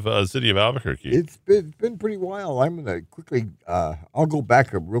streets of the city of Albuquerque? It's been pretty wild. I'm going to quickly, I'll go back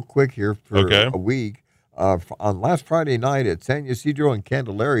real quick here for a week. On last Friday night at San Ysidro and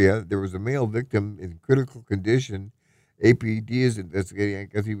Candelaria, there was a male victim in critical condition. APD is investigating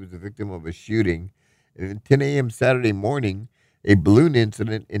because he was the victim of a shooting. And at 10 a.m. Saturday morning, a balloon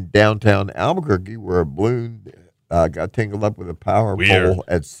incident in downtown Albuquerque where a balloon got tangled up with a power pole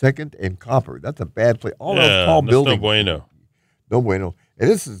at 2nd and Copper. That's a bad place. All those tall buildings. No bueno. No bueno.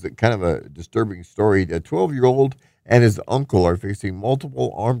 And this is kind of a disturbing story. A 12-year-old and his uncle are facing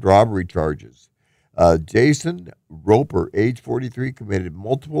multiple armed robbery charges. Jason Roper, age 43, committed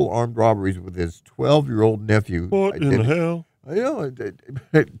multiple armed robberies with his 12-year-old nephew. What in the hell? I know,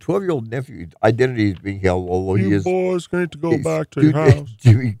 12-year-old nephew identity is being held, although he is. You boys need to go back to your house.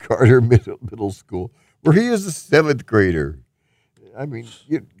 Jimmy Carter Middle School, where he is a 7th grader. I mean,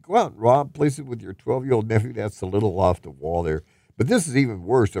 you go out and rob places with your 12-year-old nephew. That's a little off the wall there. But this is even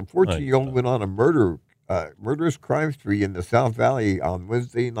worse. A 14-year-old went on a murderous crime spree in the South Valley on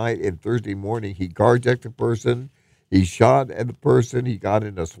Wednesday night and Thursday morning. He carjacked a person. He shot at the person. He got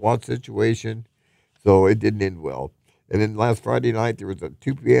in a SWAT situation, so it didn't end well. And then last Friday night, there was at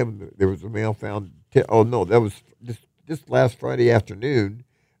 2 p.m., there was a male found. That was this last Friday afternoon.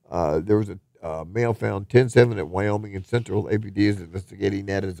 There was a male found 10-7 at Wyoming and Central. APD is investigating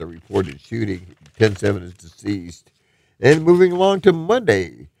that as a reported shooting. 10-7 is deceased. And moving along to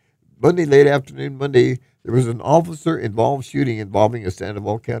Monday, late afternoon, there was an officer-involved shooting involving a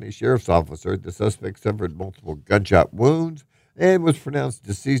Sandoval County Sheriff's officer. The suspect suffered multiple gunshot wounds and was pronounced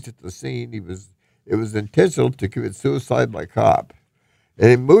deceased at the scene. It was intentional to commit suicide by cop.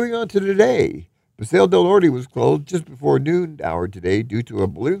 And moving on to today, Paseo del Norte was closed just before noon hour today due to a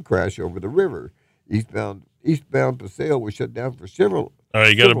balloon crash over the river. Eastbound Paseo was shut down for several. All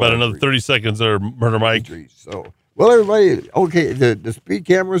right, you got about another 30 seconds there, Murder Mike. So, well, everybody, okay, the speed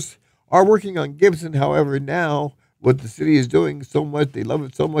cameras are working on Gibson. However, now what the city is doing so much. They love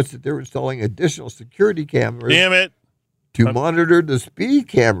it so much that they're installing additional security cameras. Damn it. To monitor the speed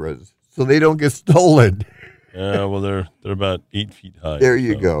cameras so they don't get stolen. Yeah, well, they're about 8 feet high. There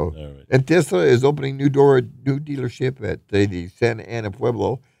you go. All right. And Tesla is opening new dealership at the Santa Ana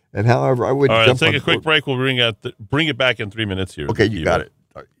Pueblo. And however, I would. All right, let's take a quick break. We'll bring it back in 3 minutes here. Okay, you got it.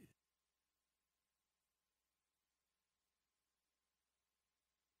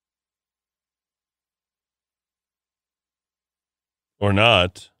 Or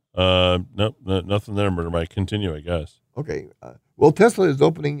not. Nope, nothing there, Murder Mike. Continue, I guess. Okay. Well, Tesla is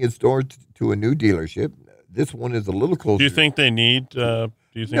opening its doors to a new dealership. This one is a little closer. Do you think they need? Do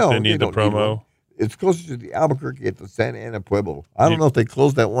you think No, they need the don't need promo? one. It's closer to the Albuquerque at the Santa Ana Pueblo. I don't know if they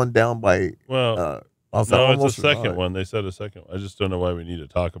closed that one down by. Well, Los no, Alamos it's a or second not. one. They said a second one. I just don't know why we need to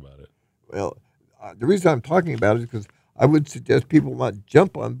talk about it. Well, the reason I'm talking about it is because I would suggest people not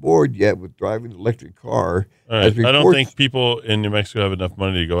jump on board yet with driving an electric car. All right. I don't think people in New Mexico have enough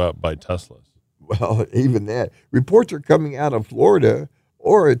money to go out and buy Teslas. Well, even that. Reports are coming out of Florida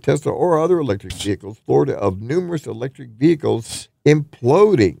or Tesla or other electric vehicles, Florida, of numerous electric vehicles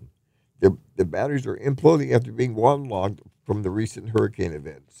imploding. The batteries are imploding after being waterlogged from the recent hurricane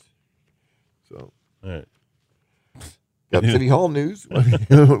events. So, all right. Got City Hall news. The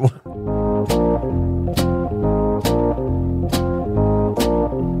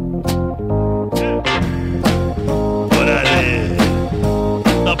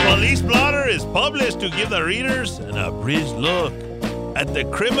Police Blotter is published to give the readers an abridged look at the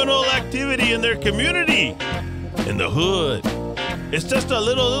criminal activity in their community, in the hood. It's just a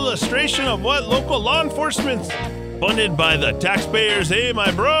little illustration of what local law enforcement, funded by the taxpayers, hey,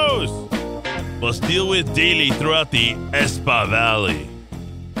 my bros, must deal with daily throughout the Espa Valley.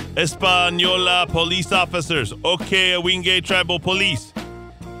 Espanola Police Officers, Wingate Tribal Police,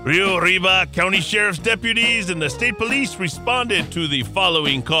 Rio Arriba County Sheriff's deputies, and the state police responded to the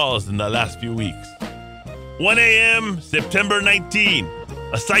following calls in the last few weeks. 1 a.m., September 19,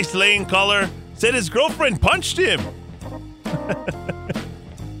 a Sice Lane caller said his girlfriend punched him.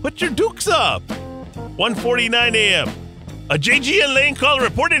 Put your dukes up. 1:49 a.m., a JGN Lane caller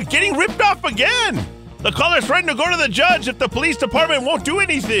reported getting ripped off again. The caller threatened to go to the judge if the police department won't do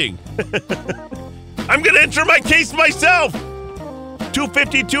anything. I'm going to enter my case myself.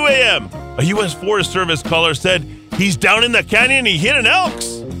 2:52 a.m., a U.S. Forest Service caller said he's down in the canyon and he hit an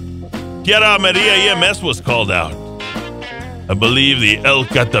elk's. Tierra Maria EMS was called out. I believe the elk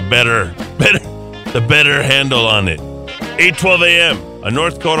got the better handle on it. 8:12 a.m., a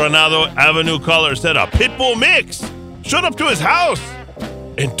North Coronado Avenue caller said a pit bull mix showed up to his house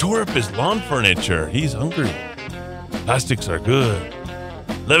and tore up his lawn furniture. He's hungry. Plastics are good.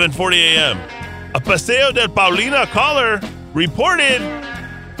 11:40 a.m., a Paseo del Paulina caller reported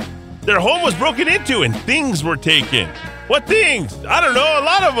their home was broken into and things were taken. What things? I don't know, a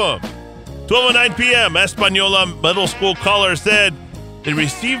lot of them. 12:09 p.m., Espanola Middle School caller said they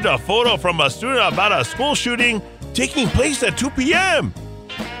received a photo from a student about a school shooting taking place at 2 p.m.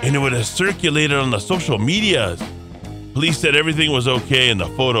 and it would have circulated on the social medias. Police said everything was okay and the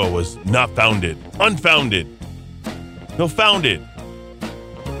photo was not founded. Unfounded. No founded.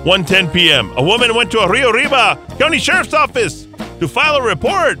 1:10 p.m., a woman went to a Rio Arriba County Sheriff's Office to file a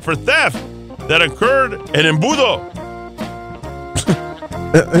report for theft that occurred in Embudo.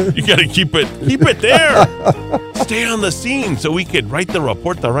 You got to keep it there. Stay on the scene so we could write the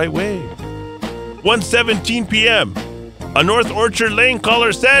report the right way. 1:17 p.m., a North Orchard Lane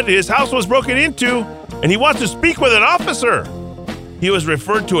caller said his house was broken into and he wants to speak with an officer. He was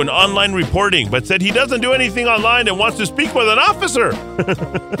referred to an online reporting, but said he doesn't do anything online and wants to speak with an officer.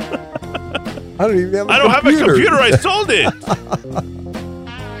 I don't even have a computer. I don't have a computer. I sold it.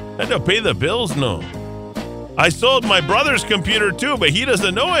 I had to pay the bills, no. I sold my brother's computer too, but he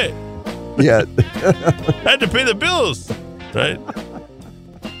doesn't know it. Yeah. I had to pay the bills, right?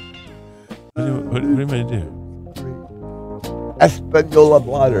 What am I going to do? Espanola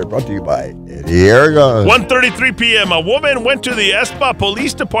Blotter, brought to you by Eddy Aragon. 1:33 p.m., a woman went to the Espa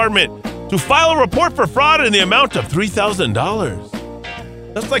Police Department to file a report for fraud in the amount of $3,000.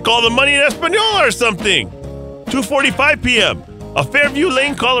 That's like all the money in Espanola or something. 2:45 p.m., a Fairview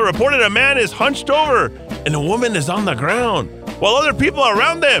Lane caller reported a man is hunched over and a woman is on the ground while other people are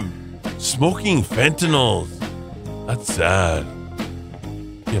around them smoking fentanyls. That's sad.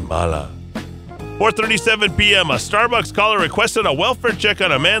 Que mala. 4:37 p.m., a Starbucks caller requested a welfare check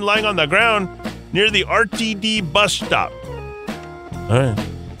on a man lying on the ground near the RTD bus stop. All right.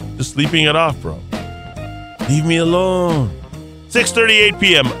 Just sleeping it off, bro. Leave me alone. 6:38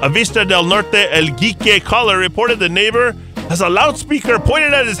 p.m., a Vista del Norte El Guique caller reported the neighbor has a loudspeaker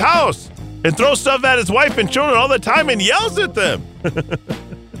pointed at his house and throws stuff at his wife and children all the time and yells at them.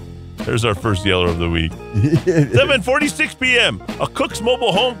 There's our first yeller of the week. 7:46 p.m. A Cook's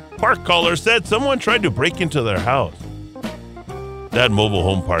Mobile Home Park caller said someone tried to break into their house. That mobile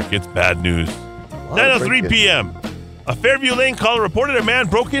home park, it's bad news. 9:03 p.m. A Fairview Lane caller reported a man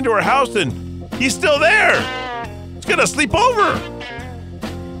broke into her house and he's still there. He's going to sleep over.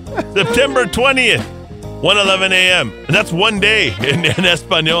 September 20th, 1:11 a.m. And that's one day in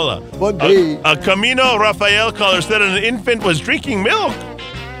Espanola. One day. A Camino Rafael caller said an infant was drinking milk,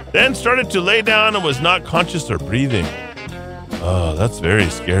 then started to lay down and was not conscious or breathing. Oh, that's very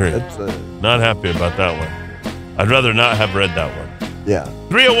scary. Not happy about that one. I'd rather not have read that one. Yeah.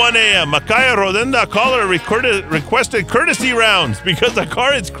 3:01 a.m. Macaya Rodenda caller requested courtesy rounds because the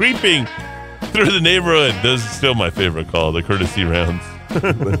car is creeping through the neighborhood. This is still my favorite call, the courtesy rounds.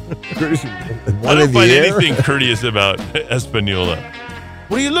 I don't find anything courteous about Espanola.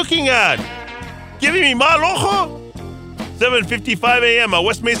 What are you looking at? Giving me mal ojo? 7:55 a.m. A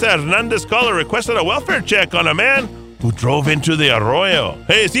West Mesa Hernandez caller requested a welfare check on a man who drove into the arroyo.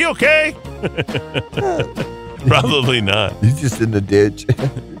 Hey, is he okay? Probably not. He's just in the ditch.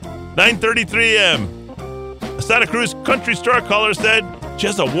 9:33 a.m. A Santa Cruz country store caller said she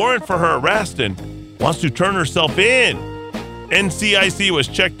has a warrant for her arrest and wants to turn herself in. NCIC was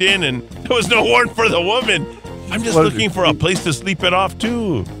checked in and there was no warrant for the woman. I'm just looking for a place to sleep it off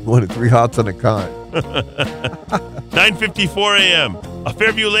too. One of 3 hots on a con. 9:54 a.m. A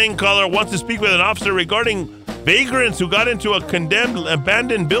Fairview Lane caller wants to speak with an officer regarding vagrants who got into a condemned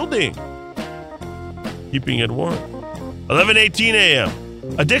abandoned building. Keeping it warm. 11:18 a.m.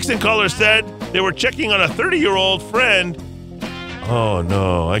 A Dixon caller said they were checking on a 30-year-old friend. Oh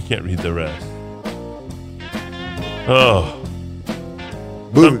no, I can't read the rest. Oh.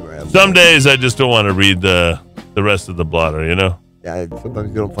 Some days I just don't want to read the rest of the blotter, you know? Yeah,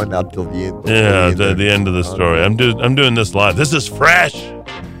 sometimes you don't find out till the end. Yeah, the end of the story. I'm doing this live. This is fresh.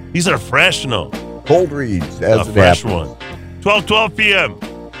 These are fresh, no? Cold reads. As a fresh one. 12:12 p.m.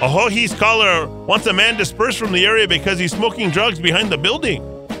 A Hoji's caller wants a man dispersed from the area because he's smoking drugs behind the building.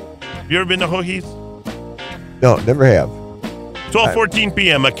 Have you ever been to Hoji's? No, never have. 12:14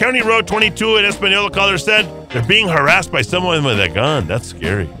 p.m. A County Road 22 in Espanola caller said they're being harassed by someone with a gun. That's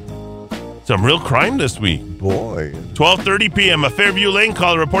scary. Some real crime this week. Boy. 12:30 p.m. A Fairview Lane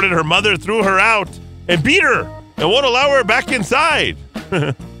caller reported her mother threw her out and beat her and won't allow her back inside.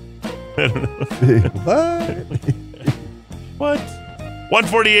 I don't know. What?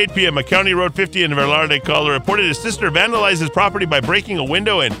 1:48 p.m. A County Road 50 in Velarde caller reported his sister vandalized his property by breaking a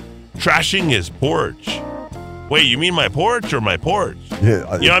window and trashing his porch. Wait, you mean my porch or my porch? Yeah,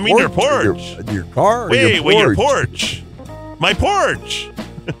 I mean your porch. Your car. Wait, your porch. My porch.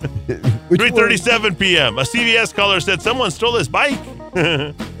 3:37 p.m. A CVS caller said someone stole his bike.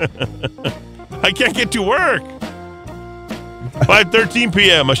 I can't get to work. 5:13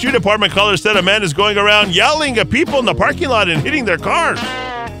 p.m. A shoe department caller said a man is going around yelling at people in the parking lot and hitting their cars.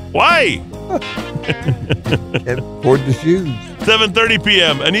 Why? Can't afford the shoes. 7:30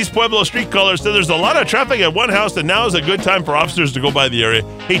 p.m. An East Pueblo street caller said there's a lot of traffic at one house and now is a good time for officers to go by the area.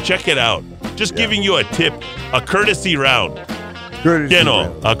 Hey, check it out. Just giving you a tip, a courtesy round.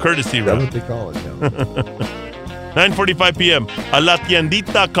 Round. A courtesy round. That's what they call it now. 9:45 p.m. A La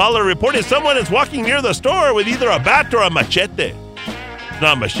Tiendita caller reported someone is walking near the store with either a bat or a machete. It's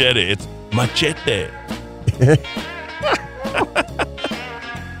not machete, it's machete.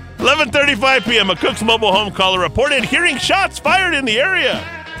 11:35 p.m. A Cook's Mobile Home caller reported hearing shots fired in the area.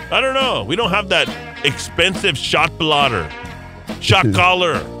 I don't know. We don't have that expensive shot blotter. Shot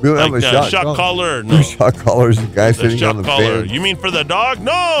collar. We don't have a shot collar. No. Shot collar is the guy sitting on the collar. fence. You mean for the dog?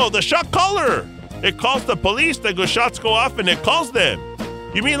 No, the shot collar. It calls the police. The shots go off and it calls them.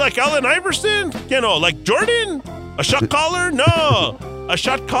 You mean like Allen Iverson? You know, like Jordan? A shot collar? No, a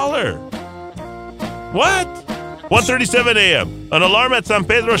shot collar. What? 1:37 a.m. An alarm at San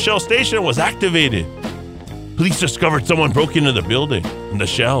Pedro Shell Station was activated. Police discovered someone broke into the building in the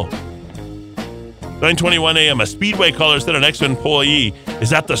Shell. 9:21 a.m. A Speedway caller said an ex-employee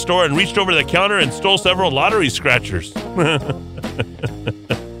is at the store and reached over the counter and stole several lottery scratchers.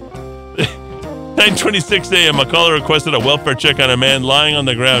 9:26 a.m. A caller requested a welfare check on a man lying on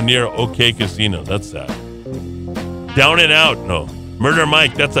the ground near OK Casino. That's sad. Down and out. No. Murder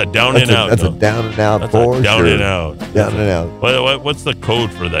Mike. That's a down and out. That's a down and out. That's for a down sure. and out. Down and out. What's the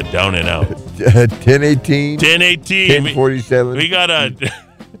code for that down and out? 1018. 1018. 1047. We got a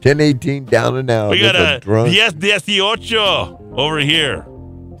 1018 down and out. We got a drunk. 1018 over here.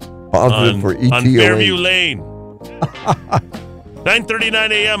 Positive for ETO. On Fairview Lane.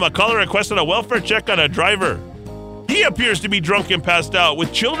 9:39 a.m. A caller requested a welfare check on a driver. He appears to be drunk and passed out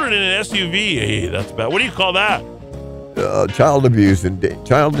with children in an SUV. Hey, that's bad. What do you call that? Child abuse and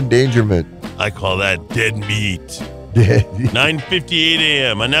child endangerment. I call that dead meat. 9:58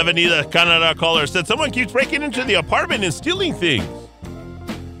 a.m. An Avenida Canada caller said someone keeps breaking into the apartment and stealing things.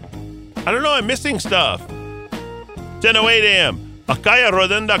 I don't know. I'm missing stuff. 10:08 a.m. A Calle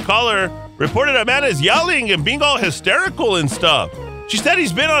Rodenda caller reported a man is yelling and being all hysterical and stuff. She said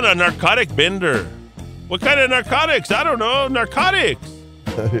he's been on a narcotic bender. What kind of narcotics? I don't know. Narcotics.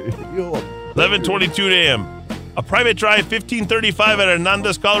 11:22 a.m. A private drive 1535 at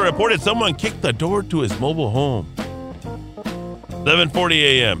Hernandez caller reported someone kicked the door to his mobile home. 11:40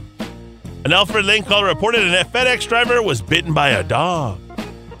 a.m. An Alfred Lane caller reported a FedEx driver was bitten by a dog.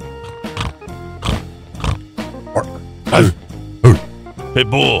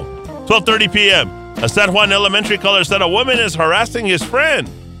 Pitbull. 12:30 p.m. A San Juan Elementary caller said a woman is harassing his friend.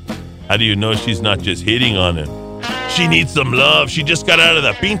 How do you know she's not just hitting on him? She needs some love. She just got out of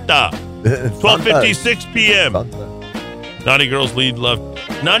the pinta. 12:56 p.m. Naughty girls need love.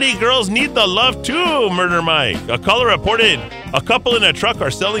 Naughty girls need the love too, Murder Mike. A caller reported a couple in a truck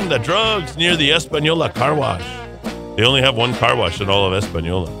are selling the drugs near the Espanola car wash. They only have one car wash in all of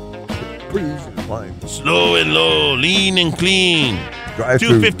Espanola. Pretty easy to find. Slow and low, lean and clean.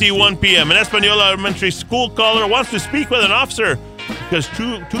 2:51 p.m. An Espanola Elementary School caller wants to speak with an officer because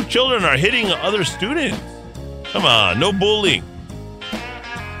two children are hitting other students. Come on, no bullying.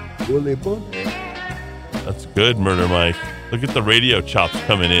 Bully. That's good, Murder Mike. Look at the radio chops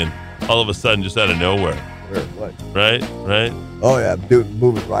coming in. All of a sudden, just out of nowhere. Where? What? Right? Oh, yeah.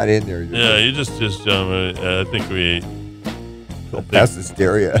 Moving right in there. Yeah, you just I think we... Go past the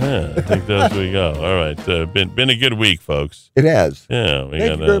stereo. Yeah, I think that's where we go. All right. Been a good week, folks. It has. Yeah.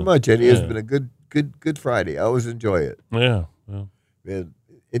 Thank you very much, Eddie. Yeah. It's been a good Friday. I always enjoy it. Yeah. Well. Been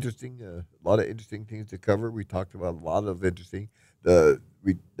interesting. A lot of interesting things to cover. We talked about a lot of interesting. The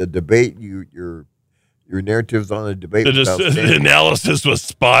debate. Your narratives on the debate. The analysis was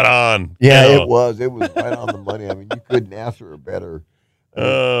spot on. Yeah, it was. It was right on the money. I mean, you couldn't ask for a better.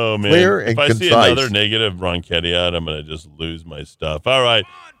 Oh, man. Clear and if I concise. see another negative Ronchetti out, I'm going to just lose my stuff. All right.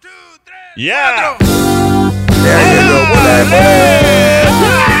 1, 2, 3. Yeah. There you go.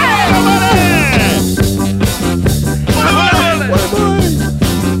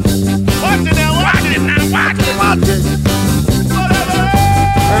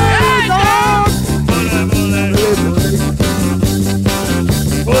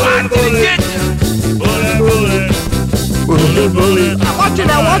 Watch it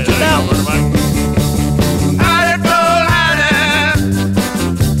now. Watch it now. I told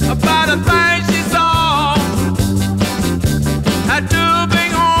Hattie about a thing she saw. Had 2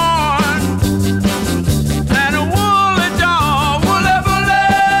 big horns and a woolly jaw. Woolly bully.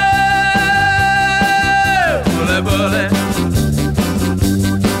 Woolly bully.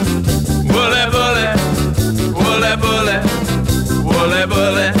 Woolly bully. Woolly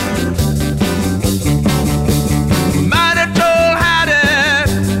bully.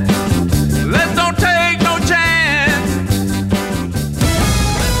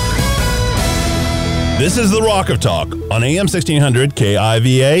 This is the Rock of Talk on AM 1600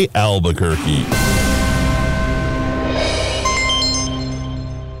 KIVA Albuquerque.